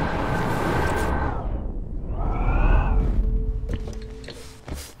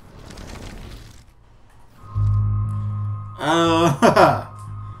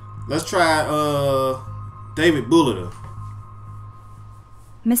 Let's try, David Bulliter.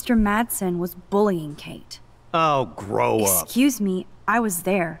 Mr. Madsen was bullying Kate. Oh, grow up. Excuse me, I was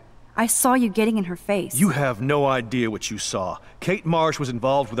there. I saw you getting in her face. You have no idea what you saw. Kate Marsh was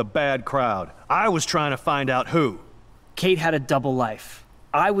involved with a bad crowd. I was trying to find out who. Kate had a double life.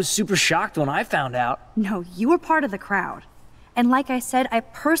 I was super shocked when I found out. No, you were part of the crowd. And like I said, I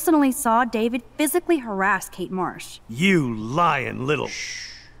personally saw David physically harass Kate Marsh. You lying little...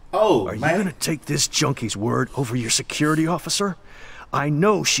 Oh, Are you gonna take this junkie's word over your security officer? I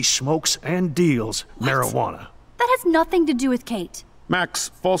know she smokes and deals marijuana. That has nothing to do with Kate. Max,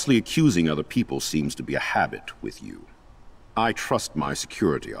 falsely accusing other people seems to be a habit with you. I trust my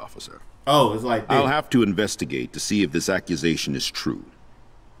security officer. Oh, it's like that. I'll have to investigate to see if this accusation is true.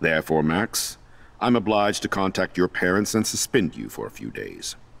 Therefore, Max, I'm obliged to contact your parents and suspend you for a few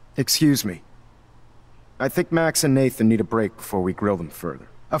days. Excuse me. I think Max and Nathan need a break before we grill them further.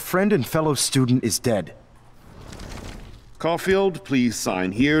 A friend and fellow student is dead. Caulfield, please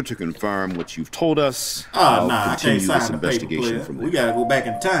sign here to confirm what you've told us. Oh, I'll nah, I can't continue sign this the paper, investigation player. from there. We gotta go back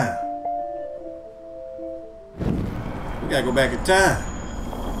in time. We gotta go back in time.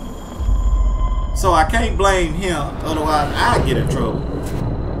 So I can't blame him, otherwise I get in trouble.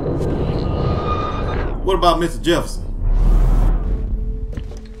 What about Mr. Jefferson?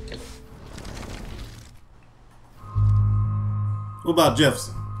 What about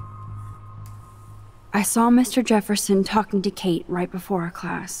Jefferson? I saw Mr. Jefferson talking to Kate right before our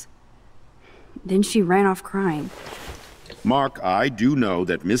class. Then she ran off crying. Mark, I do know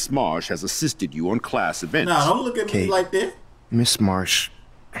that Miss Marsh has assisted you on class events. Nah, don't look at me like that. Miss Marsh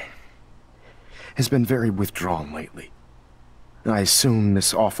has been very withdrawn lately. I assume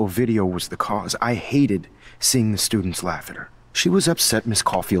this awful video was the cause. I hated seeing the students laugh at her. She was upset Miss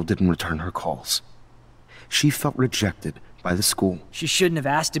Caulfield didn't return her calls. She felt rejected by the school. She shouldn't have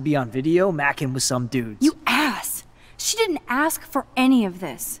asked to be on video macking with some dudes. You ass! She didn't ask for any of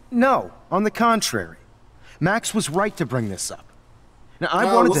this. No, on the contrary. Max was right to bring this up. Now,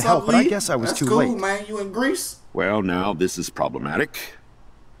 I wanted to help, but I guess I was too late. Man. You in Greece? Well, now, this is problematic.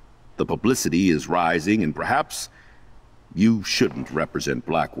 The publicity is rising, and perhaps you shouldn't represent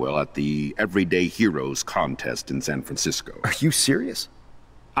Blackwell at the Everyday Heroes contest in San Francisco. Are you serious?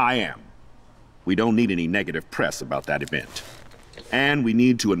 I am. We don't need any negative press about that event. And we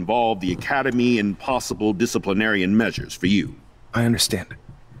need to involve the Academy in possible disciplinarian measures for you. I understand.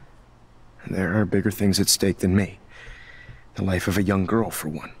 There are bigger things at stake than me. The life of a young girl, for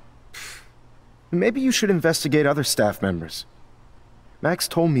one. Maybe you should investigate other staff members. Max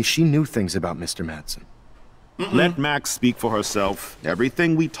told me she knew things about Mr. Madsen. Let Max speak for herself.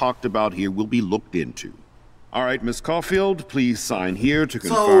 Everything we talked about here will be looked into. All right, Miss Caulfield, please sign here to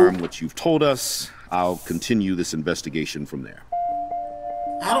confirm what you've told us. I'll continue this investigation from there.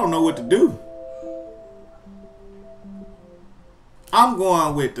 I don't know what to do. I'm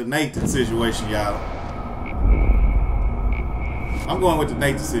going with the Nathan situation, y'all. I'm going with the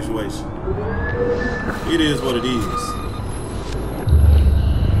Nathan situation. It is what it is.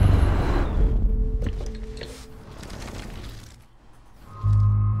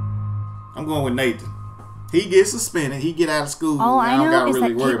 I'm going with Nathan. He gets suspended. He get out of school. All I don't know gotta is really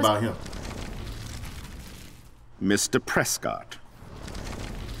that worry Kate was... about him. Mr. Prescott.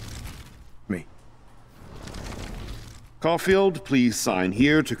 Me. Caulfield, please sign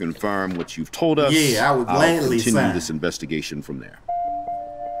here to confirm what you've told us. Yeah, I would gladly I'll continue sign. this investigation from there.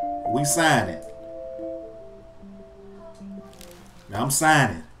 We sign it. Now I'm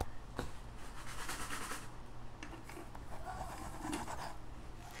signing.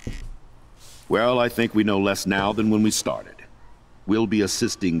 Well, I think we know less now than when we started. We'll be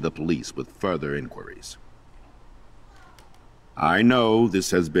assisting the police with further inquiries. I know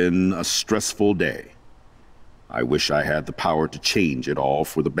this has been a stressful day. I wish I had the power to change it all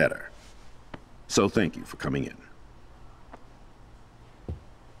for the better. So thank you for coming in.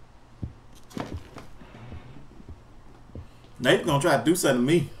 Nathan gonna try to do something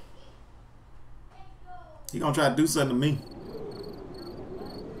to me. He gonna try to do something to me.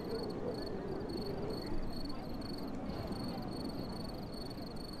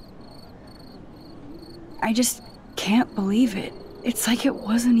 I just can't believe it. It's like it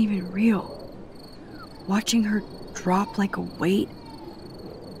wasn't even real. Watching her drop like a weight,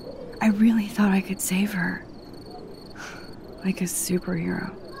 I really thought I could save her. Like a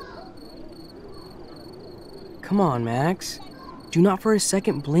superhero. Come on, Max. Do not for a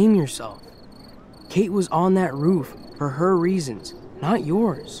second blame yourself. Kate was on that roof for her reasons, not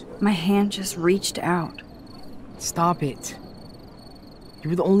yours. My hand just reached out. Stop it. You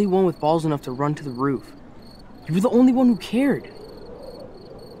were the only one with balls enough to run to the roof. You were the only one who cared.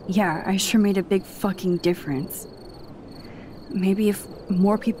 Yeah, I sure made a big fucking difference. Maybe if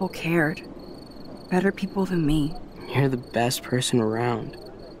more people cared. Better people than me. You're the best person around.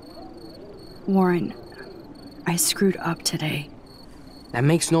 Warren, I screwed up today. That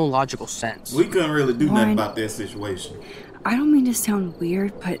makes no logical sense. We couldn't really do nothing Warren, about that situation. I don't mean to sound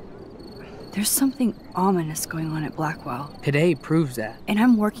weird, but there's something ominous going on at Blackwell. Today proves that. And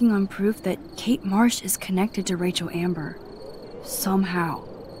I'm working on proof that Kate Marsh is connected to Rachel Amber. Somehow.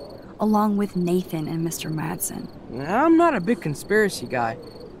 Along with Nathan and Mr. Madsen. I'm not a big conspiracy guy,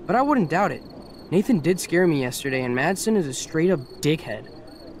 but I wouldn't doubt it. Nathan did scare me yesterday, and Madsen is a straight-up dickhead.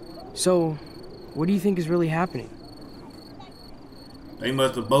 So, what do you think is really happening? They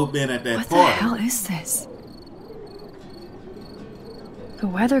must have both been at that What party. the hell is this? The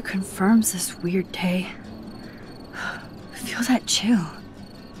weather confirms this weird day. Feel that chill.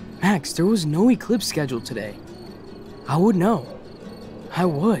 Max, there was no eclipse scheduled today. I would know. I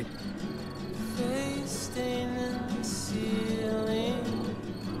would.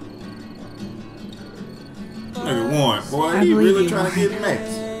 Look at Warren, boy. I He believe really you, trying to Warren. get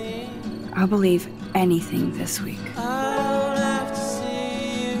Max. I'll believe anything this week.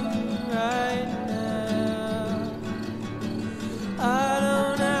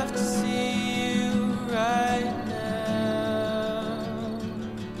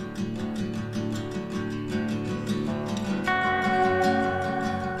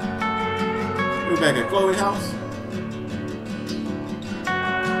 back at Chloe's house.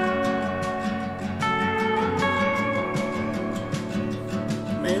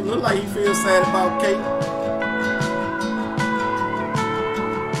 Man, it look like he feels sad about Kate.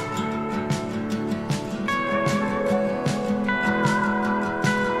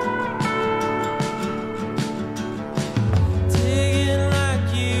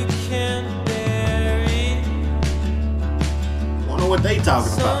 Wonder what they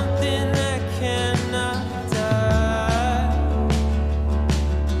talking about.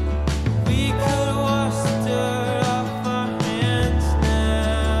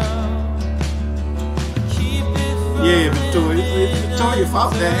 Yeah, Victoria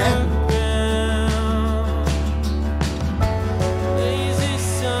fought that happened.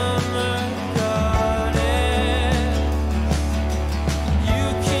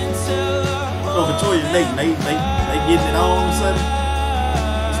 Oh, Victoria and Nathan, they getting it on all of a sudden.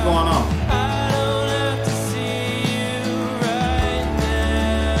 What's going on?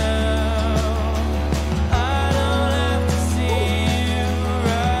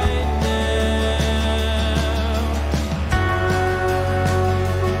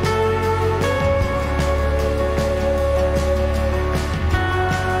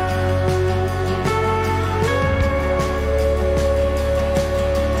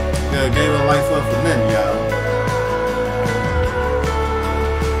 Gave her life up for nothing, y'all.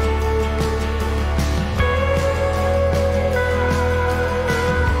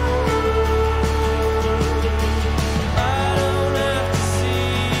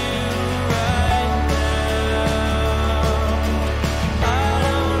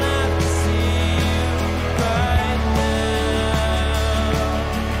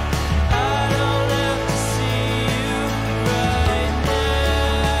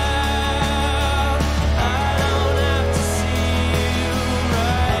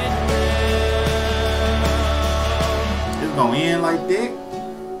 Gonna end like that.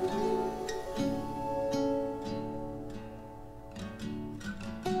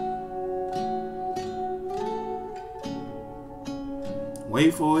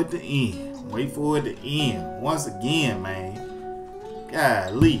 Wait for it to end. Wait for it to end. Once again, man.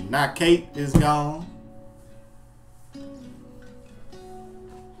 Golly, now Kate is gone. I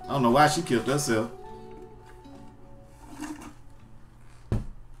don't know why she killed herself.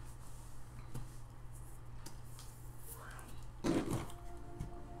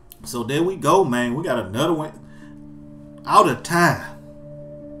 So there we go, man. We got another one out of time.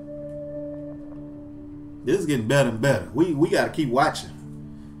 This is getting better and better. We got to keep watching.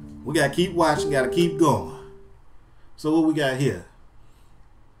 We got to keep watching. Got to keep going. So what we got here?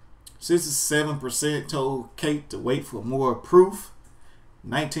 67% told Kate to wait for more proof.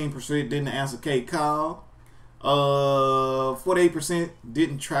 19% didn't answer Kate call. 48%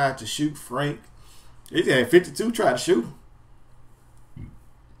 didn't try to shoot Frank. They had 52 try to shoot him.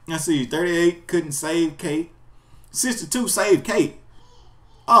 Let's see, 38 couldn't save Kate. 62 saved Kate.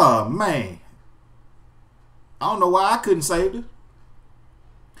 Oh, man. I don't know why I couldn't save her.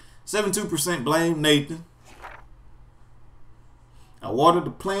 72% blamed Nathan. I watered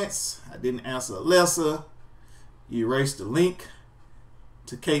the plants. I didn't answer Alessa. You erased the link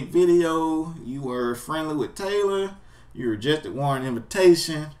to Kate video. You were friendly with Taylor. You rejected Warren's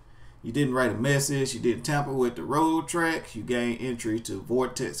invitation. You didn't write a message. You didn't tamper with the road track. You gained entry to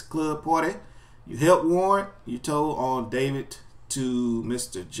Vortex Club Party. You helped Warren. You told on David to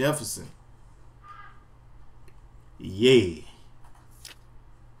Mr. Jefferson. Yeah.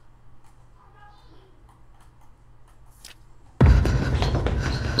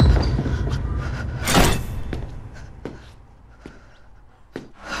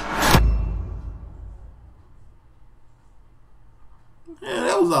 Yeah,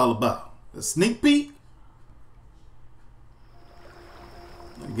 that was all about a sneak peek.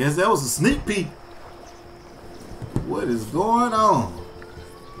 I guess that was a sneak peek. What is going on?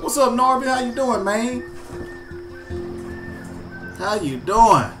 What's up, Norby? How you doing, man? How you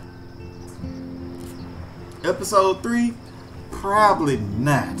doing? Episode 3? Probably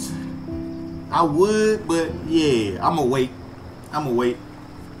not. I would, but yeah, I'ma wait.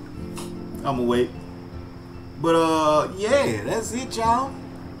 But yeah, that's it, y'all.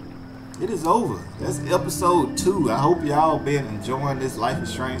 It is over. That's episode 2. I hope y'all been enjoying this Life is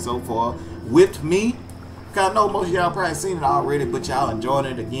Strange so far with me. Cause I know most of y'all probably seen it already, but y'all enjoying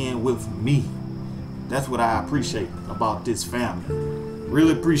it again with me. That's what I appreciate about this family.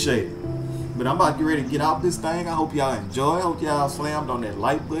 Really appreciate it. But I'm about to get ready to get off this thing. I hope y'all enjoy. I hope y'all slammed on that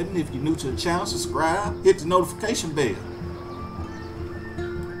like button. If you're new to the channel, subscribe. Hit the notification bell.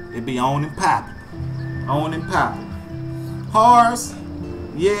 It be on and popping. On and popping. Horse.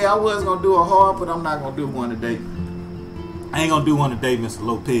 Yeah, I was gonna do a hard, but I'm not gonna do one today. I ain't gonna do one today, Mr.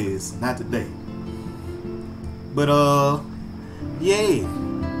 Lopez. Not today. But yeah.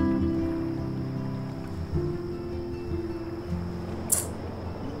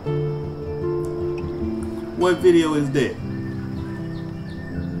 What video is that?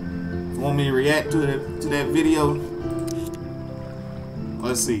 Want me to react to that video?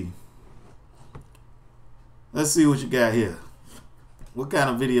 Let's see. Let's see what you got here. What kind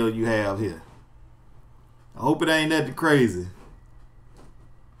of video you have here? I hope it ain't nothing crazy.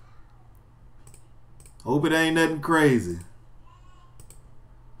 Hope it ain't nothing crazy.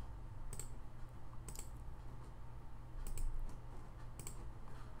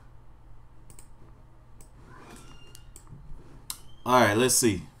 Alright, let's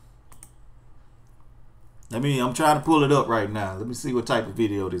see. I'm trying to pull it up right now. Let me see what type of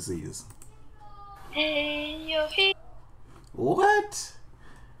video this is. What?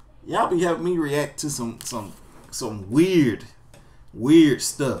 Y'all be having me react to some weird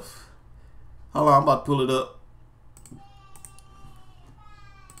stuff. Hold on, I'm about to pull it up.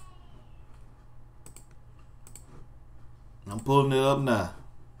 I'm pulling it up now.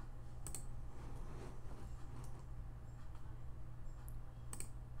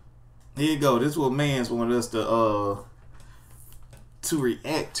 Here you go. This is what Mans wanted us to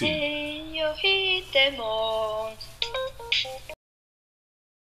react to.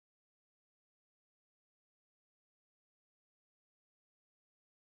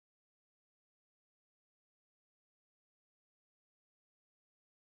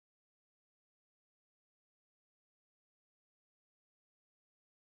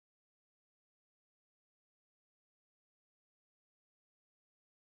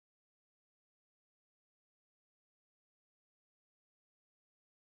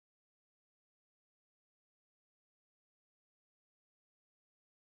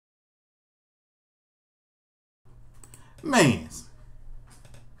 Mans.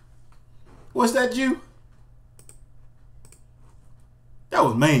 What's that, you? That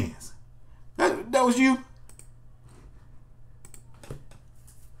was Mans. That was you?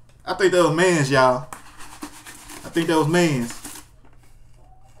 I think that was Mans, y'all. I think that was Mans.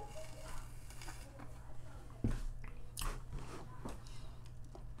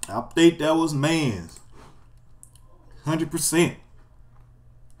 I think that was Mans. 100%.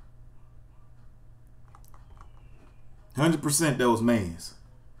 100% that was Mans.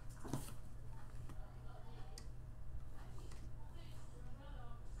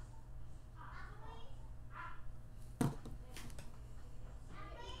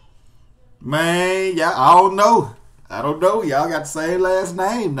 Man, y'all, I don't know. I don't know. Y'all got the same last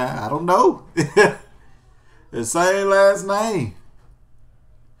name now. I don't know. The same last name.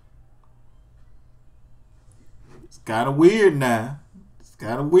 It's kind of weird now. It's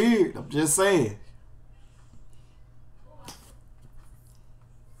kind of weird. I'm just saying.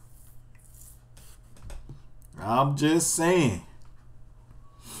 I'm just saying.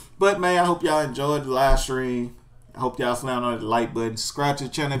 But man, I hope y'all enjoyed the live stream. I hope y'all slam on the like button. Subscribe to the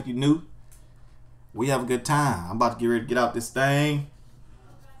channel if you're new. We have a good time. I'm about to get ready to get out this thing.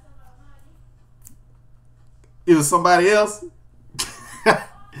 It was somebody else?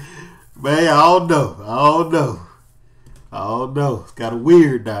 Man, I don't know. I don't know. I don't know. It's kind of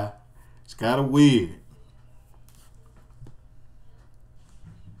weird now. It's kind of weird.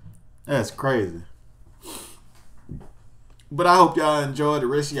 That's crazy. But I hope y'all enjoy the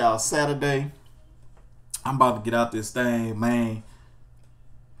rest of y'all Saturday. I'm about to get out this thing, man.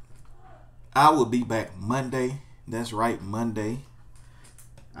 I will be back Monday. That's right, Monday.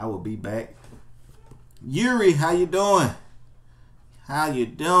 I will be back. Yuri, how you doing? How you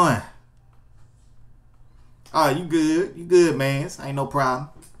doing? Oh, you good. You good, man. Ain't no problem.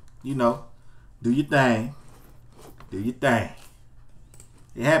 You know, do your thing. Do your thing.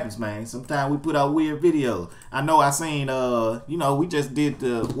 It happens, man. Sometimes we put out weird videos. I know I seen, you know, we just did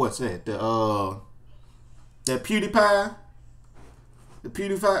the, what's that? The, that PewDiePie? The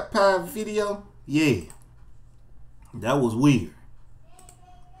PewDiePie video? Yeah. That was weird.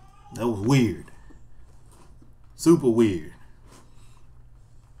 That was weird. Super weird.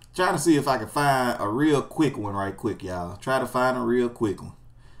 Trying to see if I can find a real quick one right quick, y'all. Try to find a real quick one.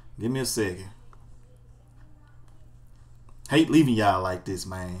 Give me a second. Hate leaving y'all like this,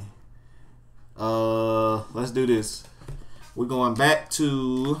 man. Let's do this. We're going back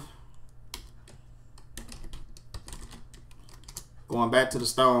to the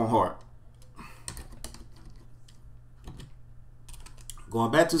Stoneheart. Going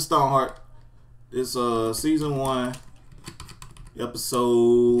back to Stoneheart. It's season 1,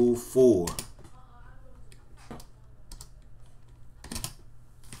 episode 4.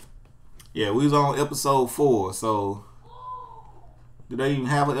 Yeah, we was on episode 4, so do they even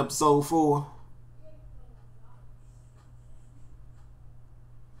have an episode 4?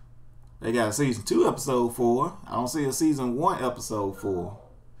 They got a season 2 episode 4. I don't see a season 1 episode 4.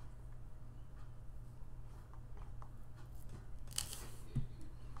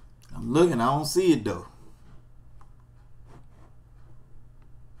 I'm looking, I don't see it though.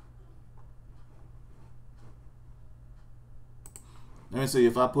 Let me see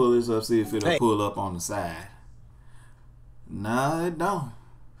if I pull this up, see if it'll pull up on the side. Nah, it don't.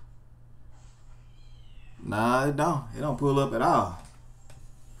 Nah, it don't. It don't pull up at all.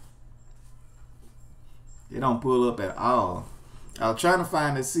 It don't pull up at all. I was trying to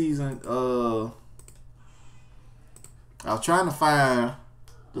find the season. I was trying to find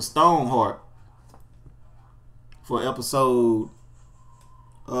the Stoneheart for episode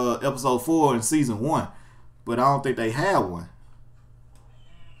 4 in season 1, but I don't think they have one.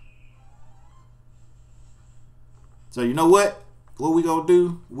 So you know what? What we gonna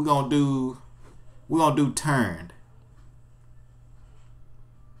do? We're gonna do Turned.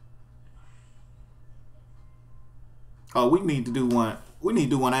 Oh, we need to do one. We need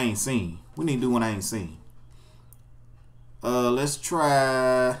to do one I ain't seen. We need to do one I ain't seen. Let's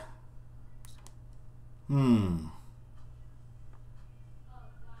try.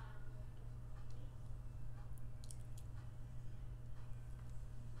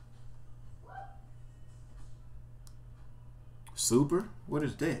 Super? What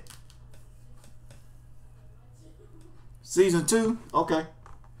is that? Season 2? Okay.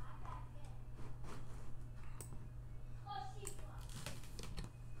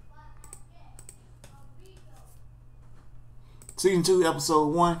 Season 2, episode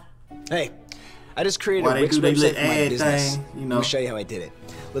 1. Hey, I just created a Wix website for my business. You know. Let me show you how I did it.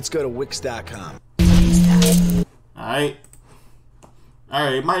 Let's go to Wix.com. Alright.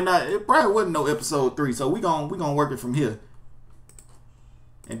 Alright, it probably wasn't no episode 3, so we gonna work it from here.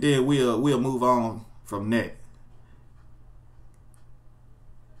 And then we'll move on from that.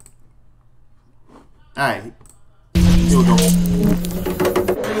 Alright. Here we go.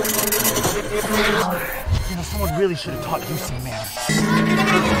 You know, someone really should have taught you some manners.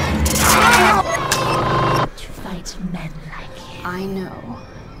 To fight men like you. I know.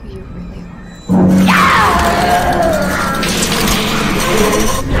 You really are.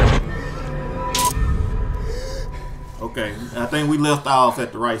 Okay, I think we left off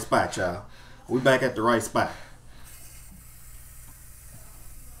at the right spot, y'all. We back at the right spot.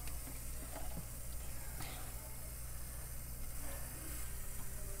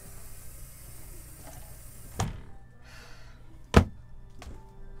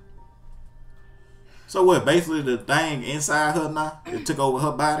 So what, basically the thing inside her now, it took over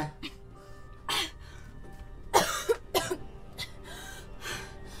her body?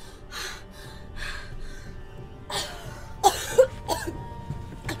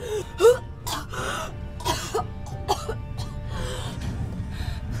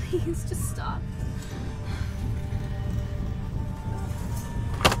 Please, just stop.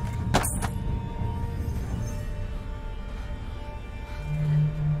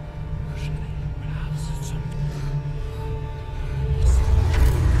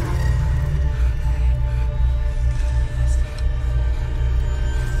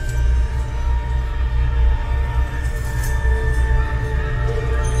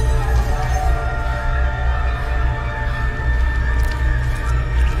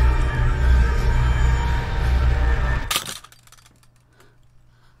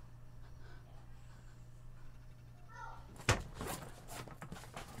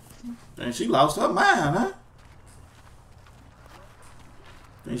 And she lost her mind, huh?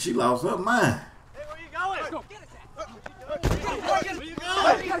 And she lost her mind. Hey, where you going? Let's go. Get his ass. Where you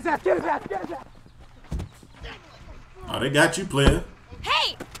going? Get his ass. Get his ass. Get his ass. Oh, they got you, player.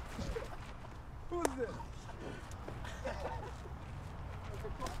 Hey! Who's this?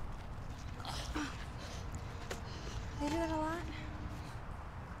 They do that a lot?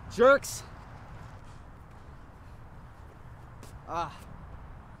 Jerks. Ah.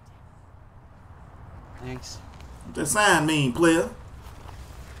 Thanks. What that sign mean, player?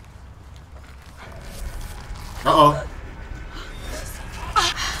 Uh-oh.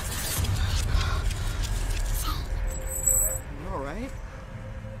 You all right?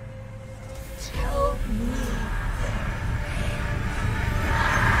 Tell me.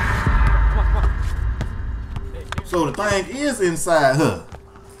 So the thing is inside her.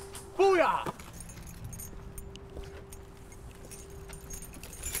 Booyah!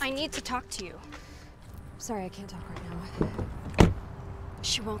 I need to talk to you. Sorry, I can't talk right now.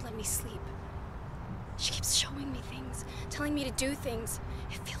 She won't let me sleep. She keeps showing me things, telling me to do things.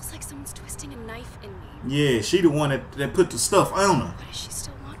 It feels like someone's twisting a knife in me. Yeah, she the one that put the stuff on her. What does she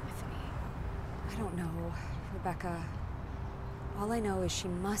still want with me? I don't know, Rebecca. All I know is she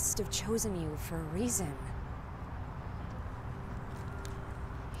must have chosen you for a reason.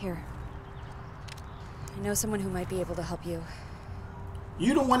 Here. I know someone who might be able to help you.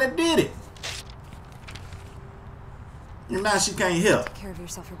 You the one that did it. And now she can't help. Take care of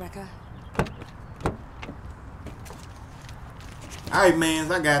yourself, Rebecca. Alright, mans,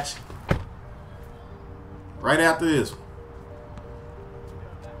 I got you. Right after this one.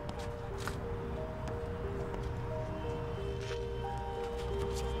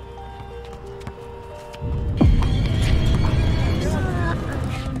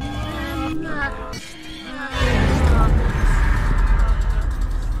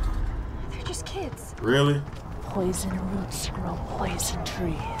 They're just kids. Really? Poison roots grow poison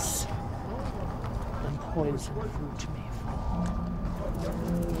trees. And poison fruit may fall.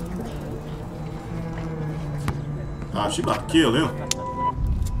 Oh, she about to kill him.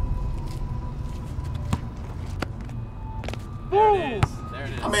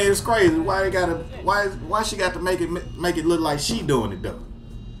 I mean, it's crazy. Why they gotta? Why she got to make it look like she doing it though?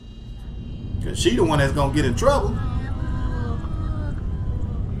 Cause she the one that's gonna get in trouble.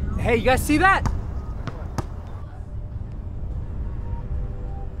 Hey, you guys see that?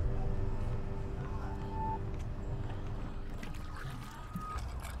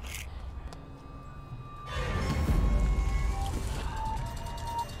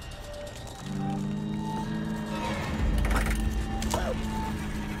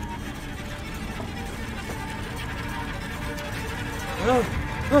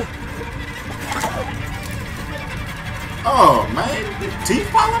 Oh man, the teeth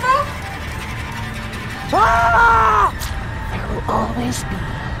falling out? Ah! There will always be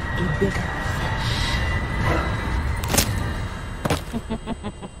a bigger fish.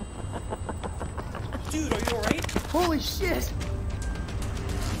 Dude, are you alright? Holy shit!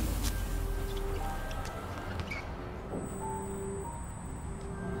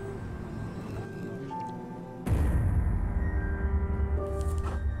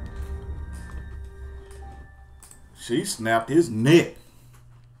 She snapped his neck.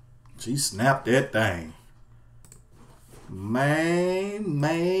 She snapped that thing. Man.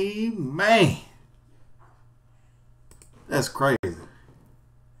 That's crazy.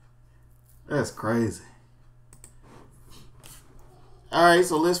 That's crazy. Alright,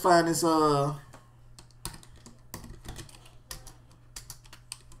 so let's find this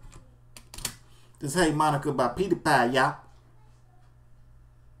this Hey Monica by Peter Pie, y'all.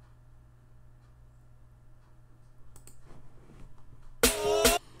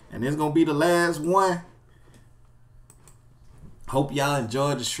 And it's gonna be the last one. Hope y'all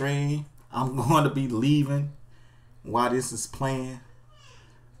enjoyed the stream. I'm going to be leaving while this is playing.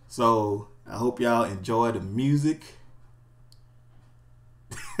 So I hope y'all enjoy the music.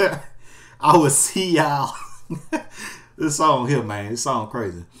 I will see y'all. This song here, man. This song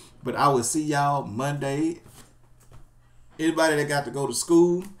crazy. But I will see y'all Monday. Anybody that got to go to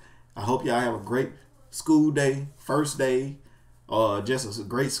school, I hope y'all have a great school day, first day. Just a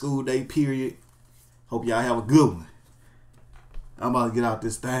great school day, period. Hope y'all have a good one. I'm about to get out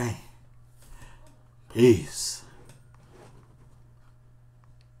this thing. Peace.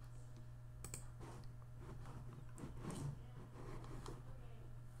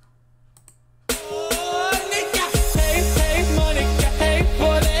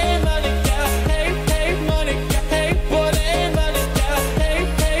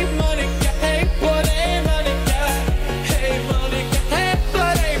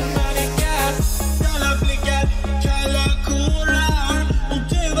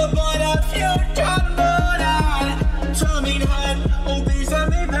 Bara 14 år.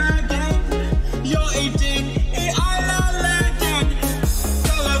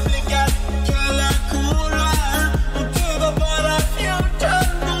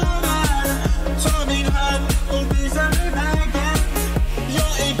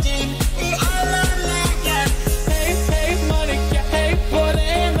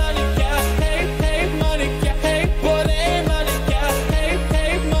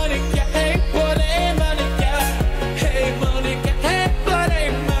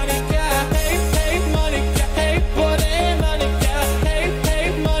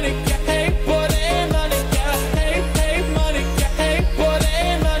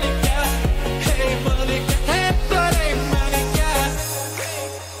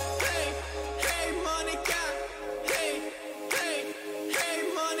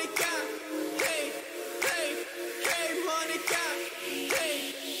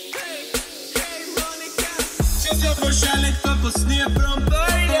 Känns jag får kärlek för på sned från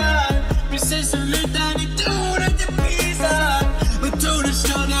början. Precis som lutar i tonen till pisan. Men tonen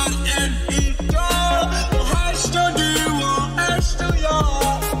stannar än idag. Och här står du och här står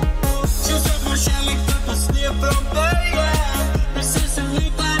jag. Känns jag får kärlek för på sned från början. Precis som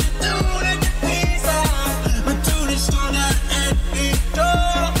lutar i tonen till pisan. Men tonen stannar än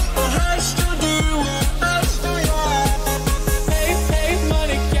idag. Och här står du och här står jag. Hey, hey,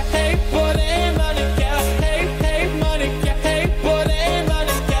 Monica, hey, på det Monica. Hey, hey, Monica, hey, på det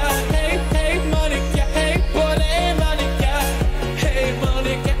Monica. Hey, hey, Monica, hey, på det Monica. Hey,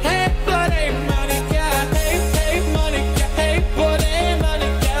 Monica, hey, på det Monica. Hey, hey, Monica, hey, på det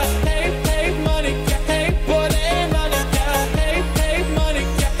Monica. Hey, hey, Monica, hey, på det Monica. Hey, hey,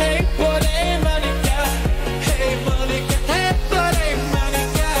 Monica, hey, på det Monica. Hey, Monica, hey, på det Monica.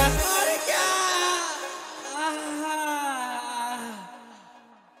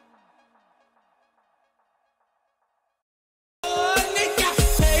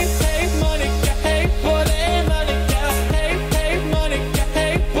 Hey, hey, Monica, hey, på det Monica. Hey, hey, Monica,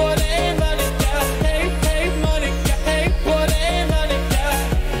 hey, på det Monica. Hey, hey, Monica, hey, på det Monica.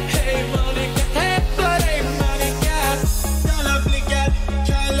 Hey, Monica, hey, på det Monica. Kalla blickar,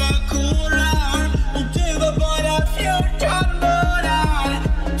 kalla kårar. Och du var bara 14 månader.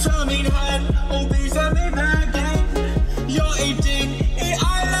 Ta min hand och visa mig vägen. Jag är din i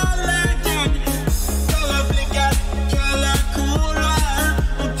alla lägen. Kalla blickar, kalla kårar.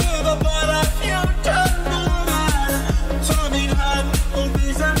 Och du var bara 14 månader. Ta min hand och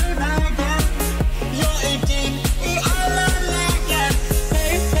visa mig vägen. Jag är din i alla lägen.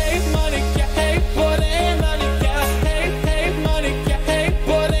 Hey, hey, Monica, hey, på det Monica. Hey, hey, Monica, hey,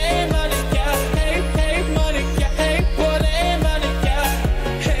 på det Monica. Hey, hey, Monica, hey, på det Monica.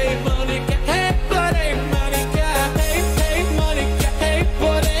 Hey, Monica, hey, på det Monica. Hey, hey, Monica, hey,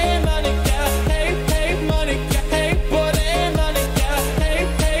 på det Monica. Hey, hey, Monica, hey, på det Monica. Hey,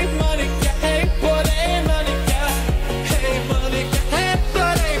 hey, Monica, hey, på det Monica. Hey, Monica, hey, på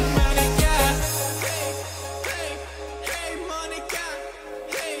det Monica. Hey, hey, Monica.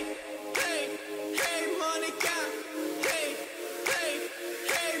 Hey, hey, hey, Monica. Hey, hey,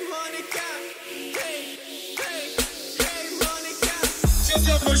 hey, Monica. Hey, hey, hey, Monica. Känns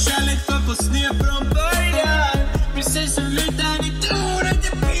jag får kärlek för på sned från början. Precis som lutar i tonen